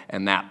capital,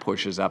 and that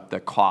pushes up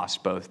the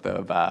cost both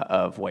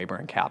of labor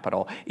and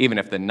capital, even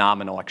if the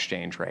nominal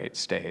exchange rate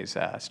stays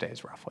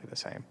roughly the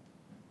same.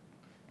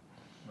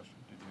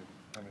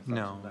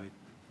 No. Okay,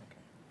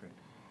 great.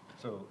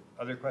 So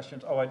other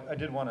questions? Oh, I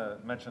did want to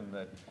mention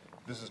that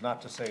this is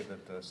not to say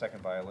that the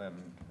second violin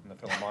in the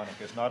Philharmonic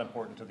is not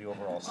important to the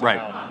overall sound. Right.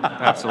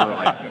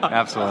 Absolutely.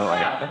 Absolutely.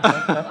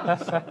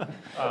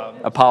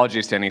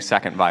 Apologies to any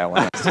second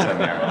violinists in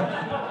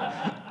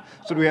there.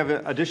 So do we have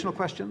additional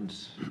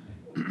questions?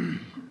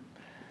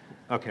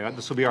 Okay,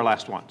 this will be our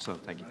last one, so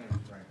thank you.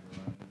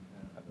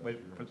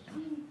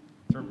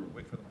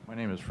 My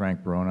name is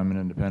Frank Brown. I'm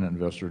an independent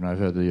investor, and I've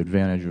had the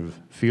advantage of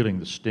feeling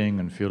the sting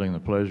and feeling the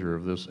pleasure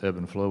of this ebb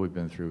and flow we've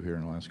been through here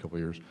in the last couple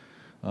of years.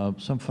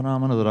 Some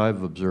phenomena that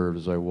I've observed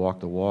as I walk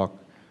the walk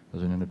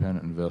as an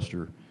independent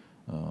investor.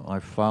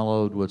 I've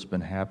followed what's been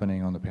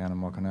happening on the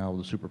Panama Canal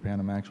with the Super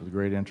Panamax with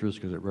great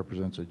interest because it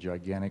represents a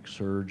gigantic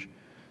surge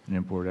in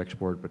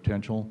import-export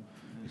potential.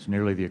 It's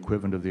nearly the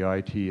equivalent of the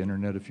IT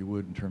internet, if you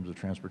would, in terms of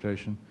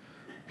transportation.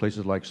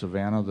 Places like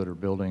Savannah that are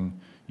building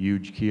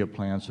huge Kia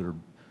plants that are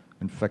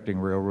infecting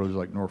railroads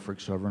like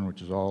Norfolk Southern,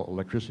 which is all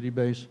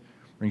electricity-based,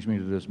 brings me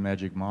to this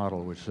magic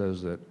model, which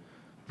says that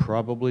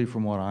probably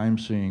from what I'm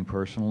seeing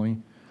personally,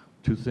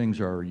 two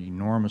things are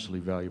enormously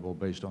valuable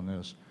based on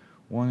this.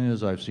 One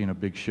is I've seen a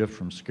big shift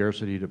from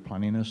scarcity to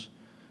plentiness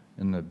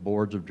in the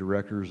boards of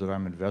directors that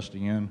I'm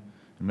investing in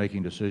and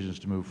making decisions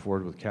to move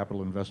forward with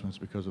capital investments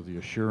because of the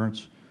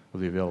assurance of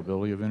the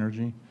availability of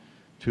energy.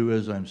 Two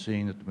is I'm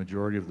seeing that the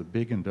majority of the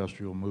big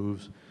industrial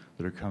moves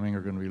that are coming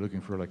are going to be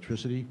looking for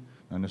electricity,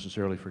 not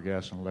necessarily for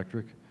gas and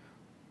electric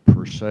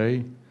per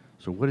se.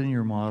 So what in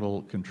your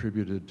model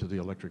contributed to the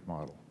electric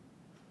model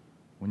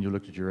when you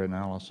looked at your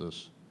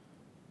analysis,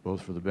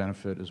 both for the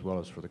benefit as well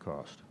as for the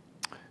cost?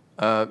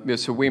 Yeah,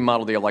 so we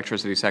model the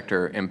electricity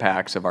sector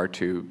impacts of our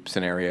two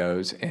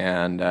scenarios,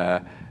 and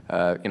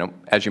you know,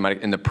 as you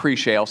might, in the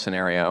pre-shale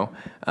scenario,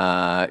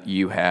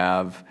 you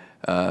have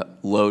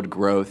load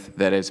growth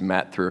that is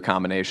met through a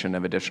combination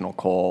of additional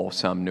coal,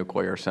 some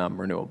nuclear, some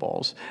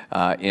renewables.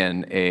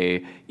 In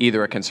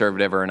either a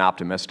conservative or an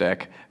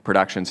optimistic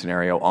production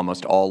scenario,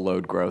 almost all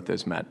load growth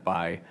is met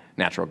by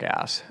natural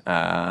gas.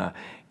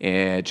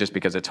 Just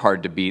because it's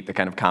hard to beat the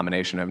kind of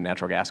combination of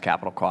natural gas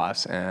capital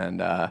costs and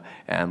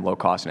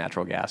low-cost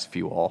natural gas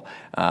fuel.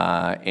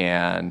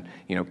 And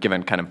you know,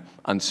 given kind of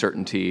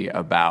uncertainty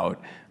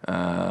about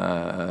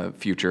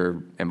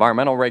future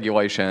environmental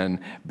regulation,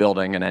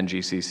 building an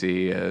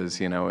NGCC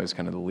is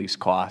kind of the least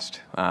cost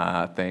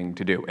thing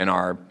to do in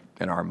our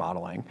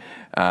modeling.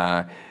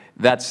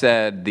 That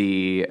said,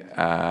 the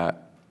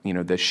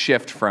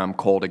shift from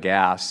coal to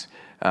gas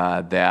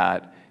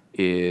that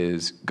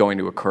is going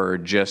to occur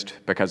just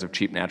because of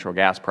cheap natural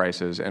gas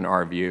prices, in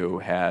our view,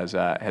 has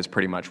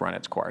pretty much run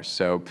its course.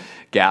 So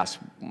gas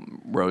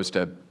rose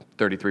to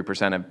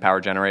 33% of power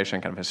generation,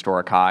 kind of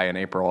historic high in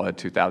April of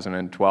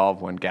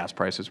 2012 when gas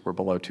prices were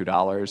below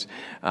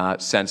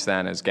 $2. Since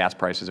then, as gas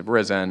prices have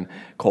risen,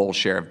 coal's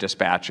share of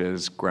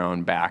dispatches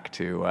grown back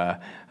to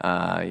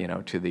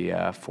to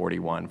the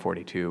 41,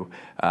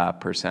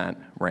 42%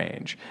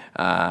 range.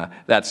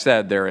 That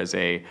said, there is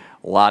a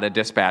lot of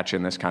dispatch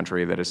in this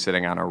country that is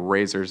sitting on a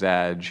razor's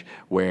edge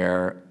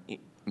where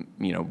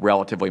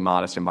relatively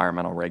modest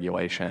environmental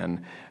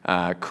regulation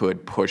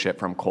could push it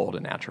from coal to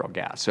natural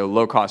gas. So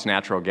low-cost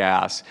natural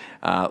gas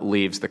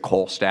leaves the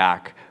coal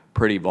stack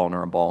pretty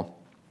vulnerable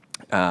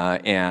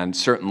and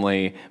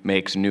certainly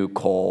makes new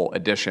coal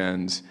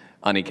additions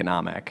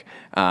uneconomic,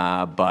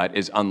 but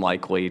is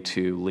unlikely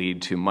to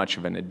lead to much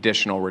of an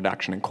additional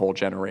reduction in coal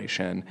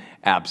generation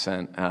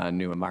absent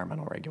new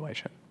environmental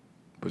regulation,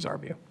 was our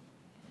view.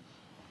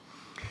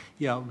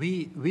 Yeah,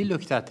 we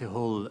looked at the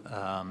whole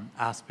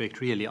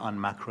aspect really on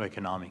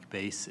macroeconomic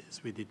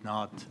basis. We did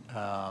not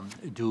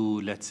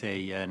do, let's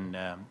say, an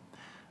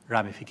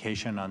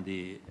ramification on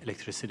the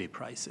electricity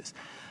prices.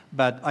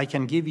 But I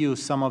can give you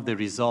some of the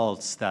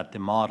results that the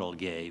model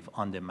gave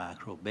on the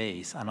macro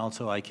base, and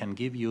also I can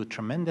give you a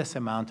tremendous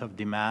amount of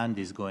demand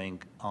is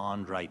going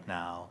on right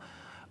now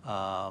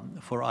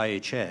for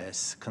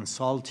IHS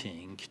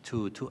consulting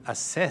to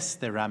assess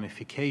the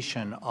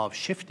ramification of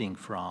shifting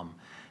from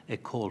a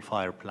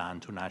coal-fired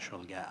plant to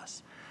natural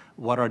gas.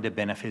 What are the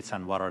benefits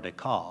and what are the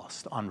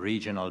costs on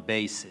regional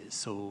basis?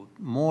 So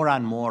more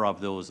and more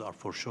of those are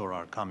for sure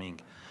are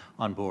coming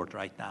on board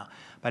right now.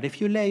 But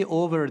if you lay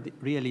over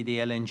really the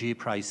LNG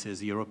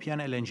prices, European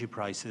LNG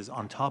prices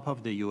on top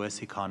of the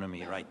US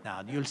economy right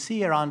now, you'll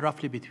see around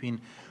roughly between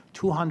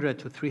 200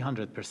 to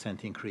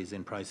 300% increase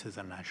in prices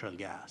of natural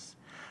gas.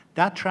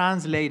 That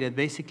translated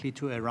basically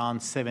to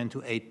around 7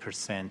 to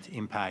 8%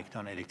 impact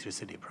on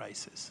electricity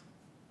prices.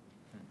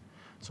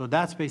 So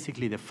that's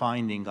basically the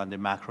finding on the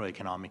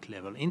macroeconomic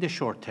level in the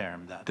short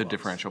term. The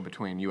differential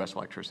between U.S.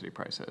 electricity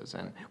prices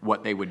and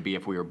what they would be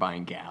if we were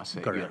buying gas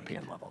at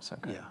European levels.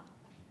 Okay. Yeah.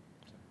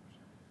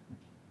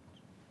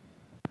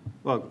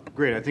 Well,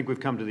 great. I think we've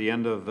come to the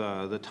end of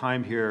the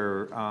time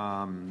here.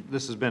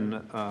 This has been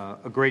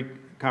a great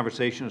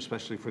conversation,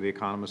 especially for the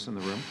economists in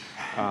the room,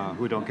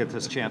 who don't get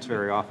this chance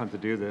very often to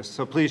do this.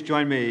 So please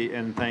join me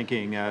in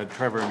thanking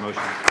Trevor and Mohsen.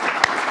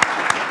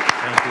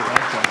 Thank you.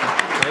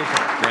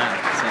 Yeah,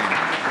 same.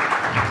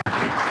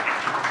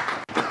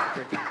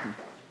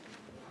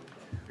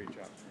 Great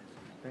job.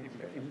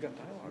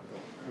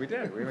 We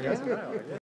did. We even got some dialogue.